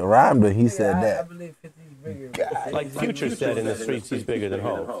rhymed when he said I that. believe 50 is bigger. God. Like Future said in the streets, he's bigger than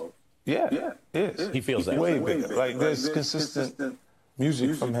Hov. Yeah, is. He feels that Way bigger. Like there's consistent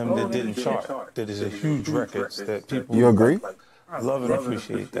music from him that didn't chart. That is a huge records that people You agree? love and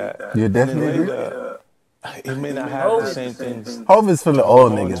appreciate that. You definitely agree? It may not have the same things Hov is for the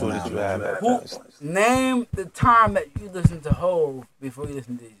old going niggas to it that you have now. at that. Name the time that you listened to Hov before you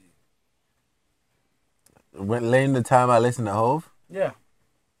listened to Jay-Z. Lane the time I listened to Hov? Yeah.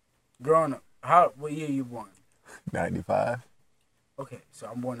 Growing up. What year you born? 95. Okay, so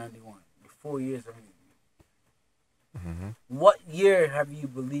I'm born 91. You're 4 years ahead of me. Mm-hmm. What year have you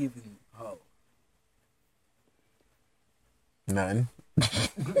believed in hoes? None.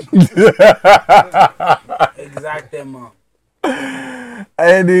 Exact mom. I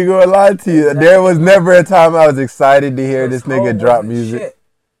ain't even gonna lie to you. There was never a time I was excited to hear this nigga drop music. Shit.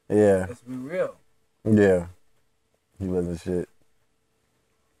 Yeah. Let's be real. Yeah. He wasn't shit.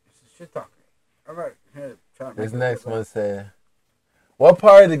 It's a shit talker. All right. Here, This next one said, what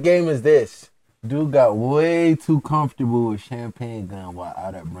part of the game is this? Dude got way too comfortable with champagne gun while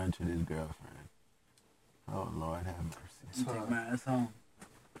out at brunch with his girlfriend. Oh, Lord have mercy. Take my ass home.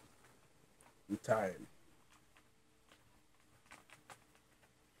 I'm tired.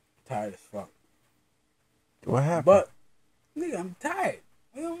 Tired as fuck. What happened? But, nigga, I'm tired.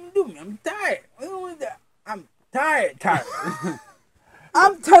 What you want me to do me? I'm tired. What you want me to do? I'm tired.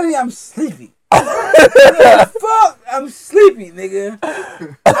 I'm telling you, I'm sleepy. Nigga, fuck, I'm sleepy, nigga.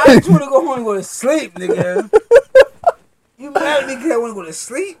 I just want to go home and go to sleep, nigga. You mad at me because I want to go to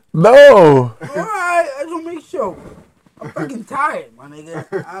sleep? No. Alright, I just want to make sure. I'm fucking tired, my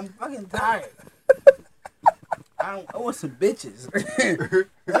nigga. I'm fucking tired. I want some bitches.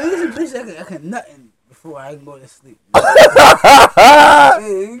 I need some bitches I can nut in before I can go to sleep. Hey,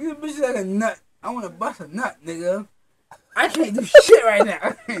 you bitches I can nut. I want to bust a nut, nigga. I can't do shit right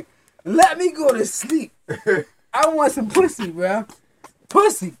now. Let me go to sleep. I want some pussy, bro.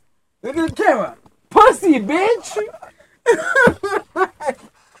 Pussy. Look at the camera. Pussy, bitch.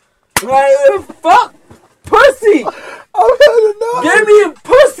 Like, fuck. Pussy. Give me a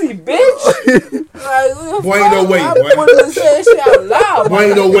pussy, bitch. Like, Boy, ain't no way, I boy. wanted to say that shit out loud. Boy,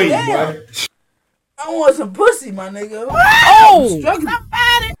 ain't no way, Damn. boy. I want some pussy, my nigga. Oh, I'm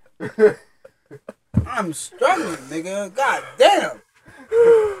struggling. I'm struggling, nigga. God damn.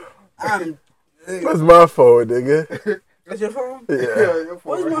 That's my phone, nigga. That's your phone? Yeah.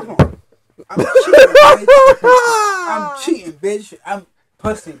 What's my phone? I'm cheating, bitch. I'm cheating, bitch. I'm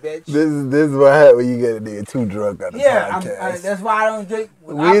pussy, bitch. This is what happens when you get a nigga too drunk on the podcast. That's why I don't drink.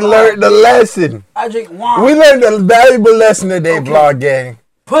 We learned the lesson. I drink wine. We learned a valuable lesson today, Vlog Gang.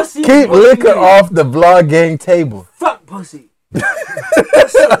 Pussy. Keep liquor off the Vlog Gang table. Fuck pussy.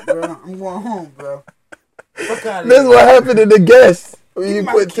 What's up, bro? I'm going home, bro. Fuck out of This here. is what happened to the guests when Give you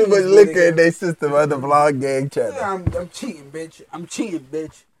my put too much keys, liquor nigga. in their system on the Vlog Gang channel. Yeah, I'm cheating, bitch. I'm cheating,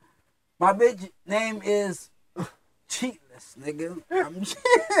 bitch. My bitch name is Cheatless, nigga. I'm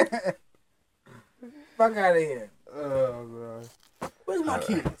fuck out of here. Oh, God. Where's my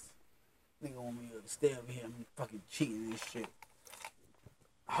keys? Nigga want me to stay over here. I'm fucking cheating this shit.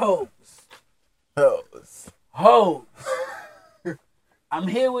 Hoes. Hoes. I'm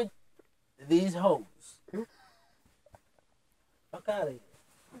here with these hoes. Fuck out of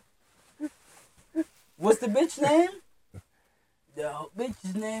here. What's the bitch name? The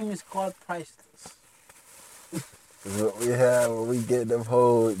bitch's name is called Priceless. This is what we have when we get them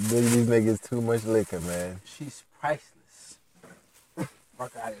hoes. These niggas too much liquor, man. She's priceless.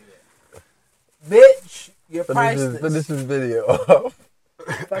 Fuck out of here. Bitch, you're priceless. Finish this video off.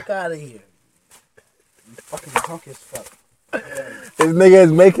 Fuck out of here. You fucking drunk as fuck. This nigga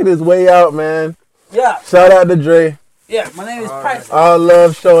is making his way out, man. Yeah. Shout out to Dre. Yeah, my name is Priceless. All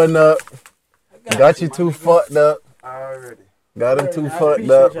love showing up. I Got you my too nigga. fucked up. Already. Got him Yeah, too I fucked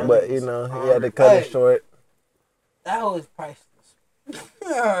appreciate up, y'all but niggas. you know, he had to cut it Hey. short. That hoe is priceless.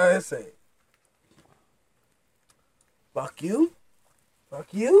 Yeah, I say. Fuck you.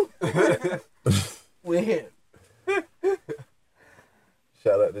 Fuck you. We're here.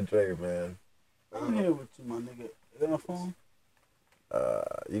 Shout out to Dre, man. I'm here with you, my nigga. You got a phone?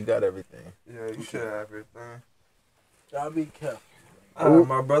 You got everything. Yeah, you should have everything. Y'all be careful.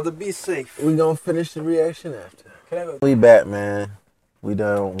 My brother, be safe. We gonna finish the reaction after. Can I go? We back, man. We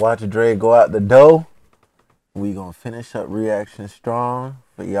done watch Dre go out the door. We gonna finish up reaction strong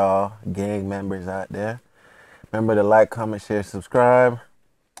for y'all gang members out there. Remember to like, comment, share, subscribe.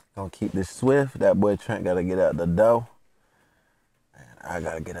 Gonna keep this swift. That boy Trent gotta get out the door. And I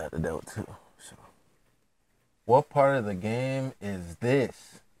gotta get out the door too. So, what part of the game is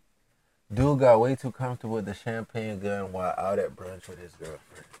this? Dude got way too comfortable with the champagne gun while out at brunch with his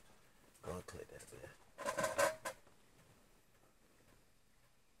girlfriend. Go and click that bit.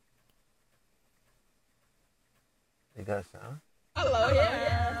 You got sound? Hello,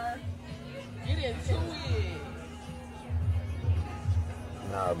 yeah. Get into it.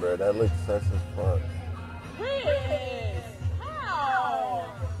 Nah, bro, that looks sus as fuck. Chris, how?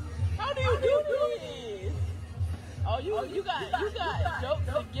 How do you do this? Oh, you got jokes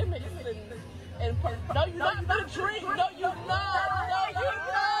and gimmicks and no, you not drink. No, you not.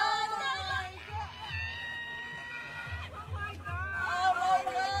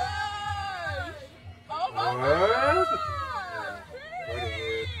 What?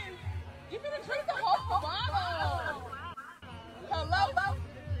 You finna drink the whole bottle. Hello?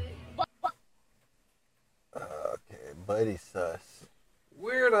 Okay, buddy sus.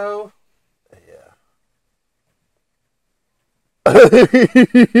 Weirdo. Yeah.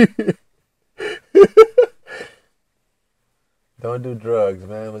 Don't do drugs,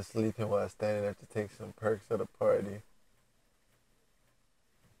 man. Was sleeping while standing up to take some perks at a party.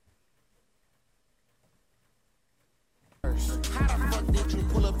 How the fuck did you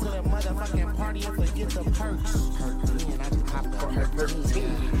pull up to that motherfucking party and forget the perks? Perk 10, I just popped up. Perk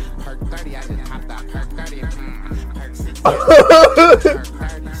 15. Perk 30, I just popped out. Perk 30. Perk 60. Perk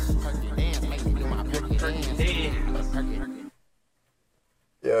 30. Perk dance, make me do my perky dance. Perky.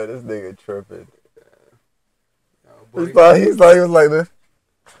 Yo, this nigga tripping. Boy, He was like this.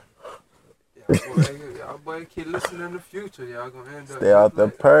 y'all boy keep listening in the future. Y'all gonna end up. Stay out the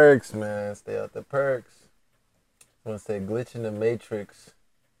like perks, man. Stay out the perks. I want to say glitch in the matrix.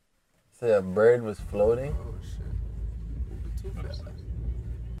 Say a bird was floating. Oh shit. Moving too fast.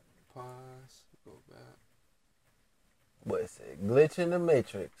 Pause. Go back. What is it? Glitch in the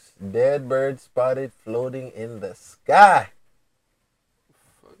matrix. Dead bird spotted floating in the sky. What the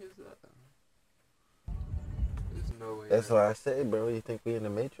fuck is that? There's no way. That's why I say, bro. You think we in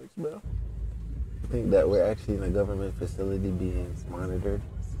the matrix, bro? You think that we're actually in a government facility being monitored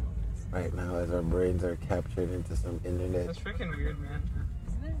right now as our brains are captured into some internet? That's freaking weird, man.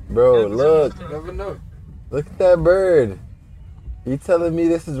 Bro, look. You never know. Look at that bird. You telling me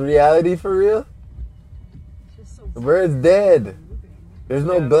this is reality for real? The bird's dead. There's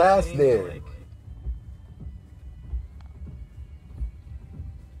no glass there.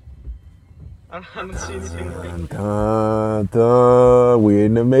 I don't see anything. Dun, dun. We're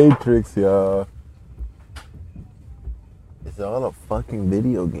in the matrix, y'all. It's all a fucking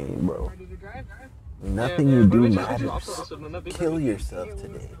video game, bro. Nothing you do matters. Kill yourself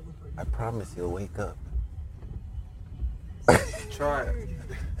today. I promise you'll wake up. Try it.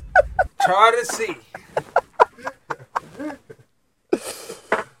 Try to see.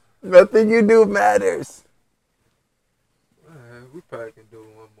 Nothing you do matters. We probably can do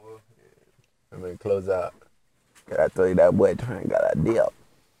one more. And then close out. I told you that boy Trent got a dip.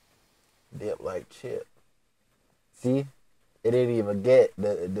 Dip like chip. See? It didn't even get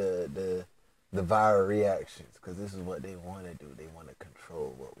the viral reactions because this is what they want to do. They want to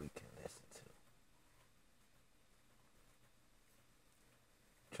control what we can listen to.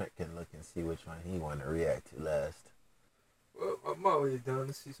 Trent can look and see which one he want to react to last. Well, I'm always down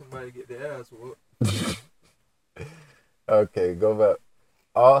to see somebody get their ass whooped. Okay, go back.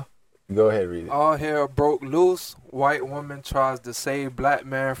 Go ahead, read it. All hell broke loose. White woman tries to save black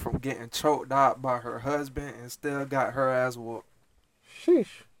man from getting choked out by her husband and still got her ass whooped.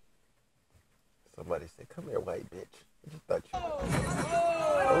 Sheesh. Somebody said, "Come here, white bitch." I just thought you.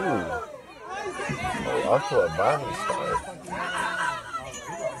 Oh, off to a violent start.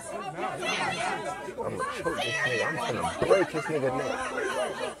 I'm gonna choke this nigga. I'm gonna break this nigga neck.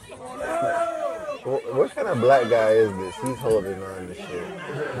 What kind of black guy is this? He's holding on to shit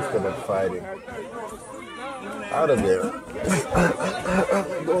instead of fighting. Out of there.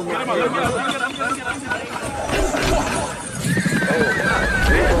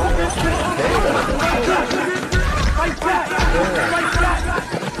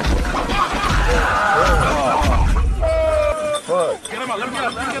 Fuck.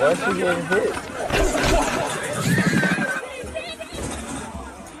 Why she getting hit?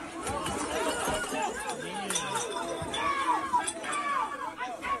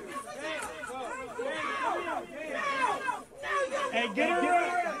 Hey, get her!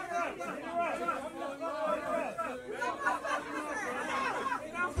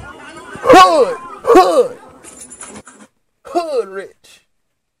 Hood rich.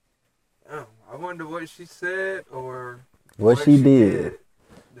 I wonder what she said or What she did.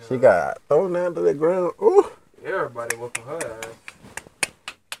 She got thrown down to the ground. Ooh. Everybody whooping her ass.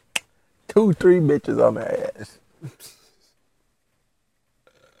 2, 3 bitches on her ass.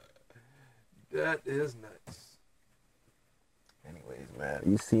 That is nuts. Anyways, man,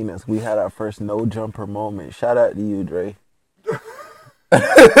 you seen us. We had our first no jumper moment. Shout out to you, Dre.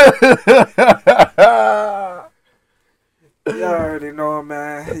 Y'all already know,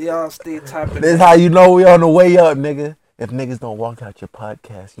 man. Y'all stay typing. This is how you know we on the way up, nigga. If niggas don't walk out your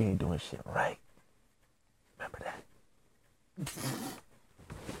podcast, you ain't doing shit right. Remember that.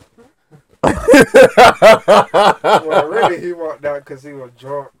 Well, really, he walked out because he was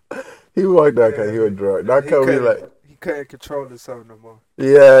drunk. He walked out because he was drunk. Not because he couldn't control himself no more.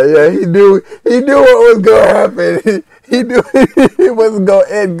 Yeah, he knew what was gonna happen. He knew it wasn't gonna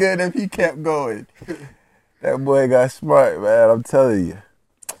end good if he kept going. That boy got smart, man. I'm telling you.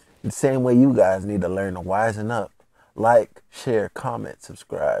 The same way you guys need to learn to wisen up. Like, share, comment,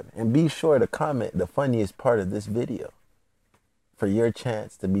 subscribe. And be sure to comment the funniest part of this video for your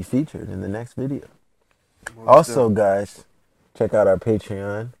chance to be featured in the next video. Also, guys, check out our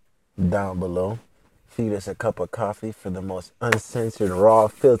Patreon down below. Feed us a cup of coffee for the most uncensored, raw,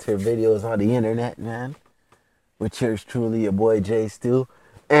 filtered videos on the internet, man. With yours truly, your boy Jay Stu,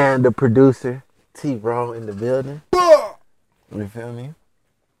 and the producer, T Raw in the building. You feel me?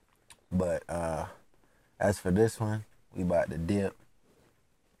 But as for this one, we about to dip.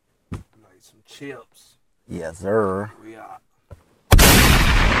 Like some chips. Yes, sir. We out.